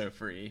also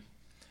free,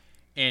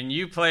 and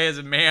you play as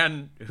a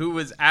man who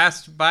was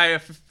asked by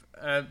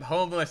a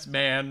homeless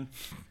man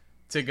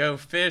to go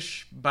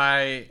fish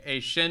by a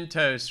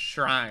Shinto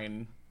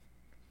shrine.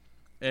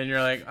 And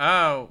you're like,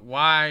 oh,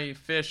 why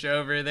fish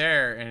over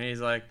there? And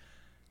he's like,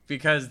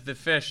 because the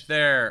fish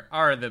there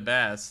are the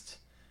best.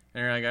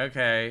 And you're like,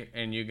 okay.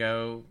 And you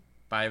go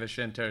by the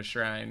Shinto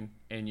shrine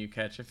and you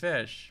catch a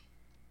fish.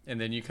 And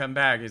then you come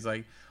back. He's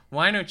like,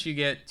 why don't you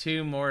get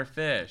 2 more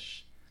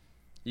fish?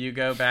 You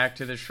go back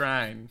to the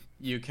shrine.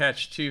 You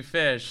catch 2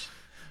 fish.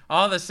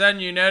 All of a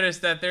sudden you notice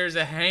that there's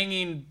a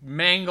hanging,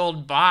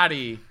 mangled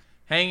body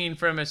hanging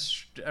from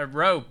a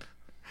rope.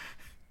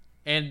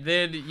 And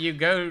then you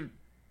go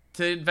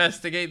to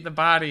investigate the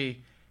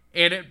body,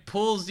 and it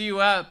pulls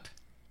you up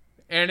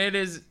and it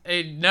is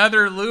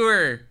another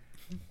lure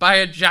by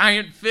a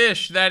giant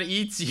fish that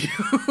eats you.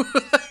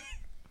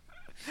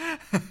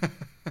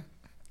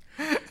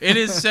 It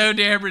is so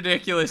damn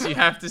ridiculous. You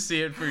have to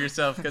see it for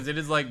yourself because it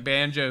is like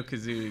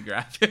Banjo-Kazooie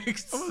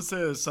graphics. I'm gonna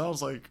say it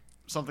sounds like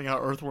something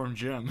out Earthworm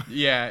Jim.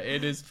 Yeah,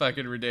 it is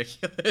fucking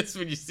ridiculous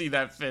when you see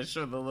that fish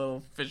with a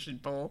little fishing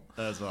pole.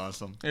 That's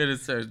awesome. It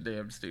is so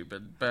damn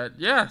stupid. But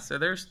yeah, so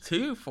there's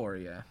 2 for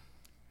you.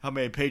 How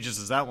many pages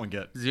does that one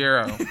get?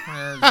 0.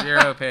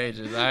 0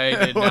 pages.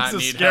 I did not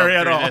Wasn't need scary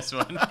help at through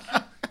all. this one.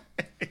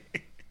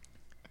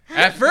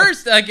 At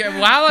first, like,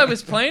 while I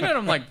was playing it,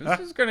 I'm like, this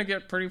is going to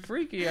get pretty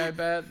freaky, I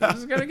bet. This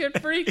is going to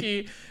get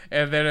freaky.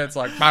 And then it's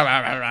like, bah,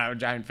 bah, bah, bah,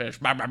 giant fish.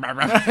 Bah, bah, bah,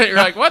 bah. You're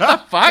like, what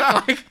the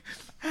fuck? Like,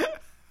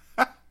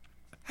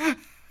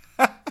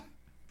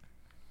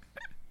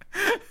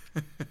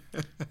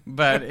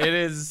 but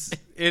it's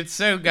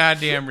so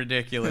goddamn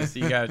ridiculous.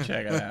 You got to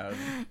check it out.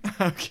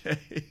 Okay.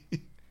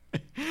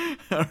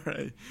 All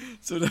right.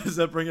 So does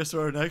that bring us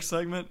to our next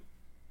segment?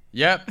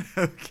 Yep.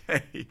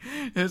 Okay.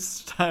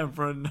 It's time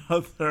for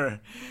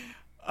another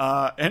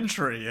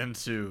entry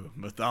into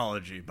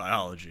mythology,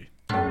 biology.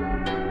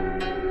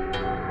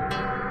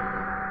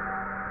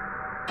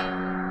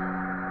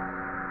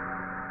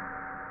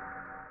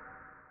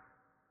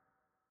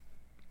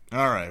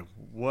 All right.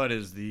 What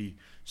is the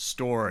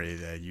story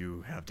that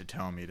you have to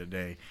tell me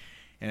today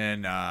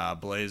in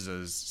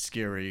Blaze's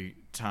Scary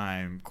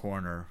Time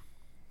Corner?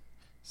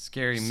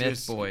 Scary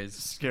myth boys.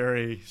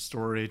 Scary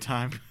story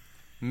time.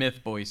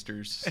 Myth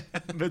boysters.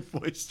 Myth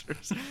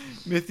boysters.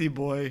 Mythy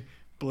boy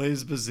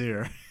Blaze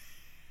Bazier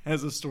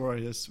has a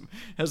story.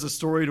 Has a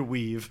story to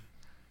weave.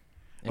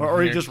 Or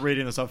are you just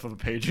reading this off of a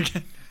page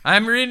again?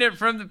 I'm reading it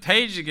from the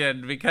page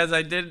again because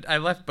I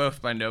left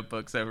both my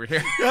notebooks over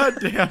here. God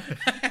damn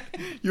it.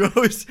 You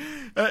always...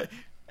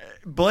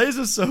 Blaze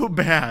is so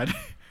bad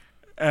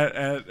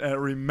at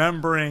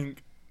remembering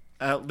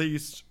at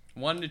least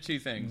 1 to 2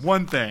 things.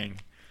 one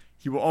thing.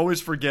 He will always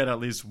forget at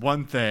least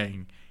one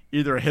thing,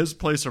 either his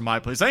place or my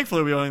place.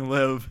 Thankfully, we only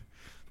live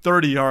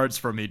 30 yards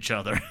from each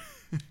other.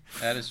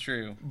 That is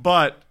true.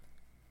 But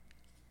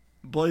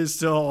Blaze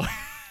still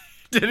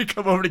didn't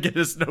come over to get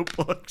his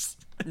notebooks.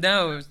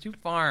 No, it was too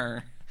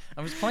far.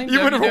 I was playing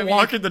Even if we're WWE.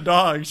 walking the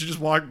dog, she just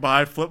walked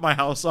by, flip my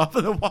house off,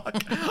 and then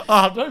walk. Oh,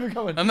 I'm not even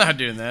coming. I'm not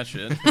doing that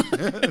shit.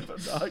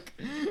 Dog.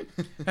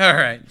 All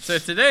right. So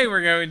today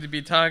we're going to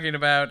be talking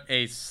about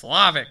a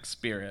Slavic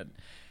spirit,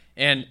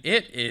 and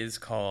it is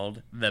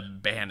called the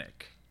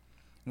Bannock,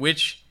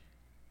 which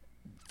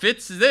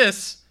fits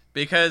this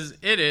because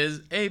it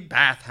is a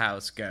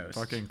bathhouse ghost.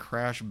 Fucking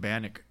Crash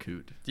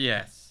Bannock-Coot.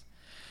 Yes.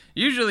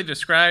 Usually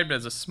described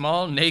as a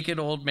small, naked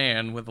old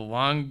man with a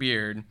long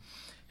beard,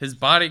 his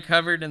body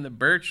covered in the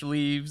birch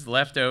leaves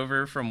left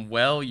over from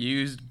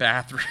well-used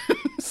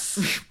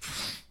bathrooms.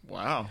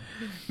 Wow.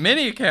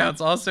 Many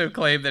accounts also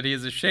claim that he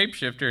is a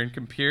shapeshifter and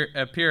can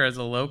appear as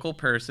a local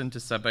person to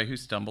somebody who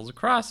stumbles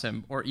across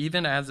him, or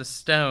even as a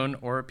stone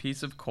or a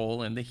piece of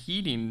coal in the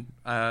heating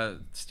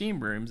steam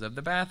rooms of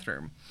the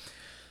bathroom.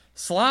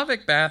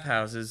 Slavic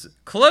bathhouses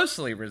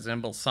closely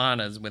resemble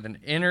saunas with an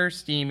inner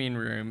steaming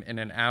room and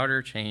an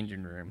outer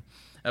changing room,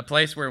 a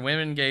place where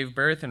women gave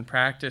birth and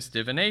practiced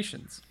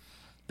divinations.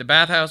 The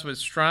bathhouse was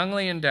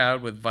strongly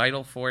endowed with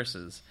vital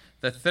forces.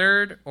 The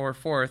third or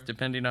fourth,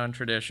 depending on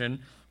tradition,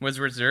 was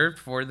reserved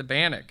for the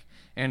Bannock,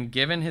 and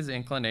given his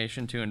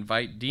inclination to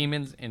invite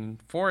demons and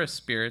forest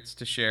spirits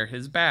to share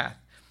his bath.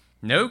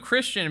 No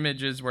Christian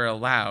images were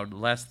allowed,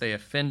 lest they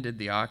offended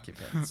the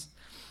occupants.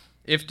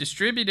 If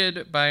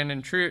disturbed by an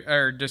intruder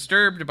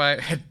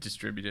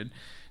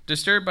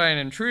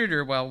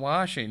while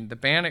washing, the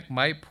Bannock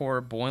might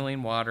pour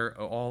boiling water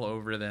all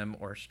over them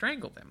or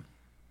strangle them.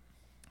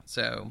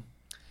 So,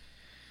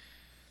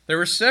 there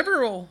were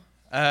several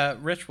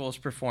rituals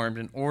performed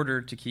in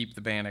order to keep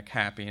the Bannock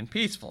happy and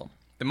peaceful.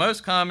 The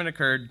most common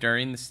occurred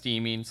during the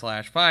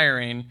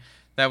steaming/firing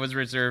that was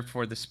reserved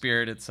for the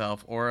spirit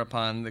itself or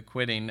upon the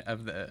quitting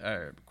of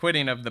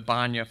the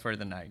banya for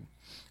the night.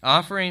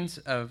 Offerings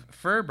of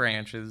fir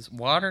branches,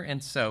 water,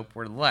 and soap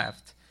were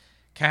left,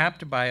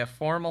 capped by a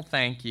formal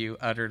thank you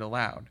uttered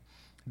aloud.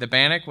 The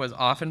Bannock was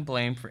often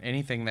blamed for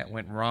anything that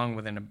went wrong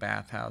within a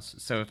bathhouse,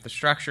 so if the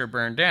structure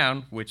burned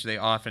down, which they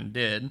often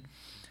did,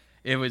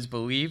 it was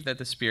believed that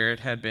the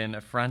spirit had been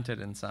affronted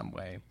in some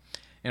way.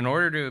 In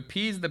order to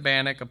appease the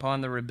Bannock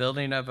upon the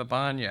rebuilding of a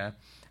banya,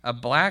 a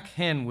black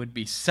hen would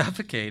be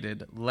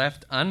suffocated,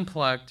 left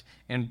unplugged,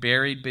 and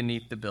buried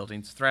beneath the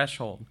building's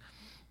threshold.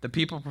 The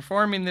people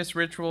performing this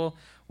ritual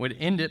would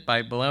end it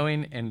by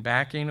blowing and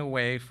backing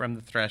away from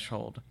the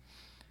threshold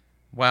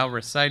while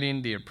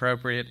reciting the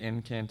appropriate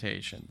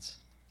incantations.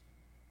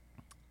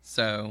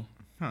 So,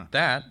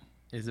 that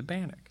is a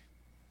Bannock.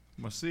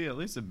 Well, see, at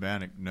least a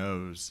Bannock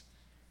knows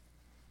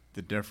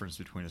the difference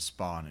between a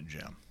spa and a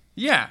gym.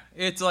 Yeah,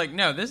 it's like,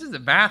 no, this is a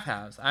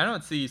bathhouse. I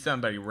don't see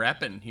somebody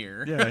repping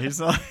here. Yeah, he's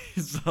not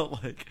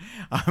like,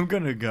 I'm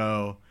going to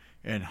go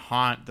and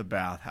haunt the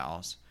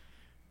bathhouse,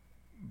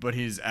 but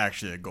he's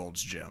actually a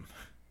Gold's Gym.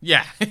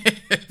 Yeah.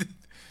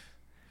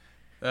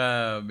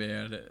 Oh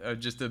man,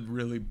 just a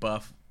really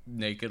buff,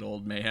 naked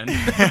old man.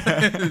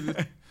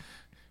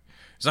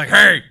 It's like,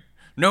 hey,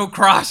 no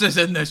crosses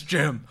in this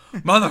gym,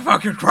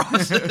 motherfucking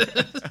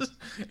crosses.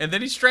 And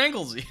then he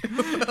strangles you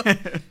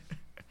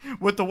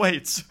with the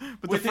weights,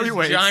 with the free his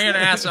weights, giant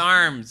ass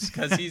arms,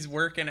 because he's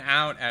working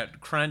out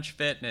at Crunch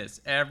Fitness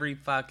every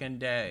fucking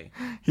day.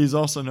 He's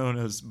also known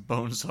as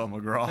Bonesaw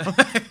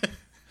McGraw.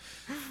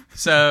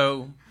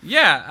 So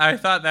yeah, I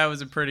thought that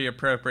was a pretty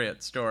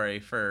appropriate story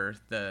for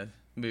the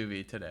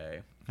movie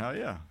today. Hell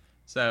yeah.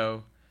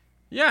 So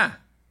yeah.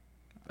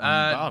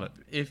 I'm about it.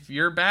 If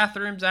your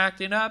bathroom's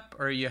acting up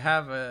or you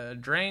have a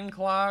drain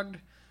clogged,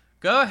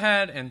 go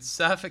ahead and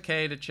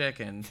suffocate a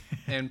chicken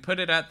and put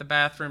it at the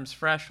bathroom's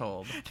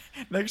threshold.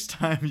 Next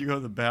time you go to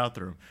the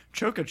bathroom,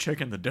 choke a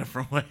chicken the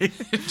different way.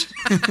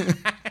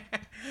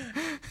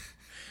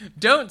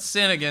 Don't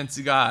sin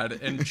against God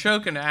and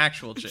choke an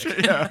actual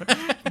chicken. Yeah.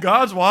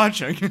 God's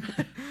watching.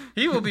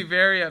 He will be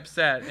very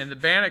upset, and the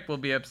Bannock will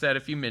be upset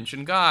if you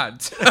mention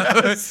God.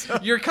 So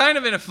you're kind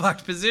of in a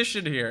fucked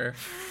position here.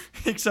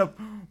 Except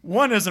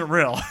one isn't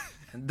real.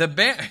 The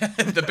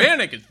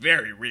Bannock is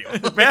very real.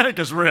 The Bannock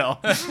is real.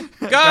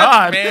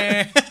 God,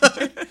 man.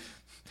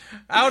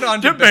 Out on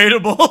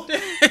debatable.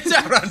 It's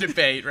out on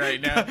debate right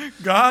now.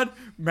 God,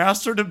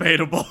 master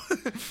debatable.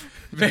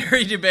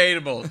 Very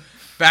debatable.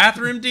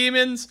 Bathroom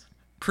demons,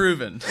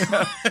 proven.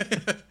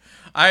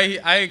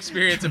 I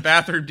experience a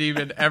bathroom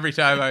demon every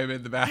time I'm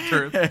in the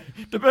bathroom. Hey,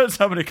 depends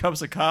how many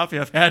cups of coffee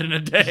I've had in a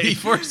day. He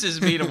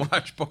forces me to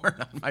watch porn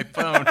on my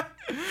phone.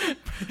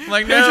 I'm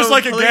like, no, It's just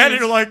like please. again,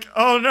 you're like,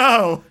 oh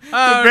no,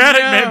 Oh, the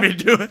Bannock no. made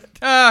me do it.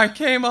 Oh, I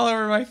came all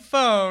over my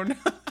phone.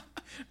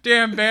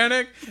 Damn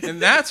Bannock.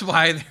 And that's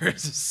why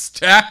there's a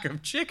stack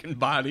of chicken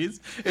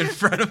bodies in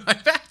front of my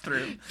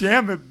bathroom.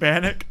 Damn it,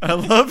 Bannock, I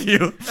love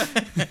you.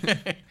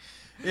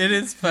 It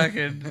is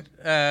fucking...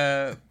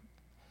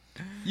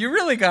 you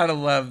really gotta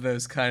love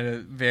those kind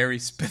of very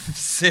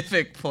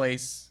specific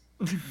place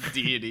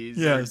deities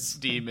Yes. or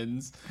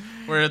demons.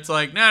 Where it's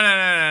like,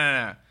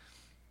 no.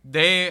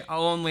 They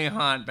only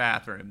haunt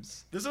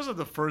bathrooms. This isn't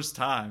the first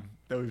time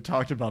that we've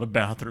talked about a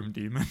bathroom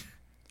demon.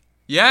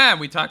 Yeah,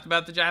 we talked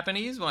about the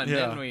Japanese one,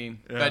 Yeah, didn't we?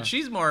 yeah. But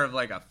she's more of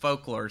like a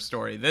folklore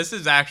story. This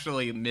is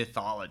actually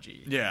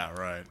mythology. Yeah,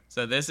 right.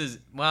 So this is,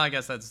 well, I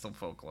guess that's still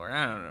folklore.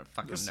 I don't know,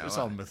 fucking know. It's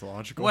all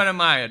mythological. What am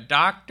I, a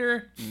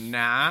doctor?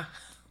 Nah.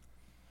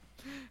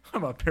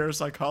 I'm a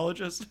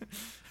parapsychologist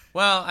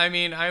Well, I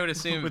mean, I would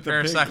assume with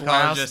a big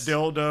glass parapsychologists.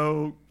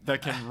 dildo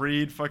that can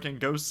read fucking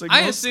ghost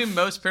signals. I assume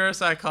most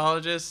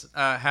parapsychologists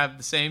have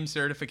the same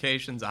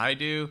certifications I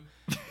do,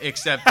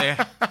 except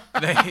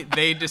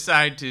they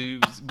decide to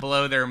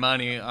blow their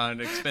money on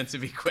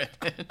expensive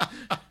equipment.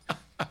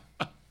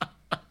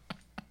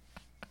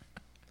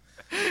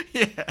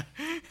 Yeah,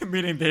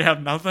 meaning they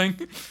have nothing.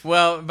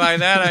 Well, by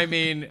that I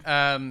mean,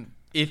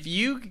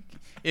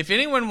 if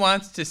anyone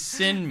wants to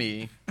send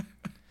me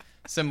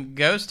some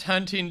ghost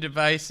hunting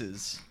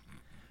devices,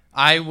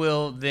 I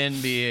will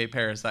then be a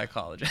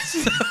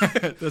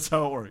parapsychologist. That's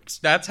how it works.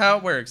 That's how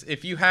it works.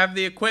 If you have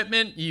the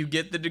equipment, you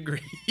get the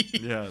degree.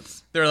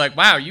 Yes. They're like,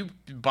 wow, you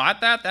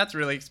bought that? That's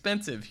really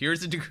expensive.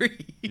 Here's a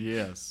degree.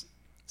 Yes.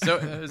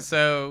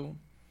 So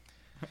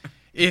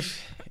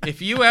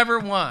if you ever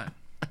want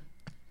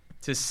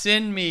to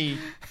send me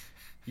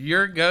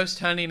your ghost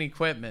hunting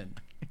equipment,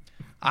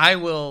 I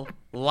will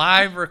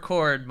live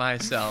record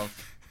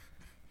myself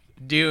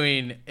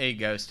doing a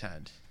ghost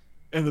hunt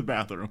In the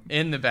bathroom.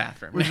 in the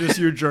bathroom. With just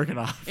you jerking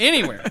off.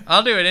 Anywhere.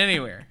 I'll do it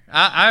anywhere.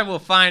 I will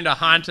find a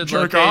haunted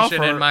Jerk off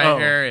location or- in my oh,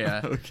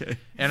 area. Okay.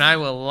 And I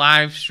will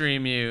live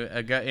stream you,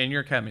 and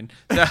you're coming.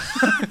 So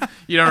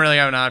you don't really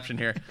have an option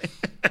here.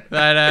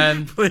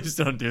 But Please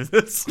don't do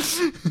this.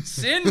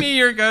 send me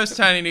your ghost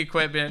hunting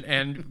equipment,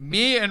 and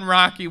me and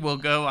Rocky will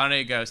go on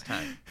a ghost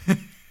hunt,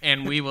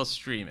 and we will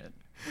stream it.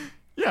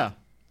 Yeah.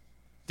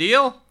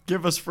 Deal?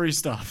 Give us free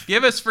stuff.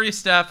 Give us free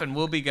stuff, and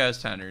we'll be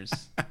ghost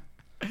hunters.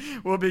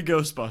 We'll be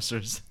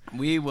Ghostbusters.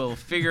 We will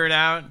figure it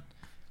out,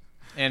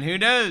 and who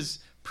knows?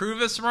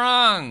 Prove us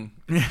wrong.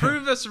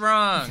 Prove us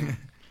wrong.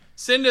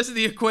 Send us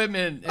the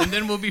equipment, and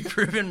then we'll be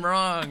proven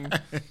wrong.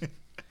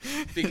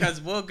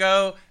 Because we'll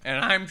go,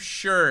 and I'm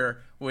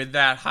sure with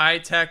that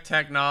high-tech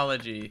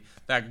technology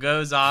that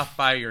goes off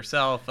by your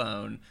cell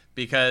phone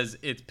because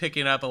it's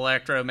picking up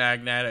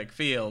electromagnetic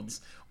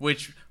fields,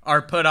 which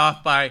are put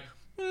off by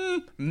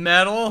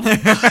metal,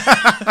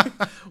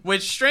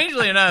 which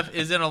strangely enough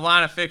is in a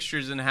lot of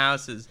fixtures in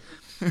houses.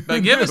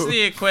 But give us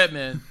the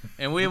equipment,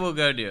 and we will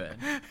go do it.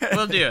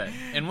 We'll do it,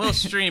 and we'll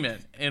stream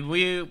it, and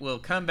we will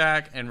come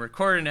back and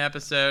record an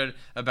episode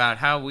about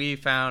how we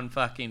found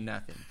fucking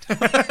nothing.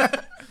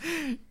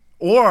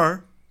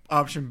 Or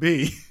option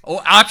B.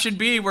 Oh, option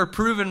B, we're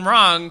proven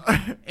wrong,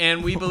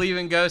 and we believe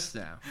in ghosts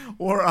now.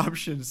 Or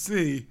option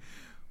C.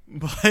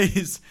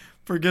 Blaze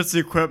forgets the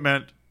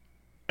equipment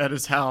at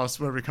his house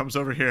whenever he comes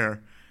over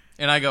here.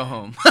 And I go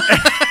home.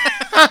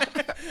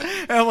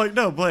 And I'm like,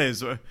 no,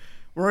 Blaze,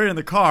 we're in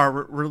the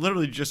car. We're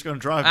literally just going to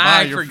drive by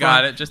I your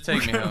forgot front. it. Just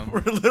take me home.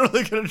 We're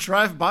literally going to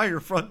drive by your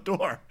front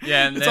door.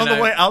 Yeah, and it's then on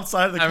the way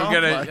outside of the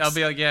complex. I'll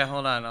be like, yeah,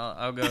 hold on.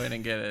 I'll go in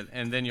and get it.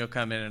 And then you'll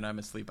come in and I'm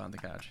asleep on the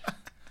couch.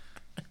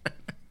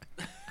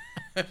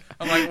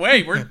 I'm like,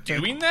 wait, we're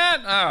doing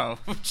that? Oh,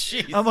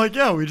 jeez. I'm like,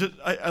 yeah,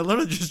 I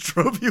literally just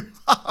drove you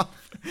off.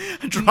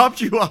 I dropped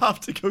you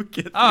off to go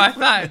get. Oh,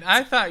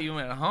 I thought you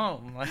went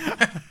home. Like,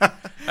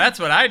 that's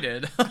what I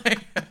did. Like,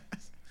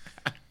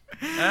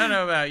 I don't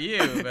know about you,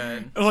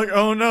 but I'm like,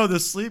 oh no, the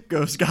sleep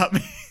ghost got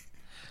me.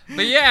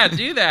 but yeah,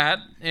 do that,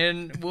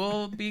 and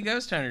we'll be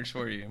ghost hunters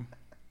for you.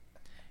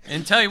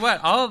 And tell you what,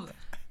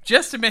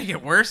 just to make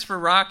it worse for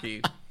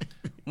Rocky,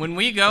 when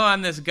we go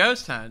on this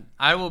ghost hunt,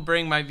 I will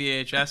bring my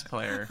VHS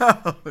player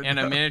and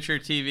a miniature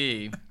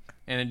TV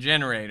and a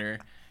generator,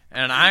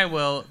 and I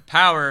will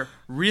power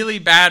really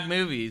bad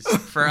movies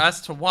for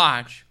us to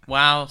watch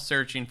while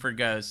searching for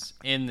ghosts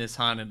in this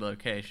haunted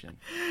location.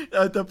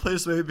 That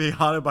place may be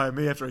haunted by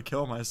me after I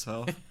kill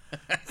myself.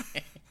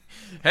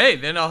 Hey,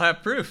 then I'll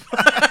have proof.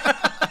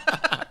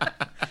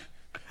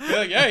 Be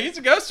like, yeah, he's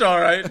a ghost, all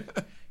right.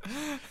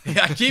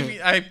 Yeah,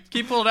 I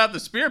keep pulling out the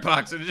spirit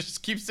box and it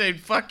just keeps saying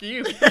 "fuck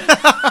you."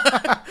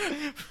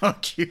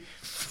 Fuck you.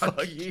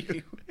 Fuck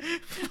you.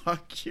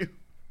 Fuck you.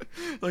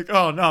 Like,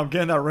 oh no, I'm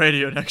getting that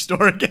radio next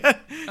door again.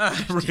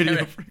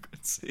 Radio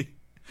frequency.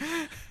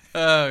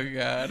 Oh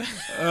god.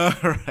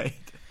 All right.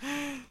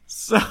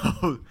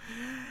 So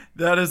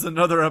that is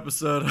another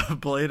episode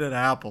of Bladed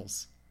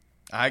Apples.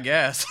 I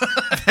guess.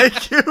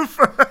 Thank you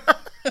for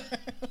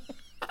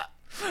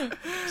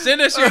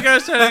Send us your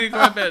ghost hunting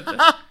equipment.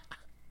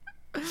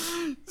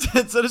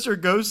 send us your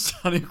ghost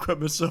hunting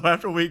equipment so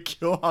after we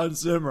kill Hans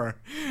Zimmer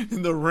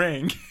in the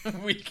ring,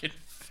 we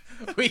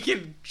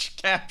can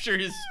capture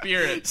his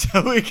spirit.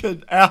 so we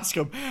can ask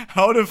him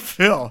how to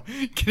feel.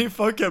 Can he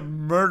fucking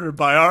murdered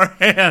by our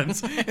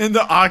hands in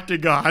the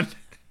octagon?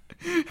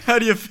 How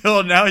do you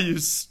feel now, you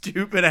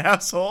stupid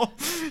asshole?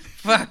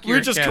 Fuck your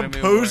We just Academy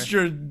composed Award.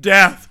 your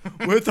death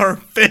with our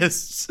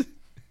fists.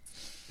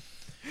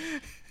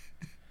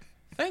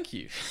 Thank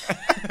you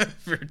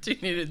for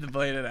tuning in to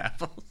Bladed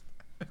Apples.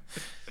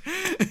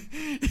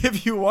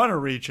 If you want to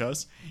reach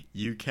us,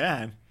 you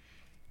can.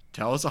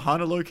 Tell us a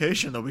haunted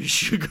location that we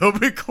should go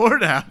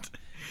record at.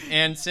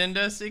 And send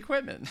us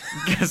equipment.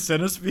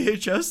 Send us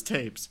VHS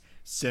tapes.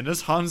 Send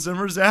us Hans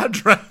Zimmer's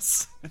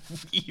address.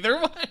 Either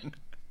one.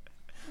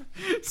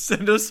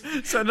 Send us.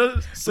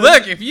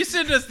 Look, if you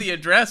send us the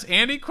address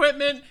and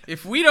equipment,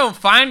 if we don't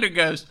find a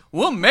ghost,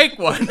 we'll make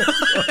one.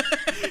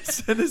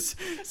 Send us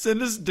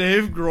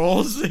Dave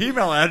Grohl's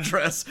email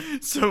address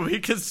so we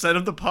can send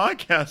him the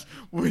podcast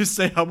where we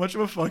say how much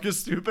of a fucking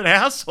stupid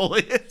asshole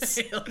he is.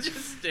 He'll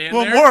just stand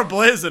Well, there. more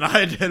Blaze than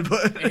I did,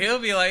 but And he'll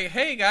be like,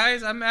 hey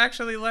guys, I'm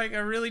actually like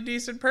a really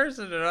decent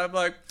person. And I'm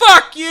like,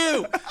 fuck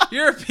you!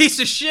 You're a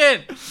piece of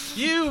shit!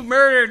 You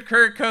murdered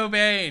Kurt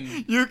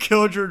Cobain. you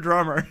killed your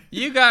drummer.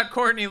 You got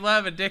Courtney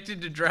Love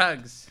addicted to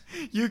drugs.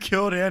 You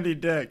killed Andy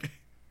Dick.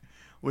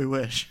 We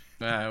wish.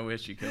 I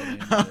wish you killed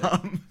Andy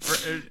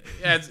Dick.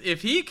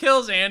 If he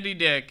kills Andy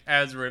Dick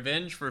as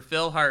revenge for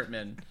Phil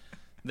Hartman,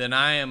 then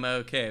I am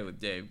okay with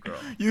Dave Grohl.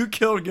 You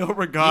killed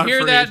Gilbert You Gottfried.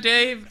 hear that,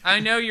 Dave? I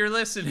know you're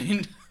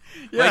listening.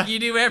 Yeah. Like you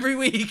do every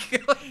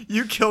week.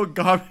 You killed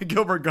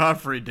Gilbert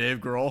Gottfried, Dave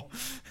Grohl.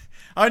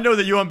 I know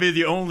that you won't be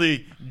the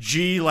only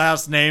G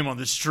last name on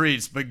the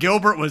streets, but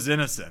Gilbert was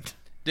innocent.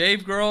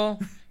 Dave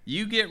Grohl,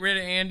 you get rid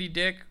of Andy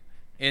Dick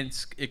and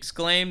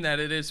exclaim that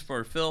it is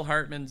for Phil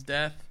Hartman's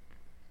death.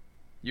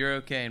 You're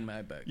okay in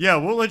my book. Yeah,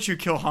 we'll let you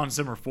kill Hans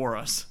Zimmer for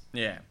us.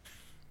 Yeah.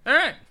 All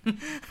right.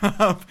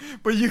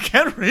 But you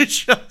can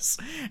reach us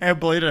at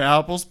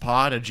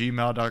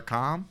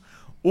bladedapplepod@gmail.com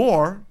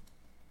or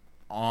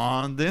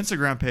on the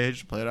Instagram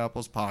page, Bladed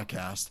Apples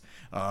Podcast.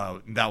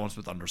 That one's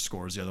with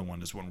underscores. The other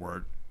one is one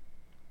word.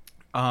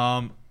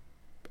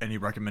 Any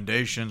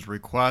recommendations,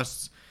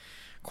 requests,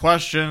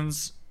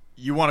 questions,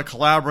 you want to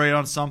collaborate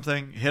on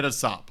something, hit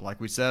us up. Like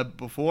we said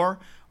before,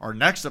 our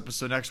next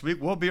episode next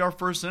week will be our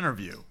first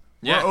interview.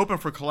 Yeah. We're open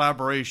for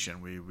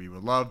collaboration. We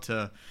would love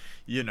to,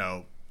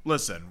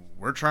 listen,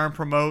 we're trying to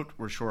promote.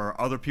 We're sure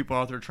other people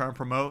out there trying to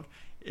promote.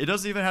 It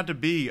doesn't even have to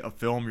be a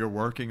film you're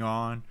working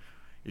on.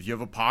 If you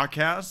have a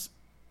podcast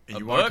and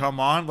you want to come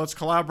on, let's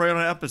collaborate on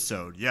an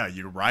episode. Yeah,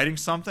 you're writing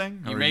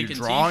something, You or making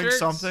you're drawing t-shirts?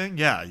 something.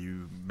 Yeah,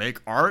 you make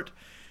art.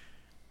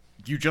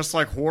 You just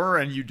like horror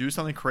and you do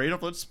something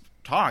creative. Let's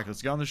talk.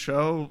 Let's get on the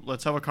show.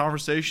 Let's have a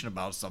conversation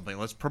about something.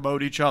 Let's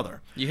promote each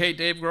other. You hate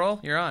Dave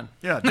Grohl? You're on.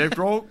 Yeah, Dave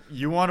Grohl,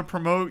 you want to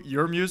promote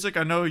your music?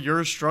 I know you're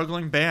a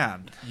struggling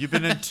band. You've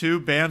been in 2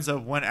 bands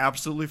that went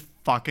absolutely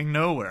fucking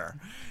nowhere.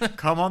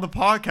 Come on the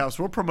podcast.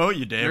 We'll promote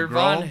you, Dave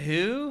Nirvana Grohl.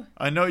 who?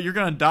 I know you're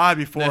going to die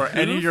before The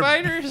any Who of your...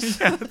 Fighters?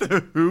 Yeah,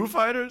 the Who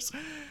Fighters.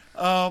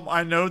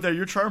 I know that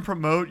you're trying to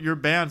promote your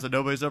bands that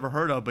nobody's ever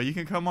heard of, but you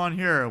can come on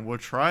here and we'll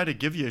try to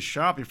give you a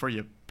shot before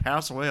you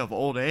pass away of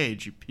old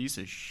age, you piece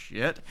of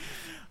shit.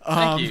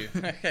 Thank you.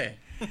 Okay.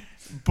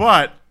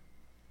 But,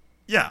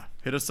 yeah,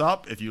 hit us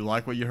up. If you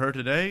like what you heard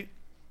today,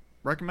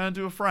 recommend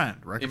to a friend.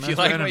 Recommend If you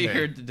to like an what you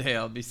enemy. heard today,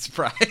 I'll be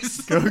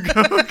surprised. Go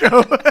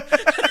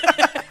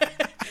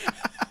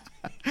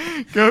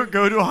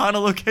to a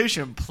haunted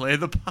location. Play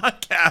the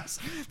podcast.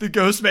 The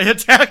ghost may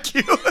attack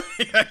you. Turn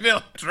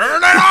it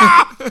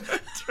off!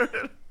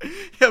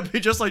 Yeah, be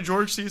just like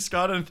George C.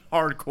 Scott in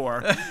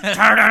Hardcore.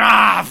 Turn it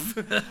off!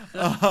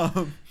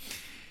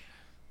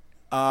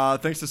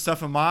 Thanks to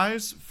Stefan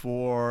Mize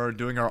for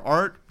doing our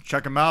art.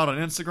 Check him out on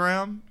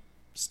Instagram.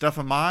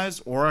 Stefan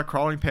Mize or at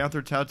Crawling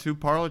Panther Tattoo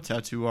Parlor.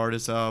 Tattoo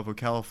artist out of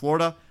Ocala,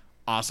 Florida.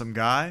 Awesome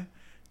guy.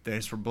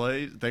 Thanks to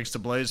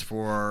Blaze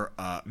for...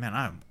 man,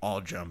 I'm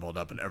all jumbled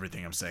up in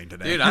everything I'm saying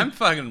today. Dude, I'm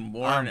fucking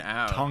worn I'm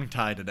out.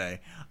 tongue-tied today.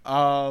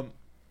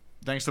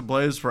 Thanks to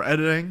Blaze for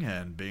editing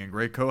and being a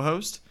great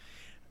co-host.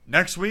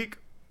 Next week,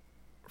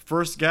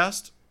 first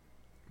guest,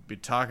 be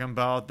talking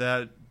about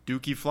that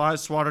Dookie Fly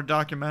Swatter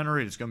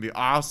documentary. It's going to be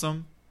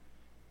awesome.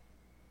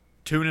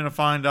 Tune in to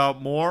find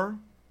out more.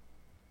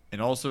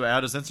 And also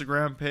add his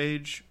Instagram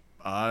page.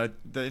 The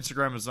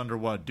Instagram is under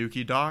what?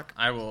 Dookie Doc?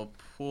 I will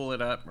pull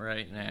it up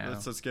right now.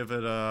 Let's give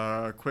it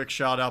a quick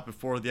shout out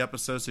before the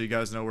episode so you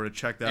guys know where to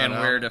check that out. And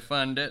where to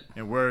fund it.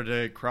 And where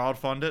to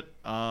crowdfund it.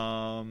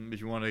 If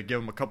you want to give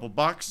him a couple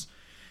bucks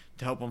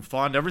to help him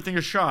fund. Everything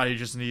is shot. He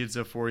just needs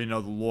it for, the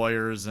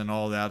lawyers and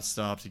all that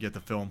stuff to get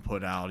the film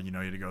put out. You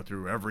had to go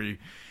through every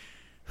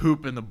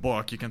hoop in the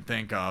book you can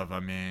think of.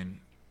 I mean,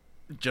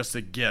 just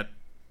to get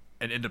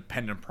an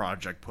independent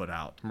project put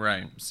out.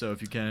 Right. So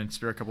if you can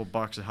spare a couple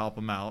bucks to help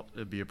him out,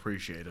 it'd be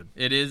appreciated.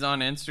 It is on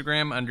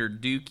Instagram under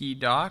Dookie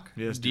Doc.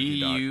 Yes, Dookie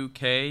Doc.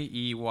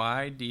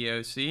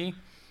 DUKEYDOC.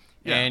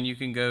 Yeah. And you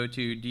can go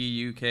to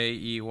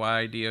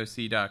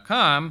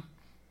DUKEYDOC.com,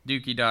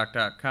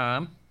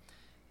 DookieDoc.com,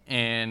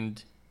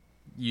 and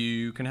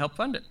you can help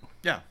fund it.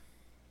 Yeah.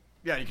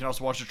 Yeah, you can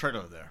also watch the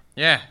trailer there.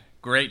 Yeah,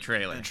 great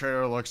trailer. The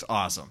trailer looks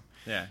awesome.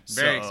 Yeah,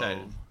 very So,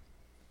 excited.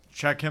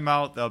 Check him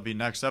out. That'll be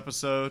next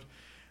episode.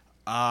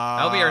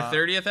 That'll be our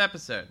 30th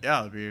episode. Yeah,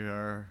 it'll be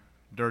our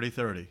Dirty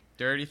 30.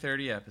 Dirty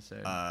 30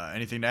 episode.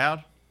 Anything to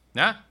add?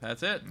 Nah,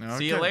 that's it.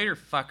 See you Okay. later,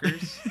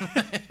 fuckers.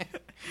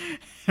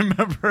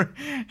 Remember,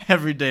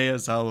 every day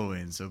is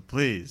Halloween, so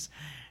please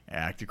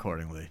act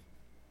accordingly.